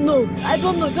don't know.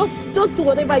 Just do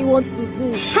whatever you want to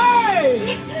do.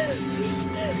 Hey!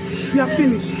 We are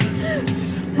finished.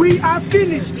 We are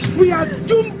finished. We are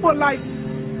doomed for life.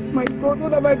 My God,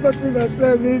 what have I gotten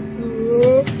myself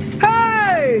into?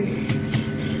 Hey!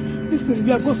 Listen,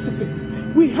 we are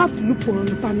gossiping. We have to look for an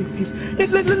alternative.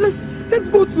 Let's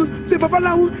go to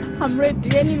Babalawo. I'm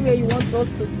ready. Anywhere you want us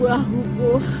to go, I will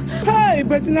go. Hey,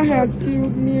 Bettina has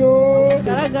killed me. Oh,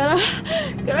 Gara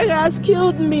has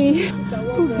killed me.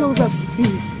 Those girls are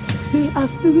spirits. They are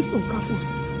spirits of Kafus.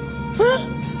 Huh?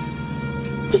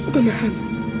 Just look at my hand.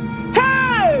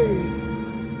 Hey!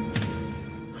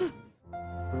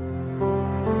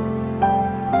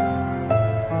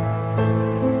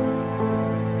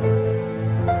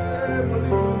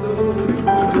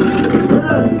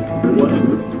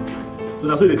 So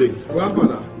that's what they did. Welcome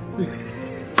now.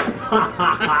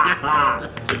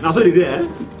 That's what they did, eh?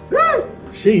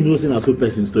 She knows in a so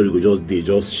person story go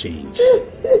just change.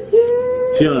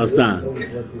 She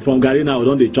understand? From Gary now,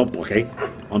 don't they chop turkey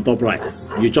on top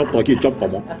rice? You chop turkey, you chop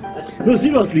pomo. No,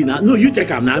 seriously now. No, you check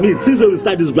them now. I mean, since we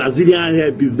start this Brazilian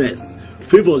hair business,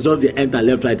 favors just the enter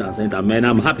left, right, and center. Man,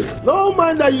 I'm happy. No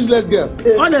mind that useless girl.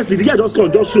 Honestly, the guy just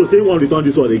come, just show, say he won't return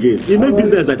this one again. He make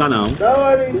business better now. Don't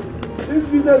worry. This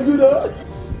business good, though.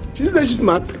 She said she's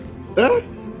smart. Eh?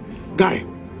 Guy,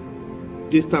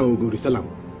 this time we'll go resell them.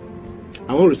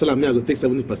 I won't resell them now, I go take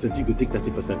 70%, you go take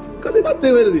 30%. Because they don't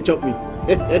tell whether they chop me.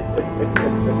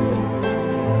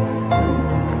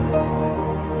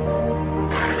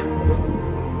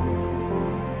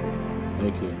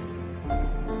 Okay.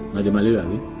 Now the malaria,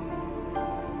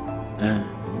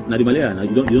 now the malaria, now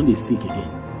you don't be sick again.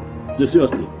 No,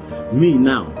 seriously. Me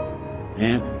now,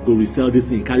 go resell this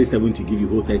thing, carry 70, give you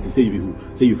whole 30. Say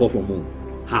you fall from home.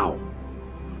 How?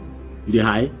 You dey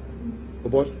high? Oh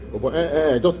boy,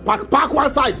 just park one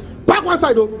side. Park one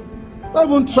side, though. Don't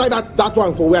even try that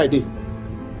one for where I did.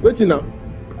 Waiting now.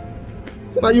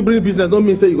 So now you bring business, don't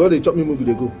mean say you got to chop me movie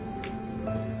they go.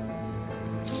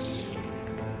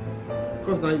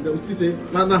 Because now you say,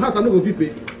 now house I no go be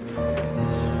pay.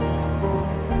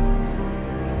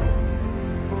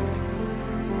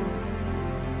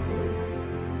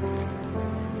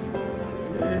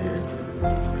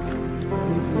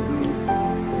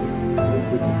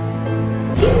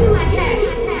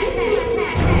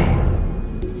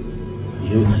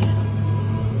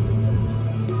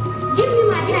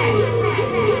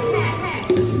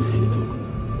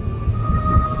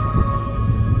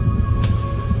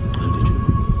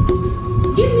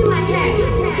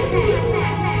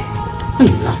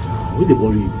 Who they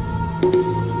worry you?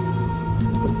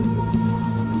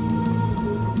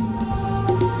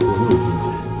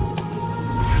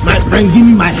 My friend, give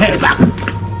me my hair back.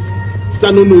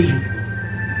 I don't know you.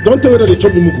 Don't tell me that they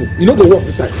chop me mugu. You know go work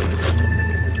this side.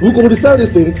 We go resell this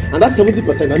thing, and that's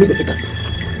 70%. I need to take it.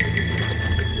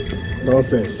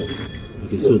 Nonsense.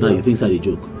 Okay, so now you think it's a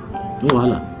joke? No,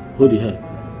 wahala. Hold the hair.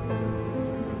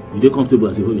 You dey comfortable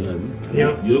as you hold the hair?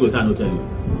 Yeah. You don't go say I no tell you.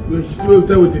 You see what you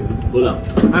tell with it. Hold on.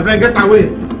 My friend, get away.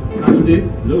 Now today.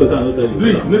 You don't go say I no tell you.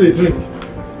 Drink, no dey drink.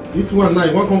 This one now,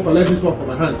 you want to come collect this one from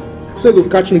my hand. Say you go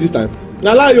catch me this time.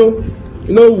 Now lie yo.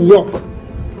 You know walk.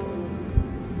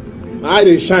 My eye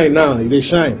they shine now. They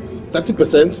shine.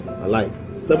 30%. I lie.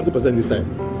 70% this time.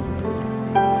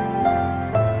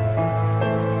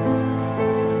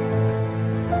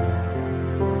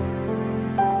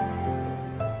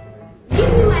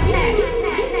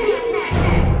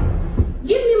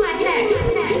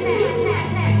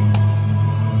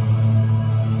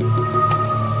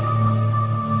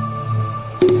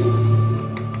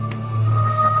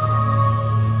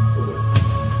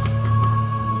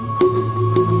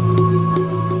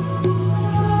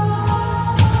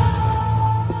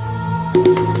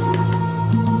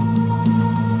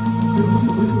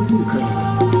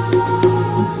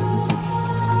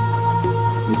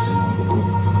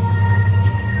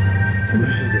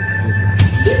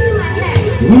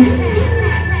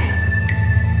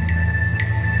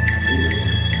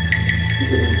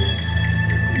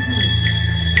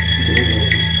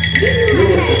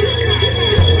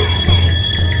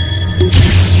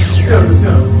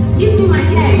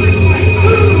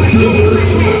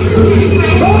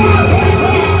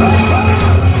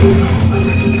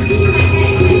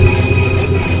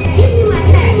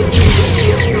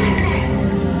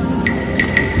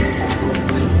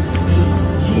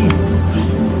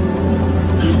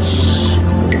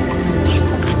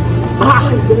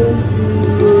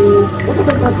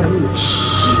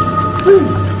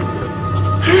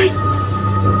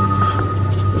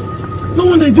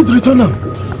 return now.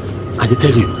 I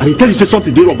tell you say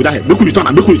something dey wrong with that head. Make we return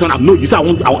am. No, you say I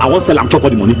want sell am chop all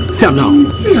the money. See am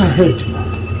now. See her head.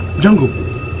 Django,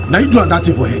 now you do that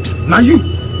thing for head. Now you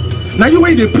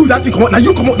when they pull that thing come out, now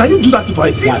you do that thing for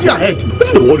head. See her head.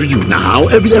 What's the worry you now?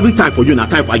 Every time for you, now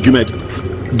time for argument.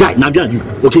 Guy, now me and you,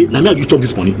 okay? Now me and you chop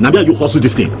this money. Now me and you hustle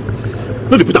this thing.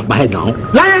 No, they put up my head now.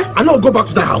 Liar! I not go back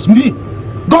to the house. Me,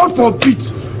 God forbid.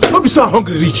 Don't be so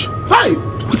hungry rich. Hi.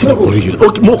 What's the worry you?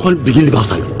 Okay, more can begin live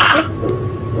outside.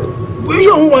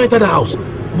 You who want to enter the house?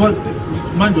 But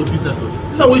mind your business.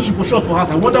 This is when she push us for house.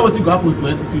 I wonder what will happen if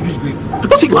you reach great. I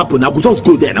don't think it will happen. I will just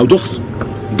go there and I will just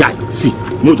guy, see,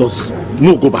 no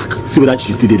go back. See whether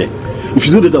she's still there. If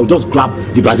you do that, I will just grab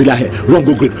the Brazilian hair, run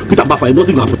go great, put her back for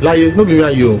nothing will happen. Lie, no be me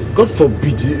and you. God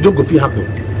forbid, don't go feel happen.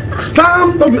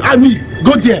 Sam, no be me.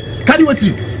 Go there. Carry what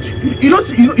you don't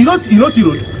see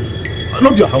road.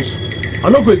 Not your house.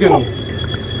 I'll not go again.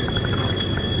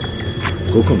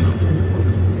 Go come now.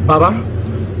 Baba,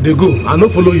 they go. I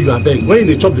don't follow you, I beg. When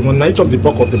they chop the money, I chop the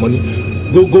bulk of the money.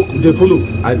 Go, they follow.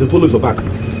 They follow your back.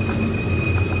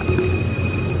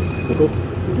 Go.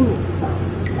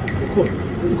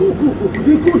 They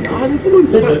go now.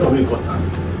 They follow you.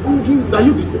 Now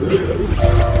you be.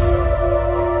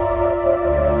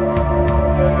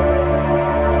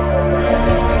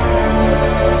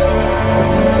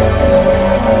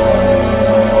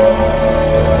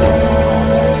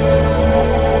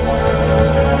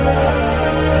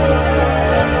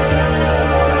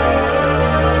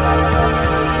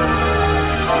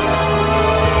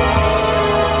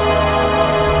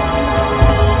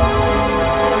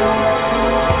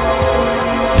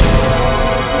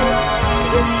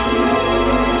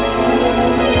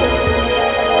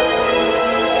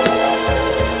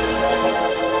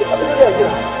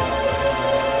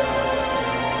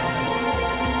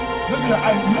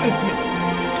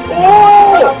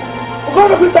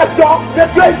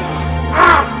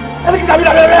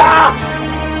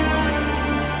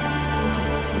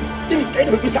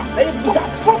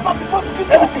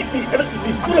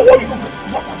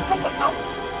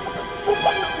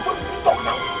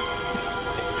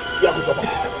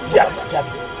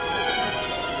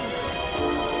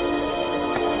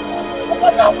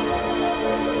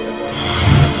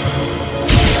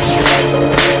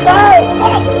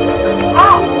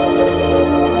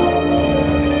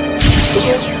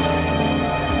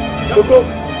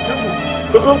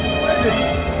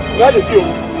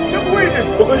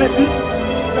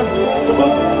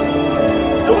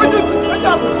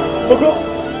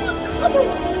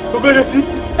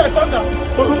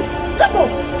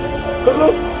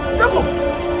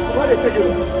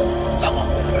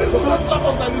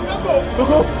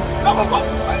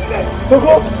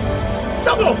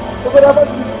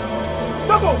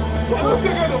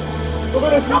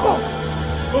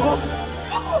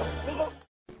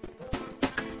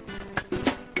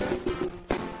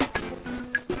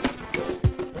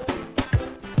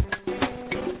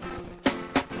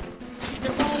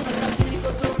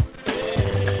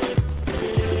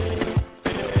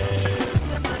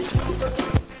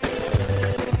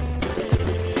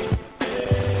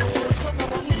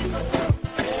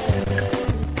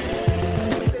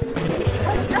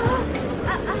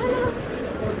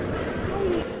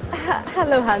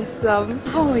 Hello, handsome.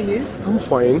 How are you? I'm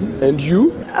fine. And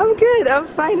you? I'm good. I'm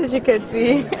fine, as you can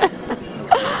see.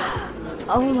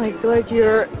 Oh my God,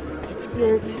 you're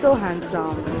so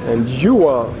handsome. And you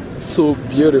are so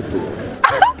beautiful.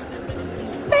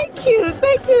 Thank you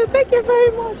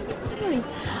very much.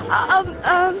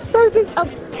 Sorry, please.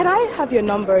 Can I have your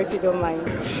number if you don't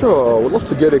mind? Sure. I would love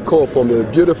to get a call from a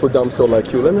beautiful damsel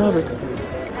like you. Let me have it.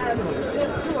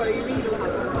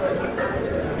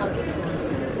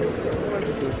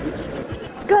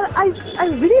 I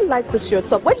really like this shirt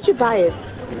top. Where did you buy it?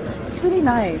 It's really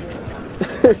nice.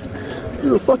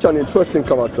 You're such an interesting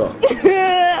character.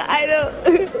 I know.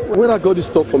 When I got this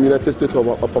stuff from United States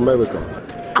of America.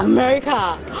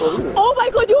 America? Oh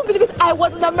my God, you won't believe it. I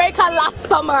was in America last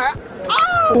summer.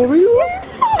 Oh, for real?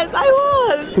 Yes, I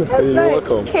was. You're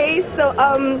welcome. Okay, so,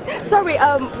 sorry,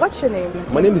 what's your name?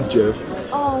 My name is Jeff.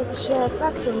 Oh, Jeff,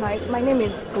 that's so nice. My name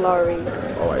is Glory.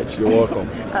 All right, you're welcome.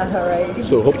 All right.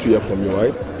 So, hope to hear from you,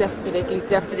 right?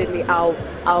 Definitely. I'll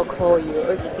call you,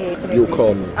 okay? You'll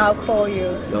call me. I'll call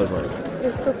you. That's right.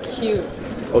 You're so cute.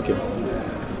 Okay.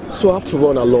 So, I have to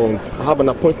run along. I have an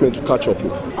appointment to catch up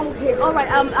with. Okay, all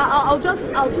right. I'll just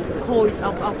call you.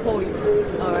 I'll call you.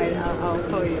 All right, I'll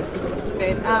call you.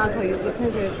 Then I'll call you.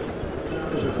 Okay.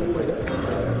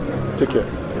 Take care.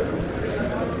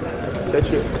 Catch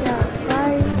you. Yeah.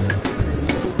 Bye.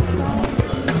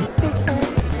 Take care.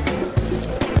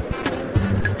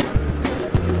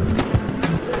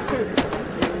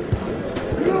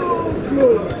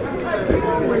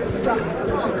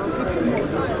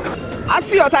 I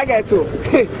see your target too.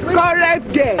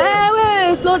 Correct girl.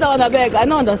 Wait, slow down, abeg. I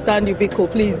don't understand you,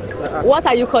 Biko, please. What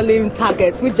are you calling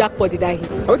targets? Which jackpot did I hit?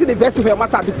 I want to invest in your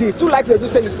matter because too like to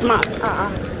just say you smart.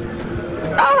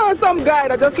 Oh, some guy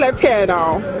that just left here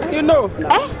now. You know.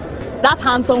 That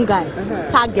handsome guy.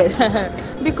 Target.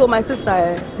 Biko, my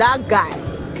sister, that guy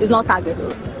is not target.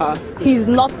 He's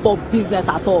not for business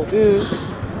at all.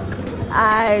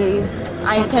 I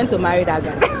intend to marry that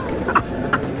guy.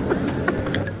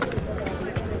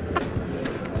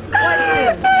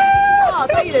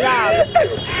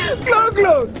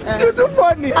 Glow, you're too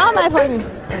funny. How am I funny?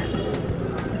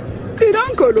 You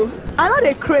don't colo. I know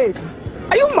they craze.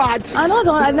 Are you mad?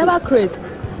 I never craze.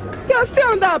 You're still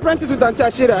under apprentice with Auntie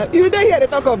Ashira. You didn't hear the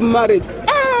talk of marriage.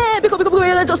 Because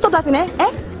just stop that,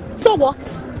 So what?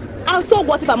 And so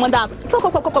what if I'm under? Come.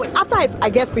 After I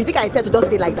get free, think I intend to just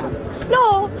stay like that?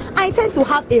 No, I intend to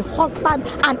have a husband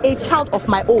and a child of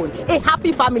my own. A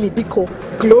happy family, Biko.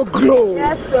 Glow.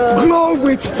 Yes, sir. Glow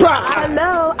with pride.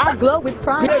 Hello, I glow with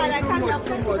pride. Too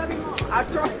much. I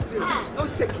trust you. Don't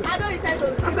shake it. I don't intend to.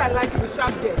 Because I like you,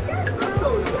 sharp girl.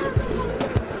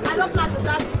 I don't plan to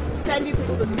start sending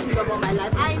people to the kingdom of my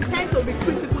life. I intend to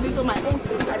recruit people into my own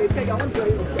kingdom. I tell you, I won't join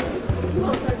you.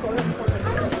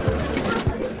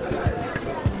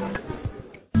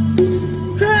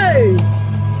 Hey!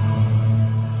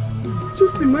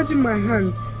 Just imagine my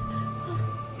hands.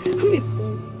 I mean,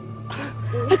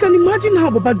 I can imagine how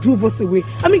Baba drove us away.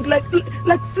 I mean, like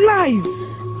flies.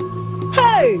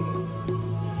 Hey!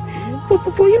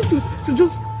 For him to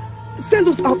just send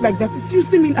us out like that, it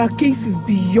seriously means our case is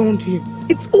beyond him.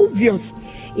 It's obvious.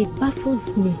 It baffles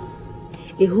me.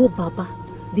 A whole Baba,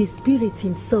 the spirit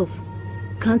himself,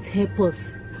 can't help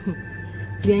us.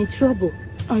 We are in trouble.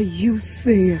 Are you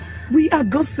saying? We are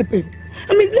gossiping.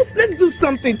 I mean, let's do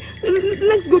something.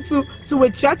 Let's go to a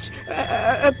church,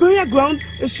 a prayer ground,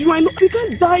 a shrine. We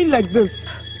can't die like this.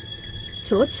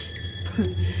 Church?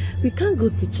 We can't go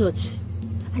to church.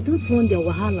 I don't want their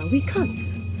wahala. We can't.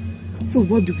 So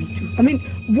what do we do? I mean,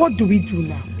 what do we do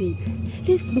now? Babe,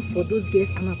 let's look for those girls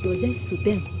and apologize to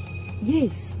them.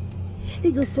 Yes.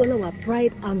 Let us swallow our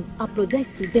pride and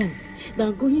apologize to them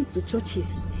than going to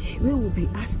churches where we'll be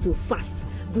asked to fast,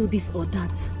 do this or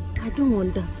that. I don't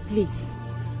want that, please.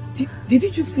 Did you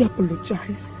just say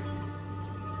apologize?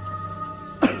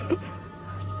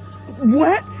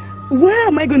 Where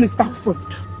am I going to start from?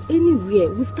 Anywhere.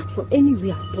 We'll start from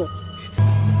anywhere at all.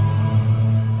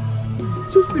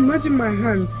 Just imagine my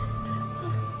hands.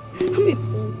 I mean,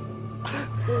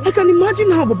 I can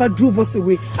imagine how Baba drove us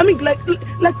away. I mean, like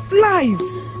flies.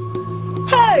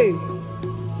 Hey!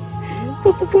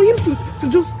 For him to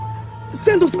just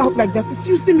send us out like that, it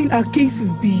seriously means our case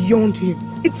is beyond him.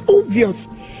 It's obvious.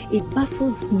 It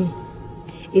baffles me.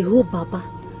 A whole Baba,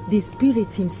 the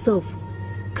spirit himself,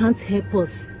 can't help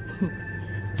us.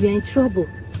 We are in trouble.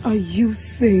 Are you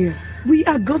saying? We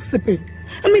are gossiping.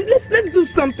 I mean, let's do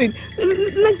something.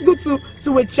 Let's go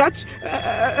to a church,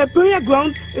 a prayer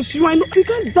ground, a shrine. We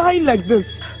can't die like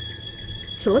this.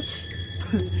 Church?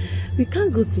 We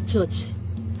can't go to church.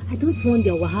 I don't want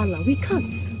their wahala. We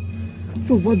can't.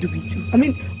 So what do we do? I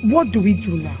mean, what do we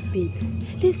do now? Babe,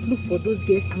 let's look for those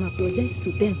girls and apologize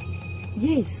to them.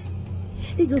 Yes.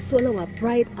 Let us swallow our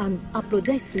pride and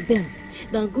apologize to them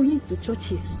than going to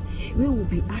churches where we'll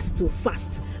be asked to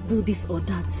fast, do this or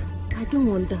that. I don't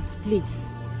want that, please.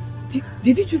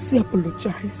 Did you just say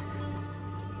apologize?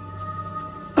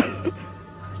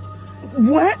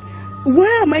 Where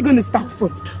am I going to start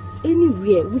from?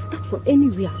 Anywhere. We'll start from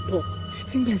anywhere at all. You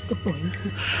think that's the point?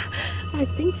 I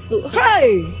think so.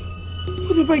 Hey!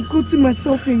 What have I gotten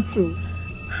myself into?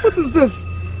 What is this?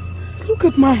 Look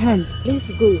at my hand. Let's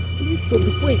go. Let's go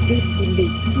before it gets too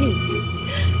late, please.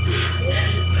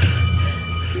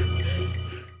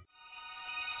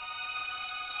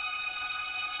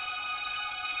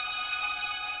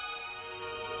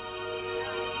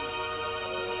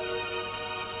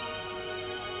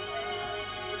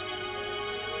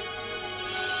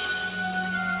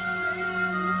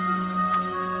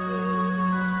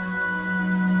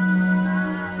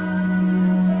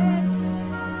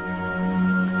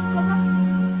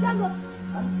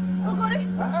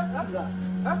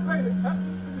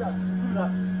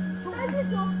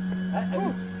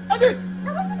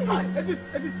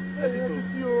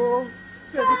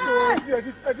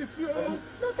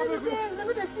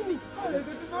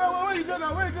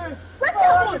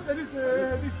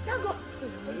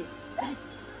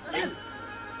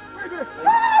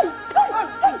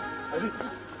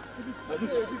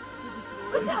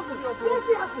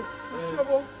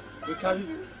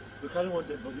 We carry one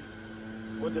dead body.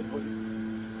 What dead body?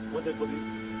 What dead body?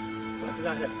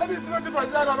 Brazilian hair. I didn't see what the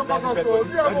Brazilian are not so.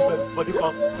 Body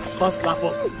come slap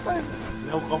us.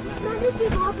 Now come. Now this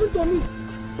thing happened to me.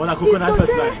 But I coconut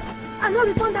first time. I don't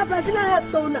return that Brazilian hair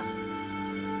toner.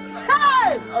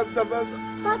 Hey!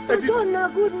 Pastor John, a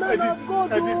good man of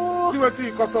God. See what he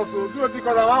cost us. See what he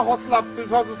cost us. One hot slap. This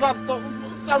hot slap.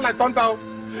 Sound like thunder.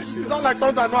 It sound like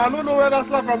thunder. No, I don't know where that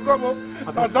slap from come.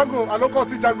 Django, I don't go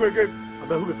see Django again. I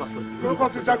bet who be pastor? I don't go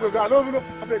see Django again. I don't even know.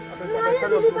 Now you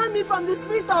deliver me from the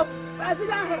spirit of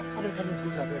Brazilian hair.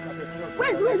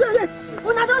 Wait.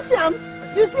 When I don't see him,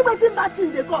 you see waiting bad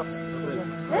thing they cost.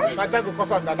 Na Django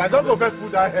cause am that. Na Django first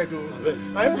put that head.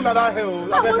 Na him put that head. I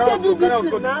want to do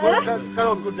this thing now.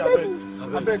 Cannot go there.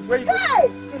 I beg, where you go?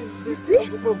 Hey! You see?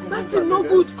 Martin no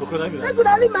good. Let's go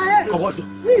leave my hair. Come on.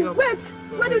 Leave, wait.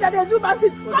 When did they do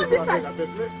Martin? Come this side.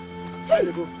 Hey! There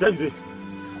you go.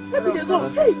 Where did they go?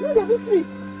 Hey, you dey beat me.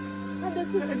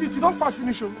 Edith, you don't fast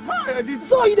finish.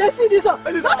 So you don't see this one?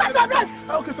 Don't touch your breast.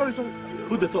 Okay, sorry.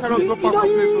 Who the top?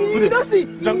 You don't see.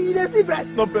 You don't see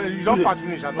breast. No, you don't fast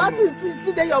finish. Martin,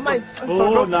 see there your mind.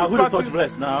 Oh, now who the touch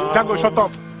breast now? Django, shut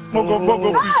up.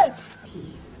 Mogo, please.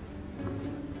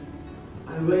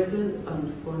 I rented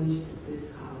and furnished this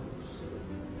house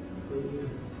for you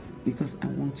because I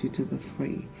want you to be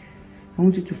free. I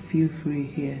want you to feel free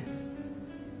here.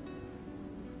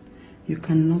 You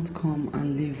cannot come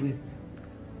and live with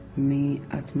me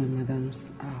at my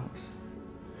madam's house.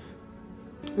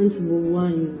 Auntie, but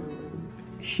why?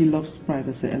 She loves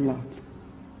privacy a lot.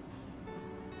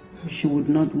 She would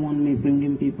not want me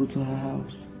bringing people to her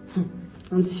house.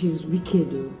 Auntie, she's wicked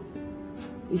though.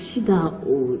 Is she that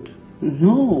old?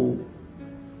 No,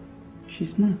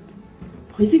 she's not.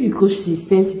 Or is it because she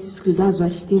sent you to school, that's why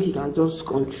she thinks she can just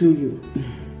control you?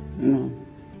 No.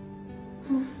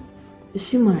 Is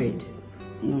she married?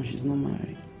 No, she's not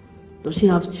married. Does she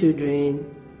have children?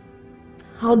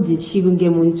 How did she even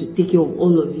get money to take care of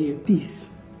all of you? Peace.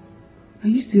 Are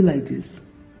you still like this?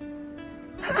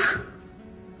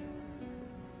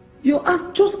 You're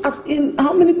just asking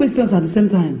how many questions at the same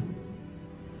time?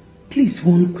 Please,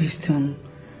 one question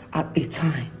at a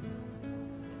time.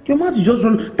 Your mouth is just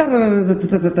run.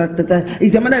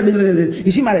 Is your mother?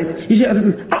 Is she married? Is she?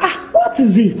 What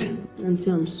is it?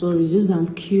 Auntie, I'm sorry. It's just that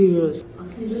I'm curious.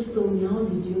 Auntie, just tell me, how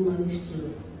did you manage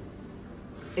to?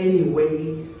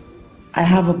 Anyways, I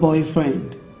have a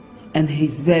boyfriend, and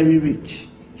he's very rich.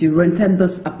 He rented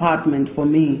this apartment for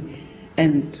me,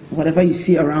 and whatever you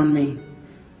see around me,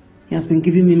 he has been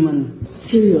giving me money.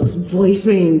 Serious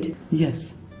boyfriend?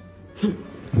 Yes.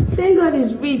 Thank God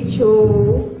he's rich,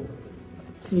 oh.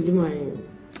 So will you marry him?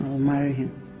 I will marry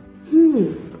him.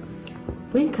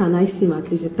 When can I see him at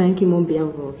least to thank him on behalf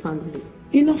of our family?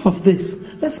 Enough of this.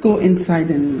 Let's go inside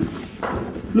and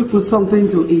look for something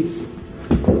to eat.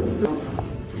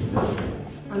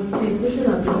 Auntie, you should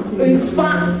have done it. It's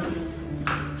fine.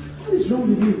 What is wrong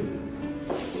with you?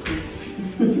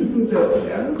 No,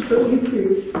 I'm going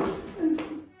to.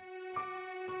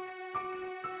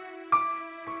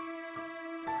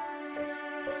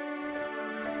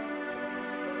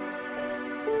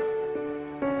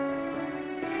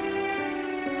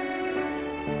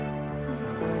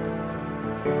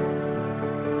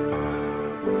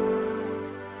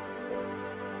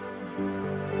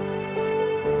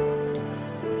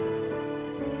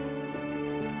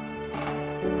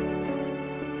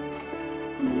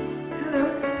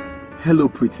 Hello,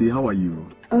 pretty. How are you?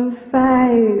 I'm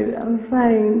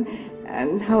fine.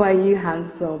 And how are you,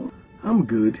 handsome? I'm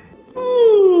good.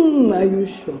 Are you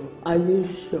sure?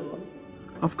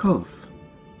 Of course.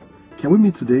 Can we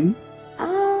meet today?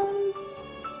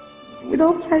 With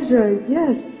all pleasure.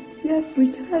 Yes,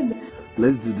 we can.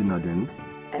 Let's do dinner then.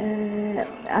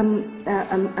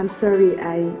 I'm sorry.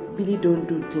 I really don't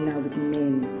do dinner with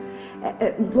men.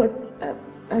 But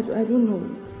I don't know.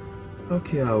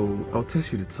 Okay, I'll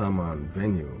text you the time and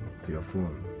venue to your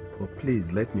phone. But please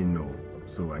let me know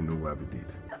so I know where we did.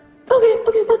 Okay,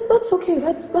 that's okay.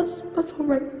 That's all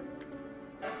right.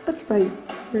 That's fine.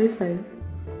 Very fine.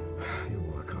 You're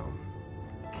welcome.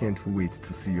 Can't wait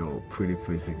to see your pretty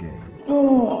face again.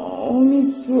 Oh,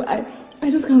 me too. I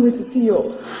just can't wait to see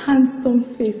your handsome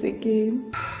face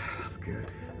again. That's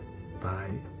good.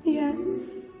 Bye. Yeah,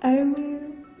 I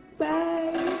will.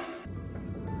 Bye.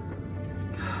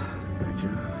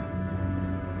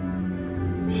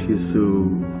 She's so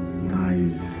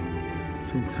nice,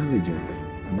 so intelligent.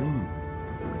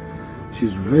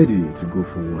 She's ready to go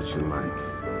for what she likes.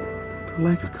 I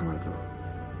like her character.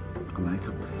 I like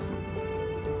her person.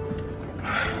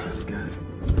 That's good.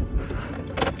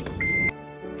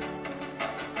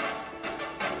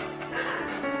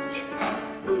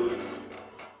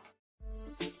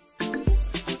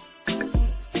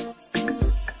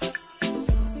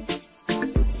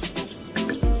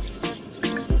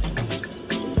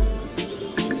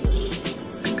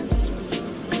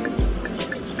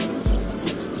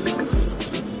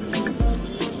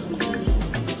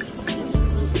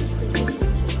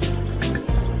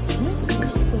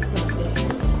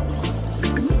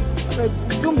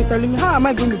 telling me, how am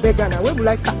I going to beg her now? Where will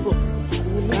I start from?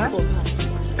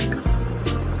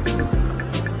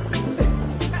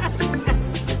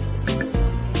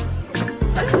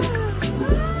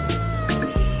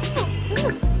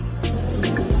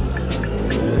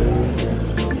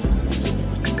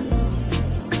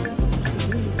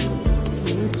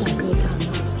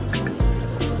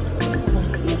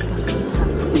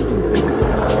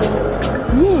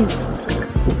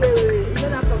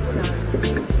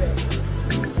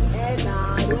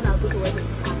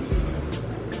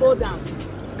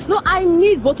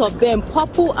 Both of them,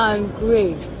 purple and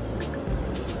grey.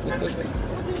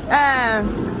 I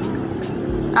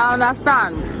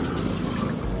understand.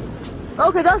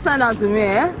 Okay, just send out to me,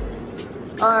 eh?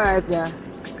 Alright, yeah.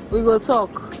 We go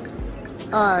talk.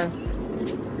 Alright.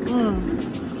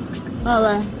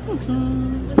 Alright.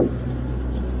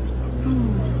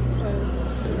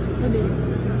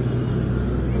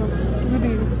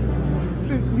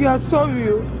 We are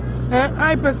sorry.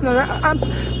 I personally,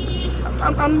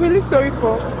 I'm really sorry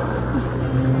for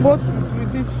what we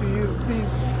did to you, please.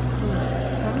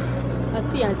 I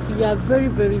see, Auntie, we are very,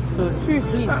 very sorry.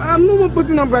 Please. I'm no more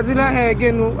putting on Brazilian hair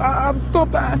again. No. I've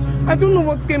stopped. I don't know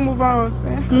what came over us.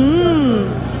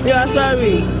 You are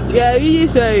sorry. You are really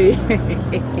sorry.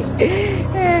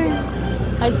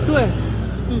 I swear,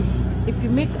 if you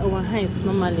make our hands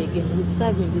normal again, we'll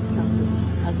serve in this campus.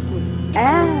 I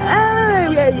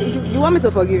swear. You want me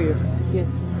to forgive you? Yes.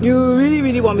 You really,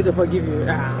 really want me to forgive you?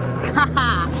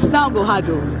 Now go hard,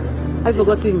 though. Have you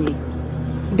forgotten me?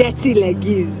 Dirty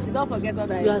leggings. Don't forget what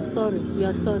I. You are sorry. You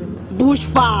are sorry.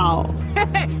 Bushfowl.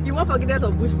 You want forgiveness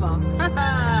of bushfowl?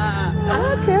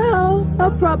 Okay,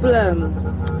 no problem.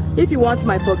 If you want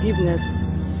my forgiveness,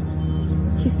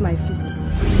 kiss my feet.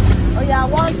 Oh yeah,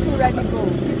 1, 2, ready, go.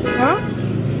 Huh?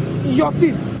 Your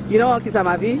feet. You know what, kiss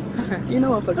Amavi? You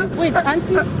know what, forgive. Wait,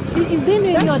 Auntie, is there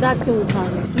any other thing we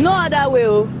can? No other way.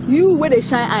 You with a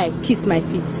shine eye, kiss my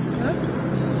feet. Huh?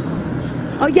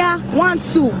 Oh yeah, 1,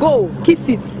 2, go, kiss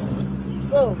it.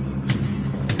 Go.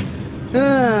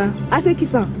 I say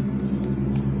kiss her.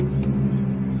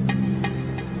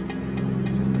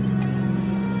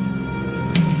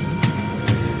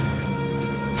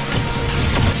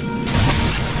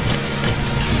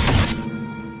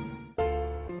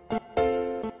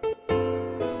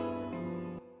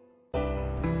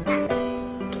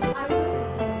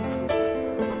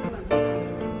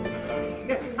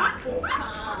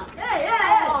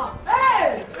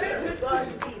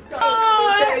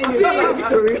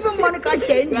 Even Monica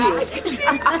changed you.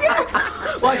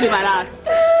 What's in my last?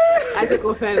 I take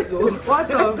offense. What's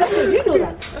up? Do you know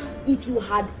that if you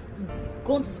had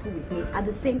gone to school with me at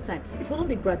the same time, if you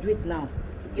don't graduate now,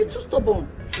 you're too stubborn.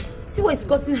 See what it's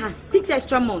costing her 6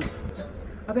 extra months.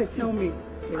 I bet, tell me.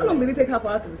 How long did it take her for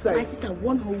her to decide? My sister,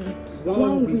 1 whole week.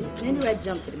 1 week. Anyway,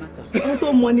 jump for the matter.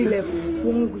 Auto money level.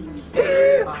 1 week.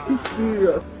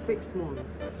 Serious. 6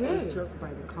 months. Hey. Just by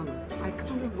the corner. I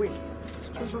can't wait.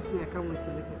 Trust me, I can't wait to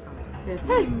leave this house.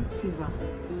 Hey, Siva.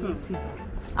 Siva.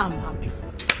 I'm happy.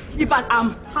 In fact,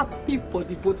 I'm happy for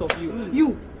the both of you.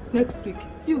 You, next week.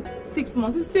 You, 6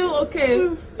 months. It's still okay.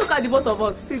 Look at the both of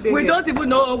us. We don't even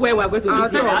know where we're going to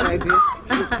live.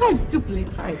 Time still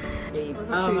plenty. Babes.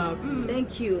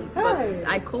 Thank you. But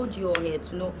I called you all here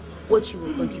to know what you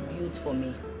will contribute for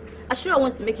me. Ashura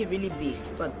wants to make it really big,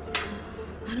 but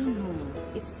I don't know.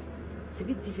 It's a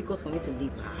bit difficult for me to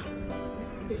leave her.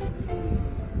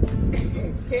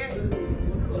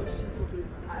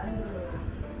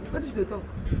 What is the talk?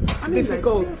 I mean,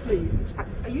 difficult. Like, seriously,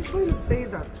 are you trying to say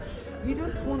that you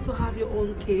don't want to have your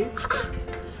own kids?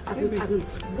 As in,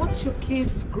 watch your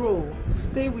kids grow,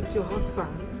 stay with your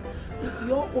husband,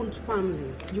 your own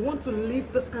family. You want to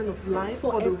live this kind of life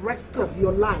for the rest of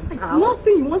your life. I'm not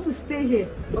saying you want to stay here.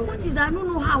 What is that? I don't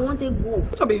know how I want to go.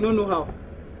 But you don't know how.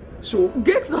 So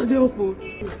get not the open.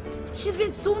 She's been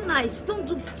so nice.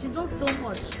 She's done so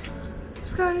much.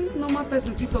 This guy, normal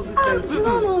person, pick up this guy. It's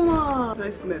not normal.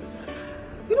 Niceness.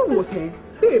 You know what, eh?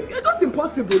 Babe, you're just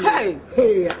impossible. Hey,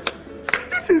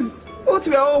 this is what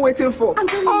we are all waiting for.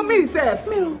 Oh, me, sir.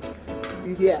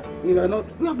 Yeah, you know,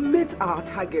 not. We have met our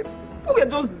target. What we are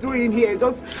just doing here,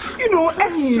 just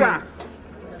extra.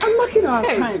 I'm marking our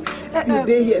time. You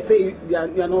day here, say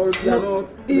you're not.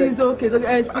 It's okay.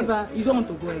 Siva, you don't want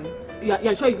to go in.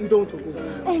 You're sure you don't want to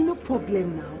go? No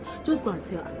problem now. Just go and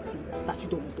tell Auntie that you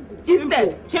don't want to go.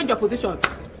 Instead, change your position.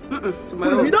 No, my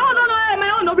own.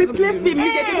 No, replace me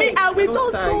immediately. I will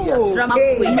just go. Drama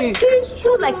queen. It's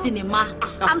true like cinema.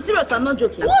 I'm serious. I'm not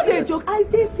joking. What a joke. I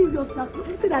stay serious now.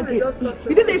 You see that again.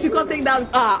 You didn't say she can't say that.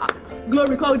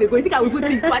 glory call they go. You think I will put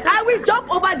things back? I will jump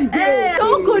over the gate.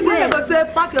 Don't go there. I go say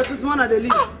pack your this morning and they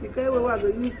leave. The kind of way I go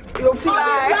use. You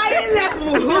fly. Flying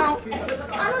level.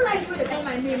 I don't like when they call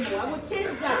my name. I will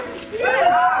change that. So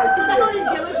that one is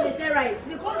the way she say rice.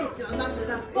 They call it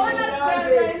another. Before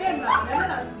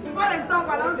they talk,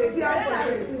 I don't see how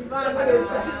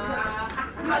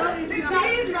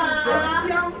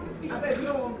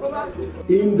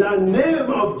In the name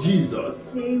of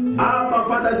Jesus, our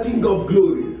Father, King of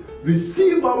glory,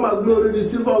 receive all my glory,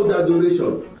 receive all the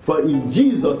adoration. For in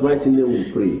Jesus' mighty name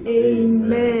we pray.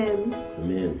 Amen.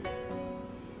 Amen.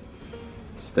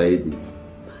 Sister Edith,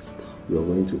 we are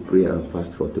going to pray and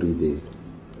fast for 3 days.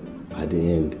 At the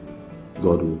end,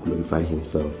 God will glorify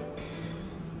himself.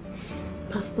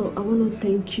 Pastor, I want to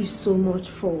thank you so much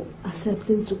for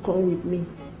accepting to come with me.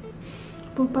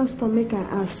 But Pastor, make I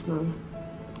ask now.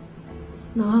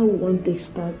 Now how we want to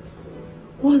start?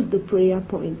 What's the prayer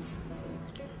point?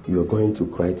 You are going to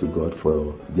cry to God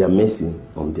for their mercy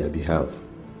on their behalf.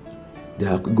 They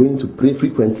are going to pray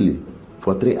frequently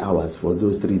for 3 hours for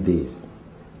those 3 days.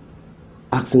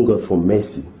 Asking God for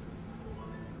mercy.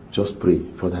 Just pray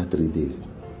for that 3 days.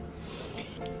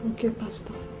 Okay,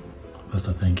 Pastor.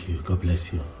 Pastor, thank you. God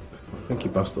bless you. Thank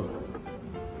you, Pastor.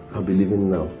 I'll be leaving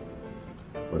now,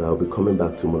 but I'll be coming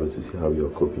back tomorrow to see how you're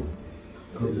coping.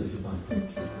 God bless you, Pastor.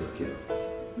 Please take care.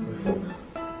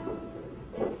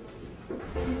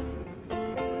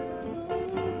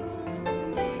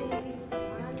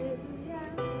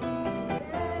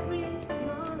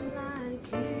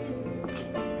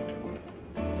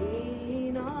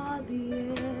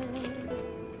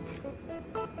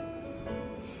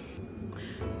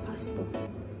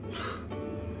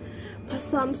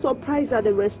 Pastor, I'm surprised at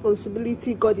the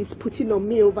responsibility God is putting on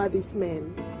me over this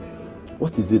man.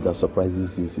 What is it that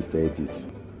surprises you, Sister Edith?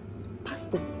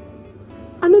 Pastor,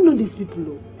 I don't know these people.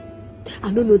 Though.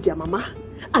 I don't know their mama.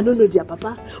 I don't know their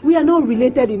papa. We are not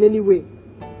related in any way.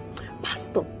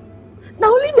 Pastor, now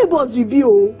only neighbors will be,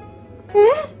 oh.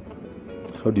 Eh?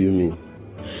 How do you mean?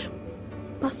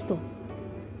 Pastor,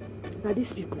 now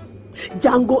these people,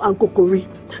 Django and OKORIE.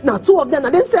 Now 2 of them,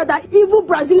 and they said that evil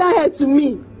Brazilian head to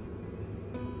me.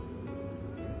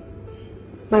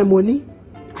 My money,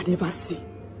 I never see.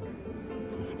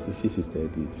 You see, Sister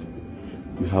Edith,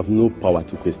 you have no power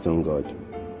to question God.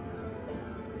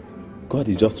 God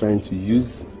is just trying to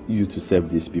use you to serve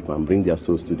these people and bring their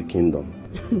souls to the kingdom.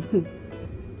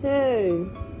 Hey,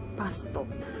 Pastor.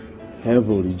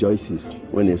 Heaven rejoices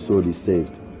when a soul is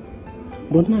saved.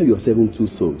 But now you're saving 2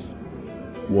 souls.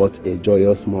 What a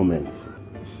joyous moment.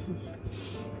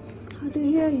 I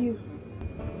didn't hear you.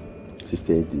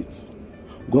 Sister Edith,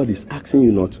 God is asking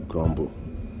you not to grumble.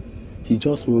 He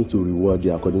just wants to reward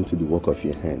you according to the work of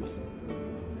your hands.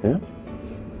 Yeah?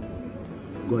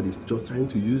 God is just trying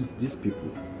to use these people,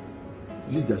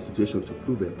 use their situation to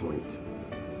prove a point.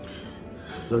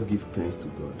 Just give thanks to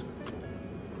God.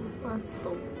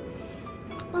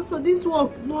 Pastor, this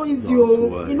work no easy.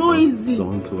 You know easy.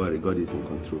 Don't worry, God is in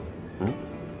control. Huh?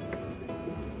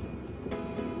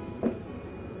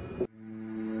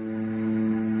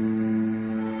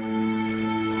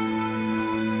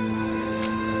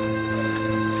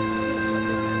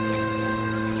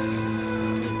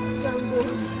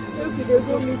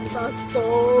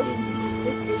 Pastor.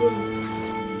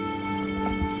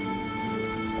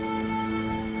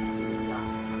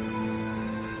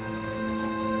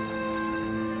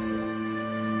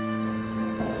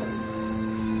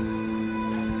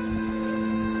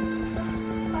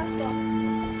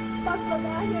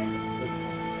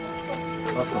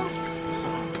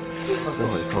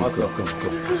 Come.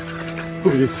 Who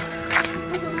is this?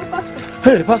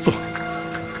 Hey, Pastor!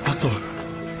 Pastor,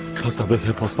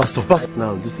 help us, Pastor.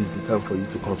 Now, this is the time for you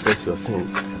to confess your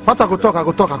sins. Pastor, I go talk.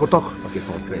 Okay,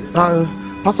 confess.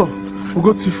 Pastor, we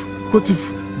go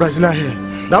thief Brazilian hair.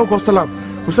 Now we go sell am.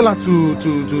 We sell am to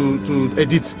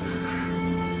Edith.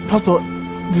 Pastor,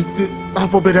 I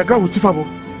for bed, I grab with thief abo.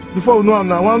 Before we know am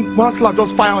now, one slap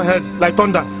just fire on head like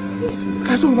thunder.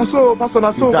 So, Pastor,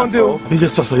 na so one day.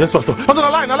 Yes, Pastor. Pastor,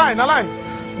 na lie.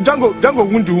 Django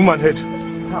wound the woman head.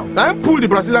 Now pull the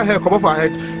Brazilian hair come off her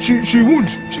head. She wound.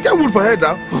 She get wound for head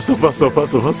now. Pastor, beg.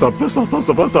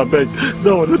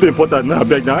 That one not important now,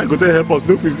 beg. Now I go to help us.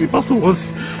 Make we see. Pastor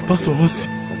once.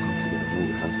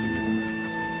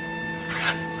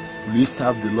 Will you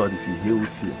serve the Lord if He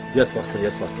heals you? Yes, Pastor.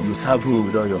 You serve Him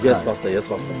with all your heart. Yes, Pastor.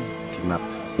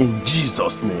 In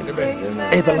Jesus' name.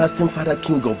 Amen. Everlasting Father,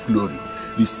 King of glory,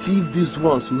 receive these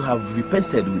ones who have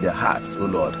repented with their hearts, O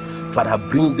Lord. Father,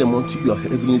 bring them unto your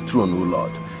heavenly throne, O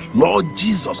Lord. Lord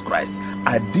Jesus Christ,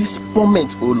 at this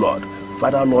moment, O Lord,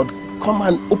 Father, Lord, come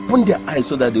and open their eyes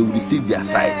so that they will receive their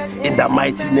sight. In the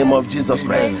mighty name of Jesus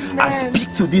Christ. I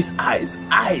speak to these eyes.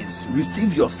 Eyes,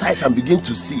 receive your sight and begin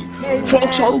to see.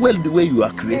 Function well the way you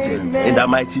are created. In the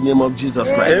mighty name of Jesus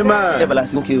Christ. Amen.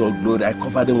 Everlasting King of glory, I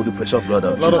cover them with the precious blood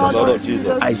of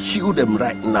Jesus. I heal them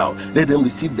right now. Let them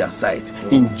receive their sight.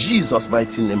 In Jesus'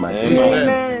 mighty name I pray.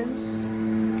 Amen.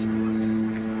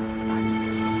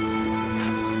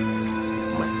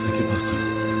 Thank you, Pastor.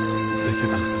 Thank you,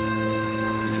 Pastor.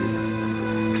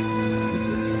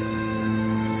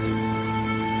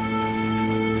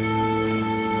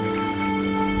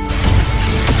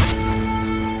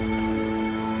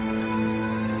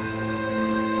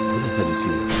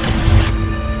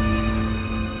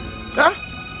 Huh?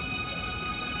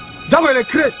 Django in a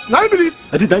Chris. Now you be this.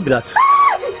 I did not be that.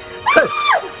 Hey,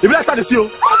 you better start to see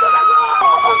you.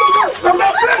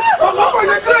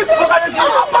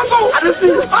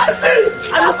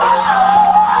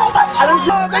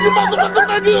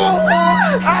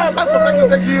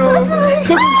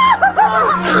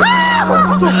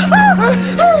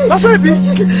 That's what it be.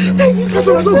 That's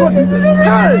what God is.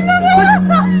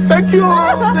 Thank you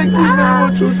very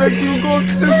much. Thank you, God.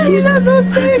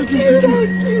 Thank you.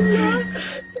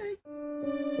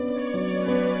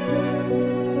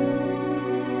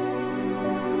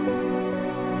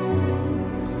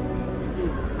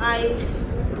 I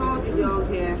called you girls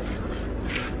here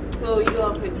so you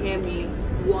all can hear me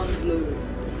one glory.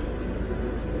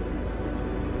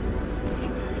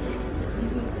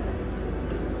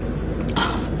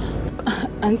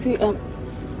 Auntie,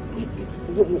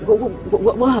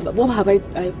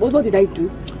 what did I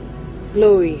do?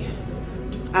 Glory,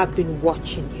 I've been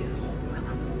watching you.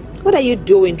 What are you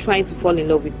doing trying to fall in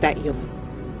love with that young?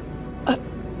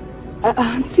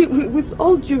 Auntie, with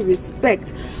all due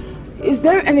respect, is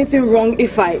there anything wrong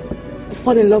if I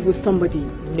fall in love with somebody?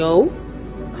 No,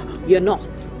 you're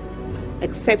not.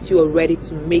 Except you are ready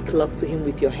to make love to him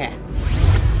with your hair.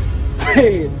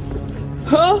 Hey!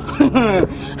 Huh?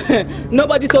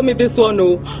 Nobody told me this one,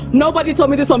 no. Nobody told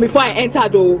me this one before I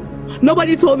entered, though.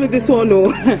 Nobody told me this one,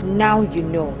 no. Now you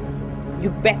know. You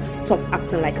better stop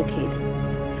acting like a kid.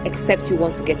 Except you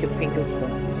want to get your fingers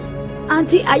burnt.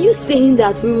 Auntie, are you saying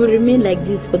that we will remain like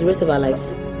this for the rest of our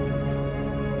lives?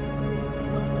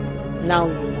 Now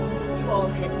you know. You all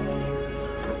heard me.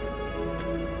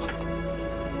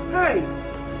 Hey!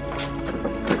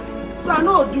 So I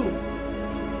know do.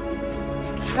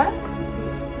 Eh?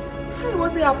 Hey,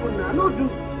 what they happen now? I know do.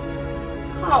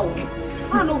 How?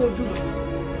 I know go do.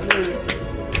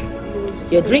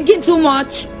 You're drinking too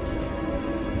much.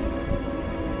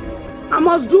 I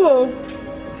must do.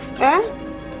 Eh?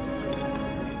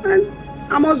 And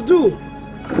I must do.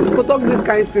 Go talk this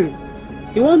kind of thing.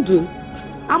 You won't do?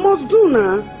 I must do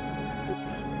now.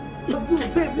 Must do,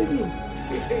 baby.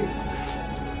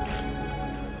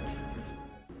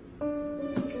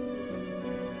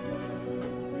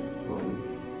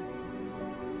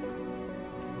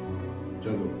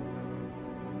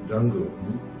 Django.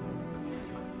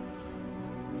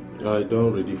 I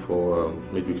done ready for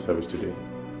midweek service today.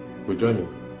 Will you join me?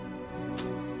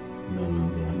 No, I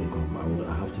will come.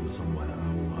 I have to be somewhere.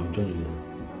 I'll join you.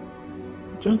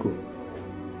 Django,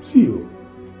 see you.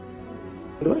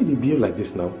 Why do you behave like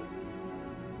this now?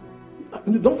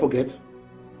 Don't forget.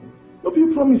 No,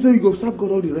 you promise you go serve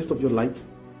God all the rest of your life.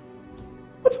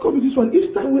 What you call me this one?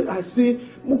 Each time when I say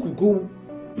Moku go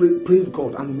praise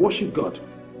God and worship God,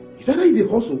 it's either they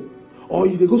hustle, or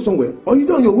they go somewhere, or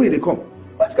you on your way they come.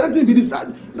 What can't it be this?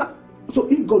 So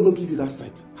if God don't give you that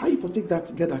sight, how you for take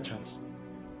that, get that chance?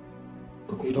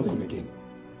 Coco, you don't come again.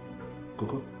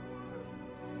 Coco,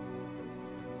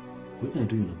 what did I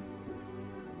do you now?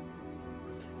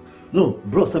 No,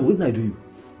 bro, Sam, what did I do you?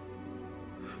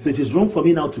 So it is wrong for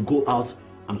me now to go out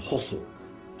and hustle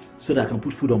so that I can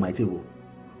put food on my table,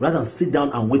 rather than sit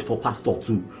down and wait for pastor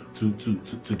to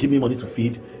give me money to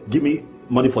feed, give me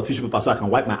money for tissue paper so I can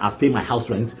wipe my ass, pay my house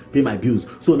rent, pay my bills.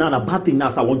 So now the bad thing now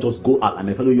is I won't just go out and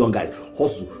my fellow young guys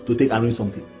hustle to take and win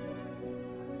something.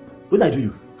 What did I do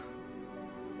you?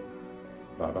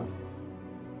 Baba,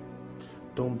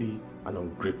 don't be an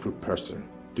ungrateful person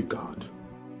to God.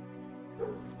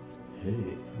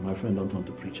 Hey, my friend, don't turn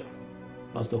to preacher.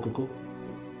 Pastor Coco.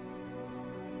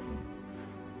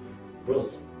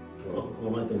 Bros,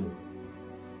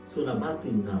 so the bad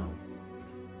thing now,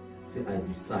 say I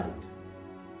decide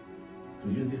to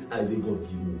use this eyes that God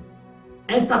give me.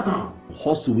 Enter town.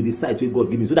 Hustle with the sight that God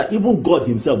give me so that even God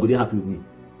himself will be happy with me.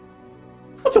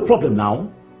 What's your problem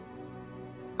now?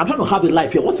 I'm trying to have a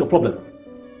life here. What's your problem?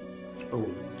 Oh,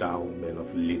 thou man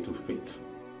of little faith.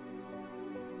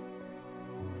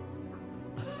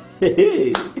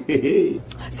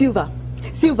 Silva,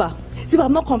 Silva,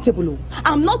 I'm not comfortable.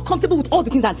 I'm not comfortable with all the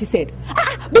things Auntie said.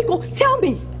 Biko, tell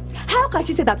me, how can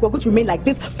she say that we're going to remain like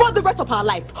this for the rest of our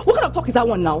life? What kind of talk is that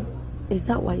one now? Is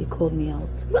that why you called me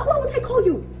out? Well, why would I call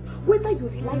you? Whether you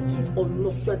like it or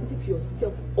not, you admit it to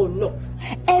yourself or not,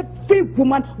 every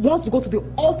woman wants to go to the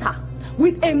altar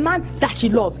with a man that she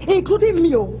loves, including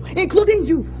me, including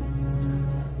you.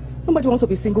 Nobody wants to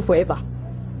be single forever.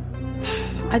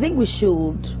 I think we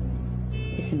should.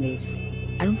 Listen, babes,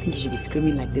 I don't think you should be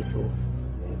screaming like this.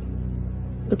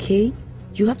 Okay?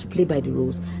 You have to play by the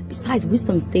rules. Besides,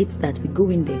 wisdom states that we go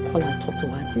in there, call her, talk to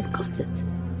her, discuss it.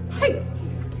 Hey!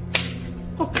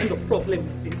 What kind of problem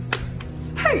is this?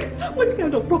 Hey! What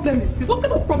kind of problem is this? What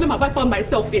kind of problem have I found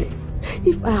myself in?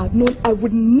 If I had known, I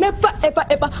would never,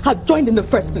 ever have joined in the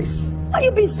first place. Why are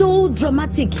you being so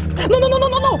dramatic? No.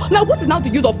 Now what is now the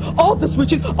use of all this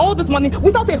riches, all this money,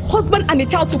 without a husband and a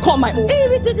child to call my own? Hey,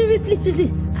 wait,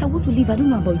 please. I want to leave. I don't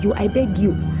know about you. I beg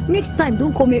you. Next time,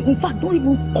 don't call me. In fact, don't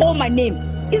even call my name.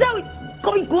 Is that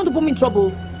what you want to put me in trouble?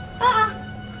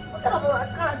 What kind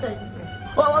of character is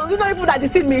this? Well, you don't even that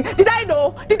deceived me. Did I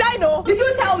know? Did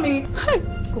you tell me? Hey,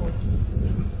 God.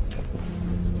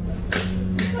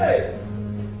 Hey.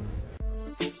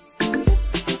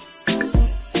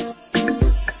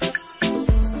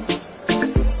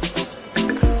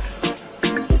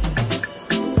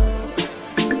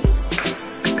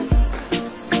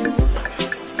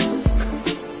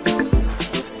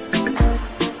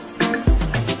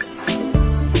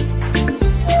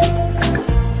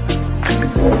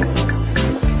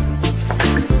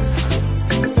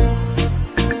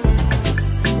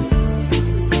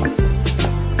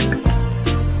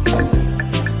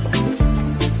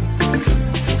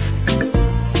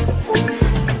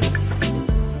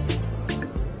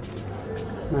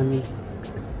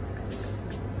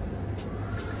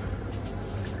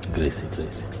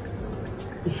 Gracie.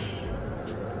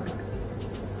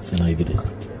 So now it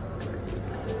is.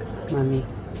 Mommy.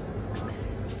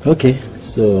 Okay,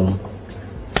 so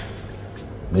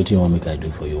what do you want me to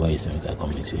do for you? Why you saying I come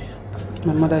meet you here?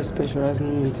 My mother is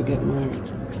pressurizing me to get married.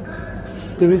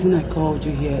 The reason I called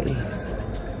you here is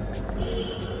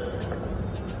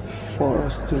for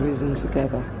us to reason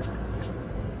together.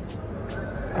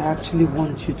 I actually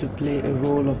want you to play a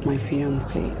role of my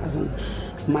fiancé, as in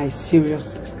my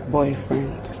serious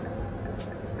boyfriend,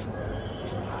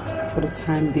 for the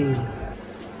time being.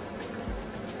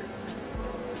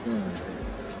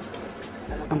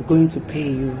 I'm going to pay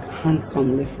you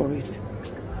handsomely for it.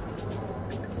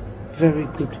 Very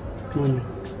good money.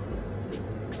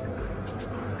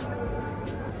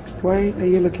 Why are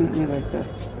you looking at me like that?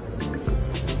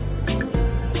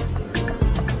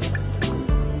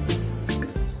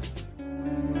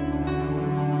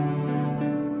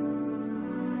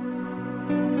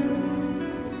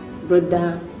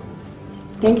 Brother,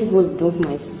 thank you for the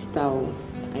my sister.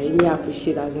 I really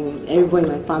appreciate it, as in everyone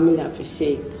in my family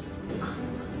appreciates.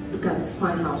 Look at this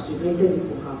fine house you rented it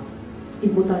for her.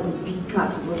 Still bought her the big car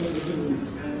she bought in the village.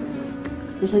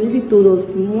 And she really told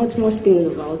us much things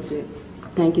about you.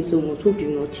 Thank you so much. Hope you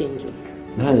not change it.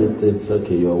 No, it's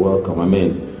okay. You're welcome. I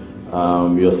mean,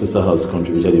 your sister has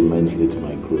contributed immensely to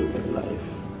my growth in life.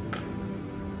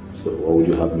 So what would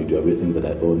you have me do? Everything that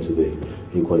I own today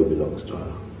equally belongs to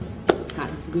her.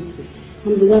 It's good to.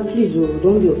 Brother, please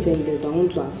don't be offended. I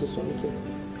want to ask you something.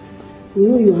 You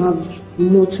know you have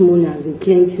much money, as in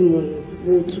plenty money,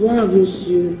 but why haven't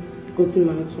you gotten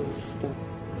married to my sister?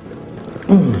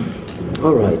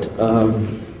 All right.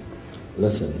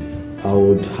 Listen, I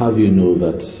would have you know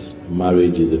that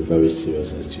marriage is a very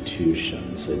serious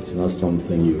institution, so it's not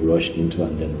something you rush into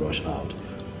and then rush out.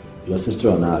 Your sister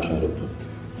and I are trying to put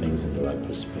things in the right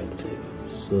perspective,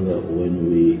 so that when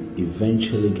we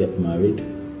eventually get married,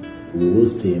 we will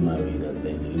stay married and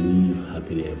then live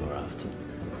happily ever after.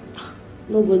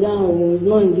 No, but I was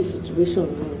not in this situation.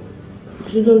 You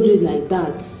shouldn't do it like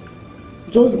that.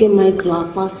 Just get married to her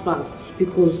fast,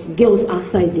 because girls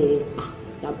outside there,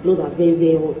 their blood are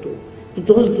very hot. You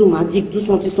just do magic, do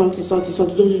something, you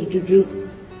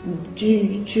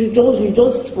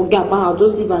just forget about her,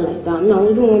 just leave her like that. I mean, I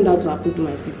wouldn't want that to happen to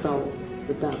my sister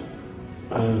with that.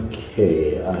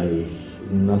 Okay,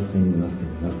 nothing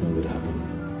would happen.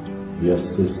 Your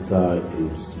sister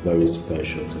is very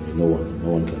special to me. No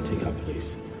one can take her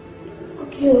place.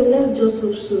 Okay, well, let's just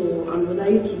hope so. And whether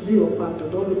you to do your part, or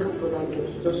don't look at other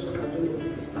girls, just look at your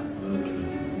sister.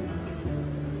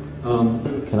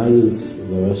 Okay. Can I use the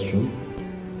restroom?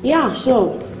 Yeah,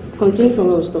 sure. Continue from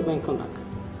where we stop and come back.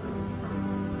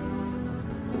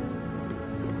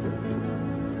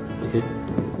 Okay.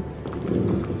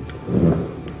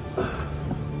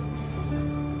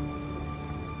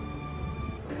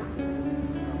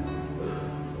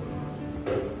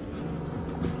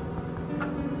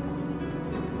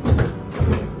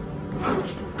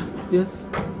 Yes.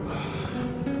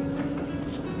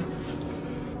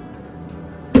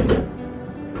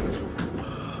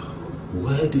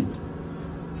 Where did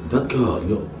that girl,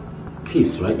 your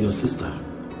Peace, right? Your sister.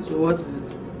 So what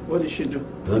is it? What did she do?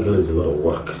 That girl is a lot of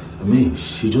work. I mean,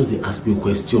 she just they ask me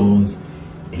questions.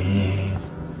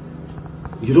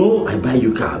 You know, I buy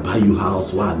you car, I buy you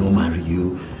house, why I don't marry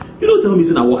you. You don't tell me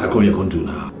it's not work I come here can do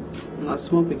now. Nah,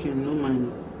 small picking, no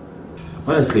mind.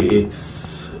 Honestly,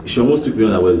 she almost took me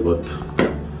otherwise, but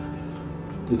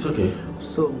it's okay.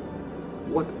 So,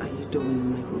 what are you doing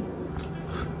in my room?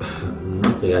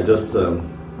 Nothing. I just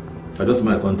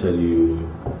might can't tell you.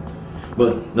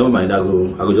 But never mind. I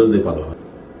go just leave her.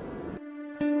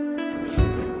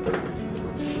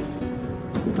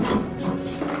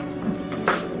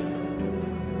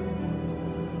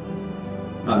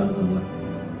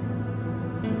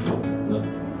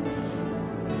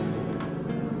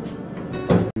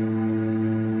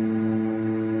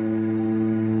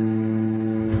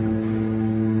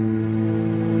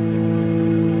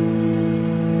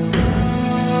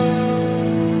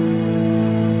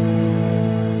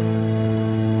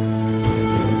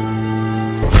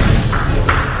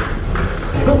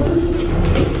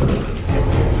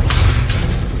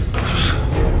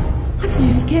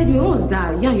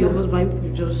 Yeah, your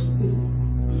husband just...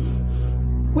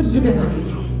 Where did you get that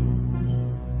from?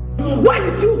 Why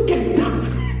did you get that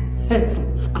head from?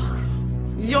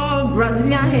 Your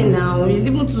Brazilian hair now is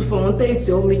even too far to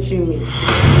help me tune it.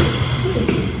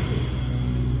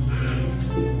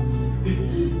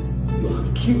 You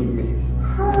have killed me.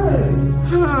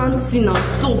 Auntie, now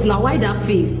stop now. Why that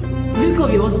face? Is it because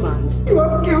of your husband? You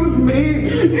have killed me.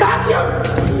 You have killed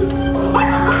me. What are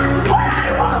you want?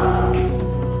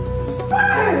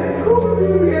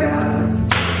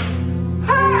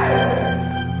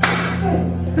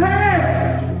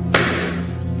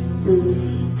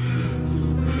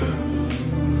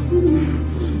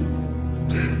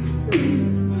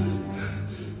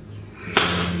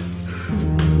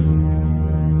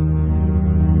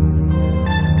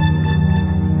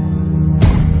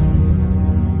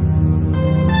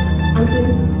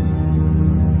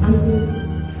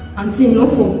 Auntie,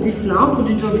 enough of this now. How could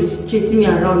you just be chasing me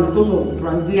around because of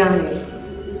Brazilian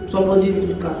hair? Somebody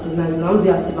look at you now they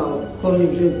are as if I'm calling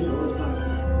you to your husband.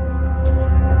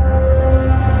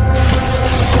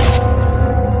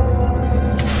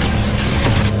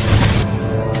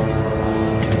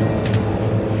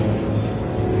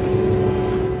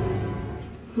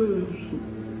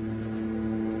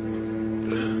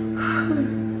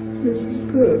 This is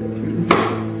good.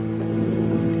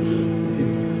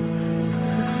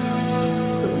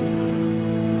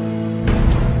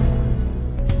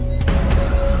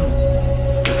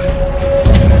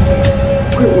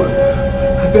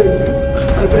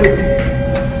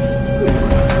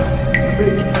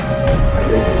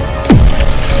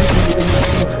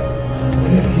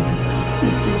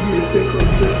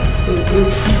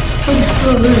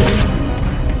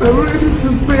 I'm ready to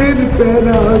pay the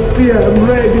penalty. I'm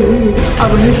ready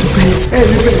to pay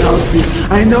any penalty.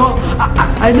 I know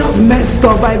I've messed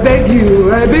up. I beg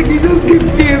you, just give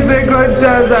me a second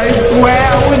chance. I swear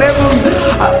I will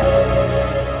never.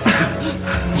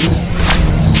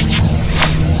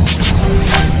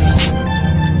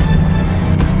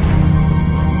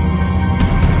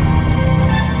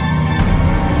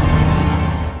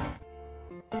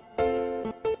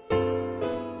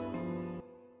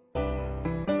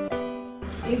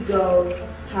 You girls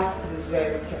have to be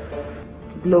very careful.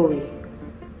 Glory,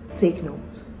 take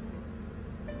note.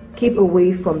 Keep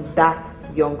away from that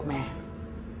young man.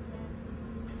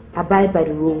 Abide by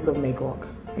the rules of Magog,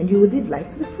 and you will live life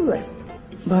to the fullest.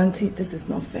 But auntie, this is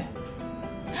not fair.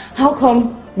 How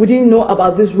come we didn't know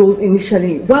about these rules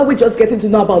initially? Why are we just getting to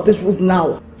know about these rules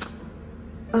now?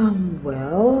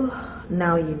 Well,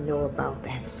 now you know about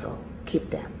them, so keep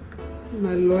them.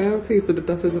 My loyalty is to the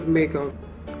daughters of Magog.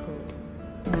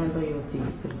 Remember your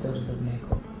deeds to the daughters of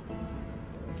Magog.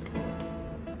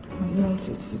 My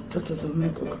loyalty is to the daughters of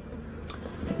Magog.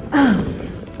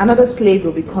 Another slave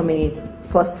will be coming in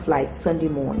first flight Sunday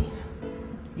morning.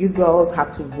 You girls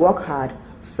have to work hard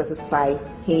to satisfy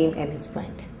him and his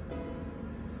friend.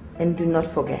 And do not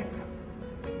forget,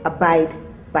 abide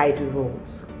by the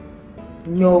rules.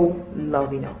 No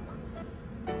loving up.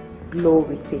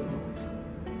 Glory, take notes.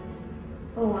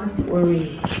 Oh, Auntie,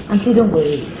 worry. Auntie, don't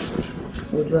worry.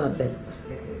 We'll do our best.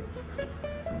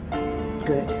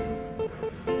 Good.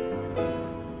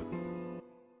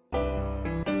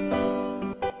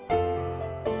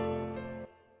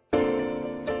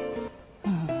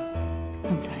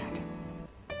 I'm tired.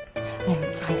 I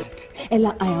am tired.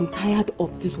 Ella, I am tired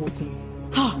of this whole thing.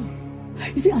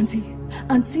 You see, Auntie,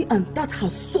 auntie and that her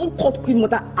so-called queen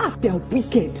mother, they are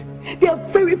wicked. They are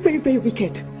very, very, very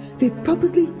wicked. They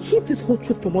purposely hid this whole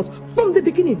truth from us from the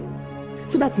beginning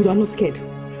so that we are not scared.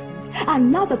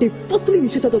 And now that they forcefully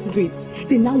initiated us into it,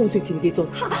 they now want to intimidate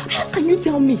us. How can you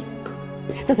tell me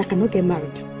that I cannot get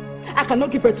married? I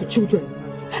cannot give birth to children.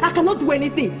 I cannot do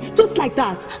anything just like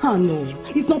that. Oh no,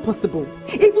 it's not possible.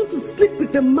 Even to sleep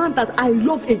with the man that I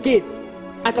love again,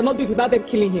 I cannot do it without them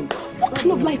killing him. What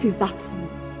kind of life is that?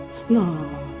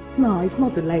 No, it's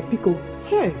not the life, Biko.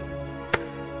 Hey.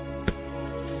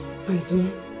 My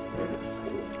dear,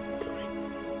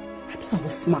 I thought I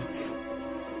was smart.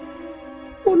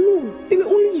 Oh no, they were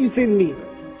only using me.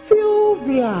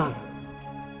 Sylvia.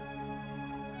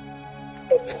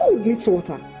 They told me it's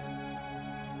water.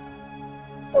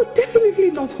 Oh,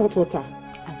 definitely not hot water.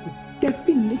 I will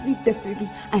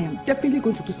I am definitely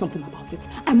going to do something about it.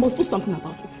 I must do something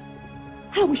about it.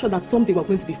 I wish that someday we're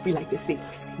going to be free like they say.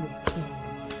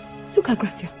 Look at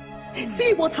Gracia.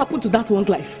 See what happened to that one's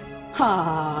life. It's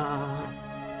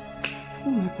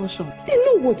not my portion. They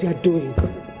know what they are doing.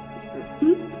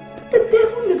 The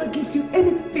devil never gives you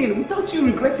anything without you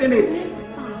regretting it.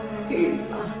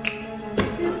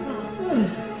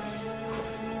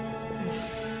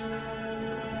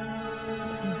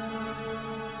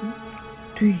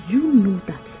 Do you know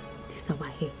that this is our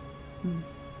hair?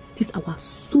 This is our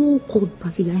so-called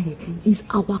Brazilian hair. Is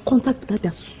our contact with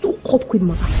their so-called queen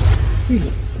mother.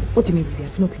 Really? What do you mean really?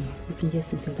 I've not been here. We've been here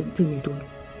since you tell me you don't know.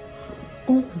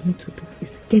 All we need to do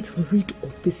is get rid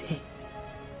of this hair.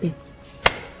 Then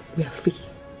we are free.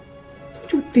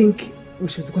 Don't you think we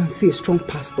should go and see a strong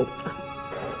pastor?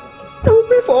 That will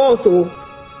pray for us, oh.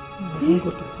 I don't go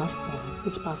to pastor.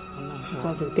 Which pastor now?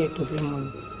 Because they're there to bring money.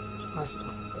 Which pastor?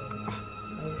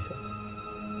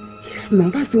 Yes, now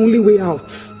that's the only way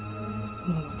out.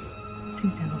 You know what?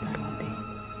 Since they're not around there,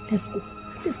 let's go.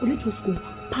 Let's just go.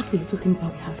 Pack the little things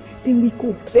that we have. Then we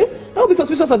go. Eh? That will be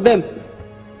suspicious of them.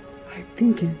 I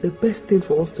think the best thing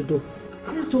for us to do,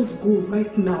 let's just go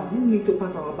right now. We need to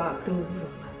pack our bag.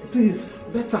 Please,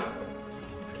 better.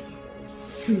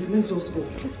 Please, let's just go.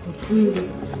 Let's go.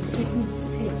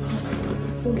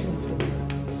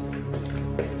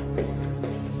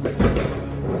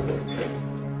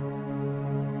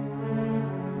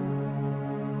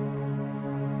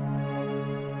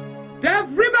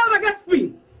 They've rebelled against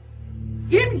me.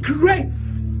 Ingrates.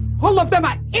 All of them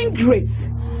are ingrates.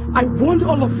 I warned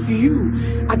all of you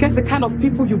against the kind of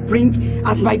people you bring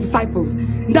as my disciples.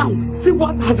 Now, see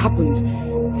what has happened.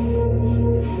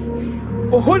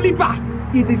 Oh, Holiba,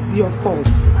 it is your fault.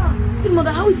 Good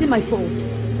mother, how is it my fault?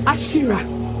 Ashira,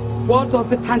 what does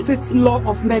the Tantit law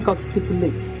of Magog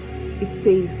stipulate? It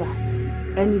says that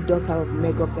any daughter of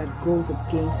Magog that goes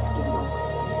against the law,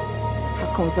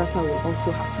 her converter will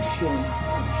also have to share in her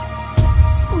punishment.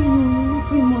 Oh,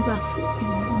 Queen Mother,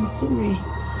 I'm sorry.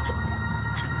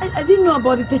 I didn't know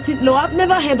about the 13th law. I've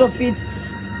never heard of it.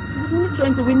 I was only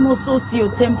trying to win more souls to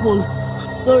your temple.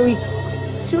 Sorry.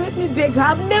 She let me beg her.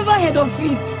 I've never heard of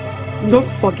it. No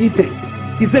forgiveness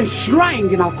is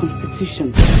enshrined in our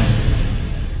constitution.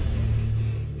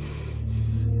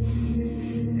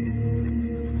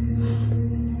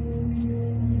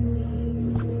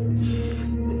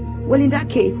 Well, in that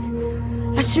case,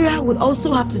 Ashira would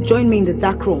also have to join me in the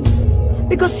dark room.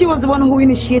 Because she was the one who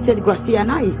initiated Gracia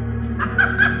and I.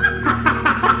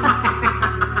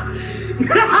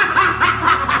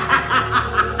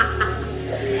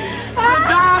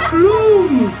 Dark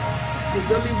room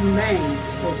is only meant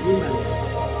for women.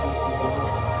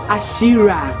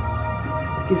 Ashira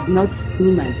is not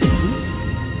human.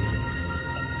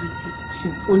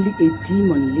 She's only a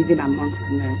demon living amongst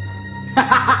men.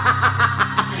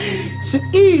 She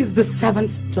is the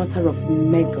 7th daughter of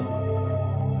Magog,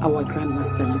 our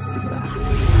Grandmaster Lucifer.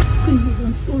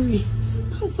 I'm sorry.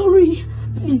 I'm sorry.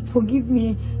 Please forgive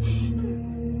me.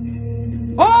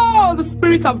 Oh, the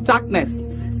spirit of darkness!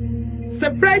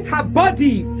 Separate her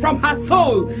body from her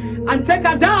soul and take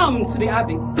her down to the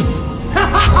abyss.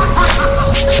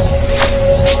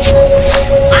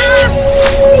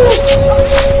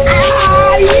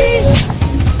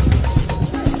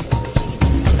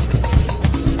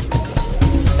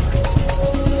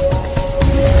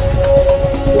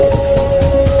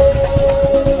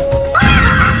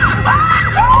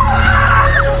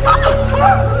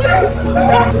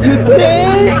 You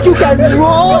think you can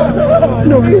run?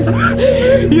 No.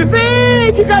 You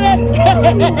think you can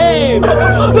escape? No.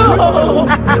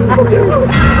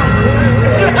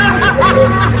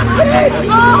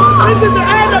 This is the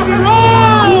end of the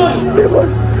road.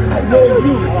 I know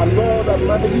you, our Lord and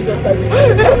Master Jesus Christ.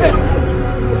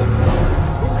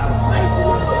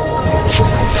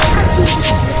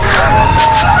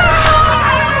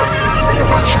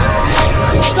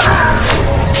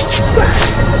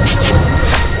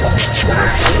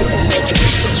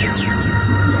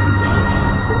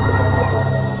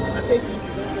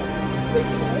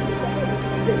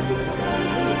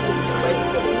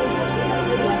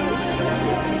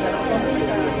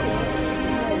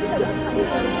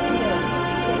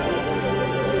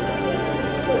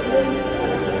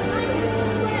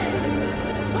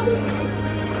 Thank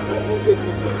you,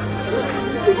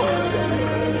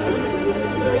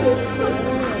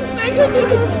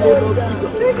 Jesus.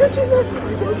 Thank you, Jesus.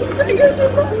 Thank you,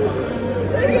 Jesus.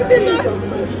 Thank you, Jesus.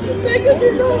 Thank you,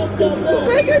 Jesus.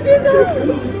 Thank you, Jesus.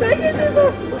 Thank you,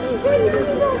 Jesus.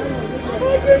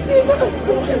 Thank you, Jesus.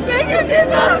 Thank you,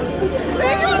 Jesus.